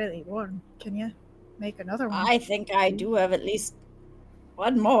sandcastle is really warm. Can you make another one? I think I do have at least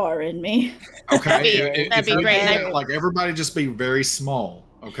one more in me. Okay, That'd be we great. can get, like everybody just be very small.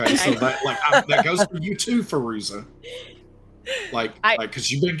 Okay, so that goes for you too, Faruza.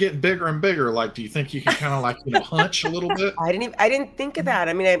 Because you've been getting bigger and bigger. Like, do you think you can kind of hunch a little bit? I didn't think of that.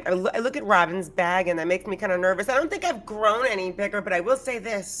 I look at Robin's bag, and that makes me kind of nervous. I don't think I've grown any bigger, but I will say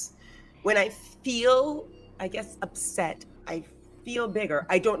this: when I feel, I guess, upset, I feel bigger.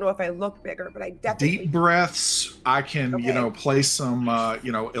 I don't know if I look bigger, but I definitely Deep breaths. I can, play some,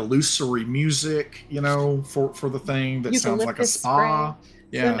 illusory music, for the thing that sounds like a spa.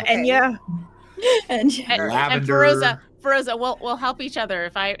 Yeah. And yeah, And And Lavender. Faroza, we'll help each other.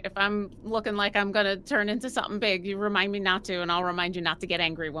 If I'm looking like I'm gonna turn into something big, you remind me not to, and I'll remind you not to get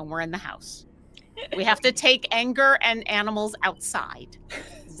angry when we're in the house. We have to take anger and animals outside.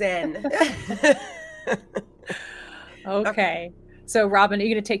 Zen. Okay. So, Robin, are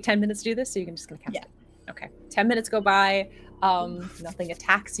you going to take 10 minutes to do this? So, you're just going to cast it? Okay. 10 minutes go by. Nothing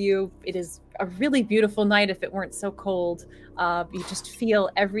attacks you. It is a really beautiful night if it weren't so cold. You just feel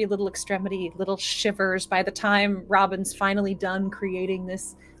every little extremity, little shivers. By the time Robin's finally done creating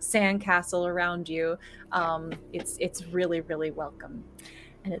this sandcastle around you, it's really, really welcome.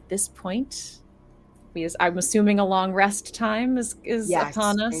 And at this point, I'm assuming a long rest time is Yes,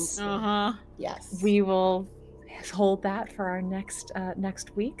 upon us. Yes. We will hold that for our next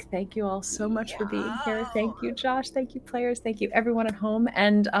week. Thank you all so much for being here. Thank you, Josh. Thank you, players. Thank you, everyone at home.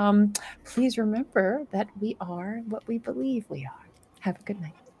 And please remember that we are what we believe we are. Have a good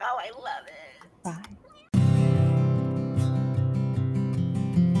night. Oh, I love it. Bye.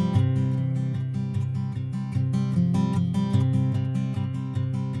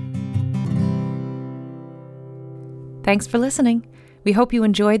 Thanks for listening. We hope you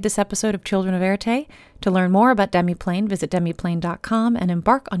enjoyed this episode of Children of Erte. To learn more about Demiplane, visit demiplane.com and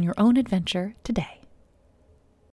embark on your own adventure today.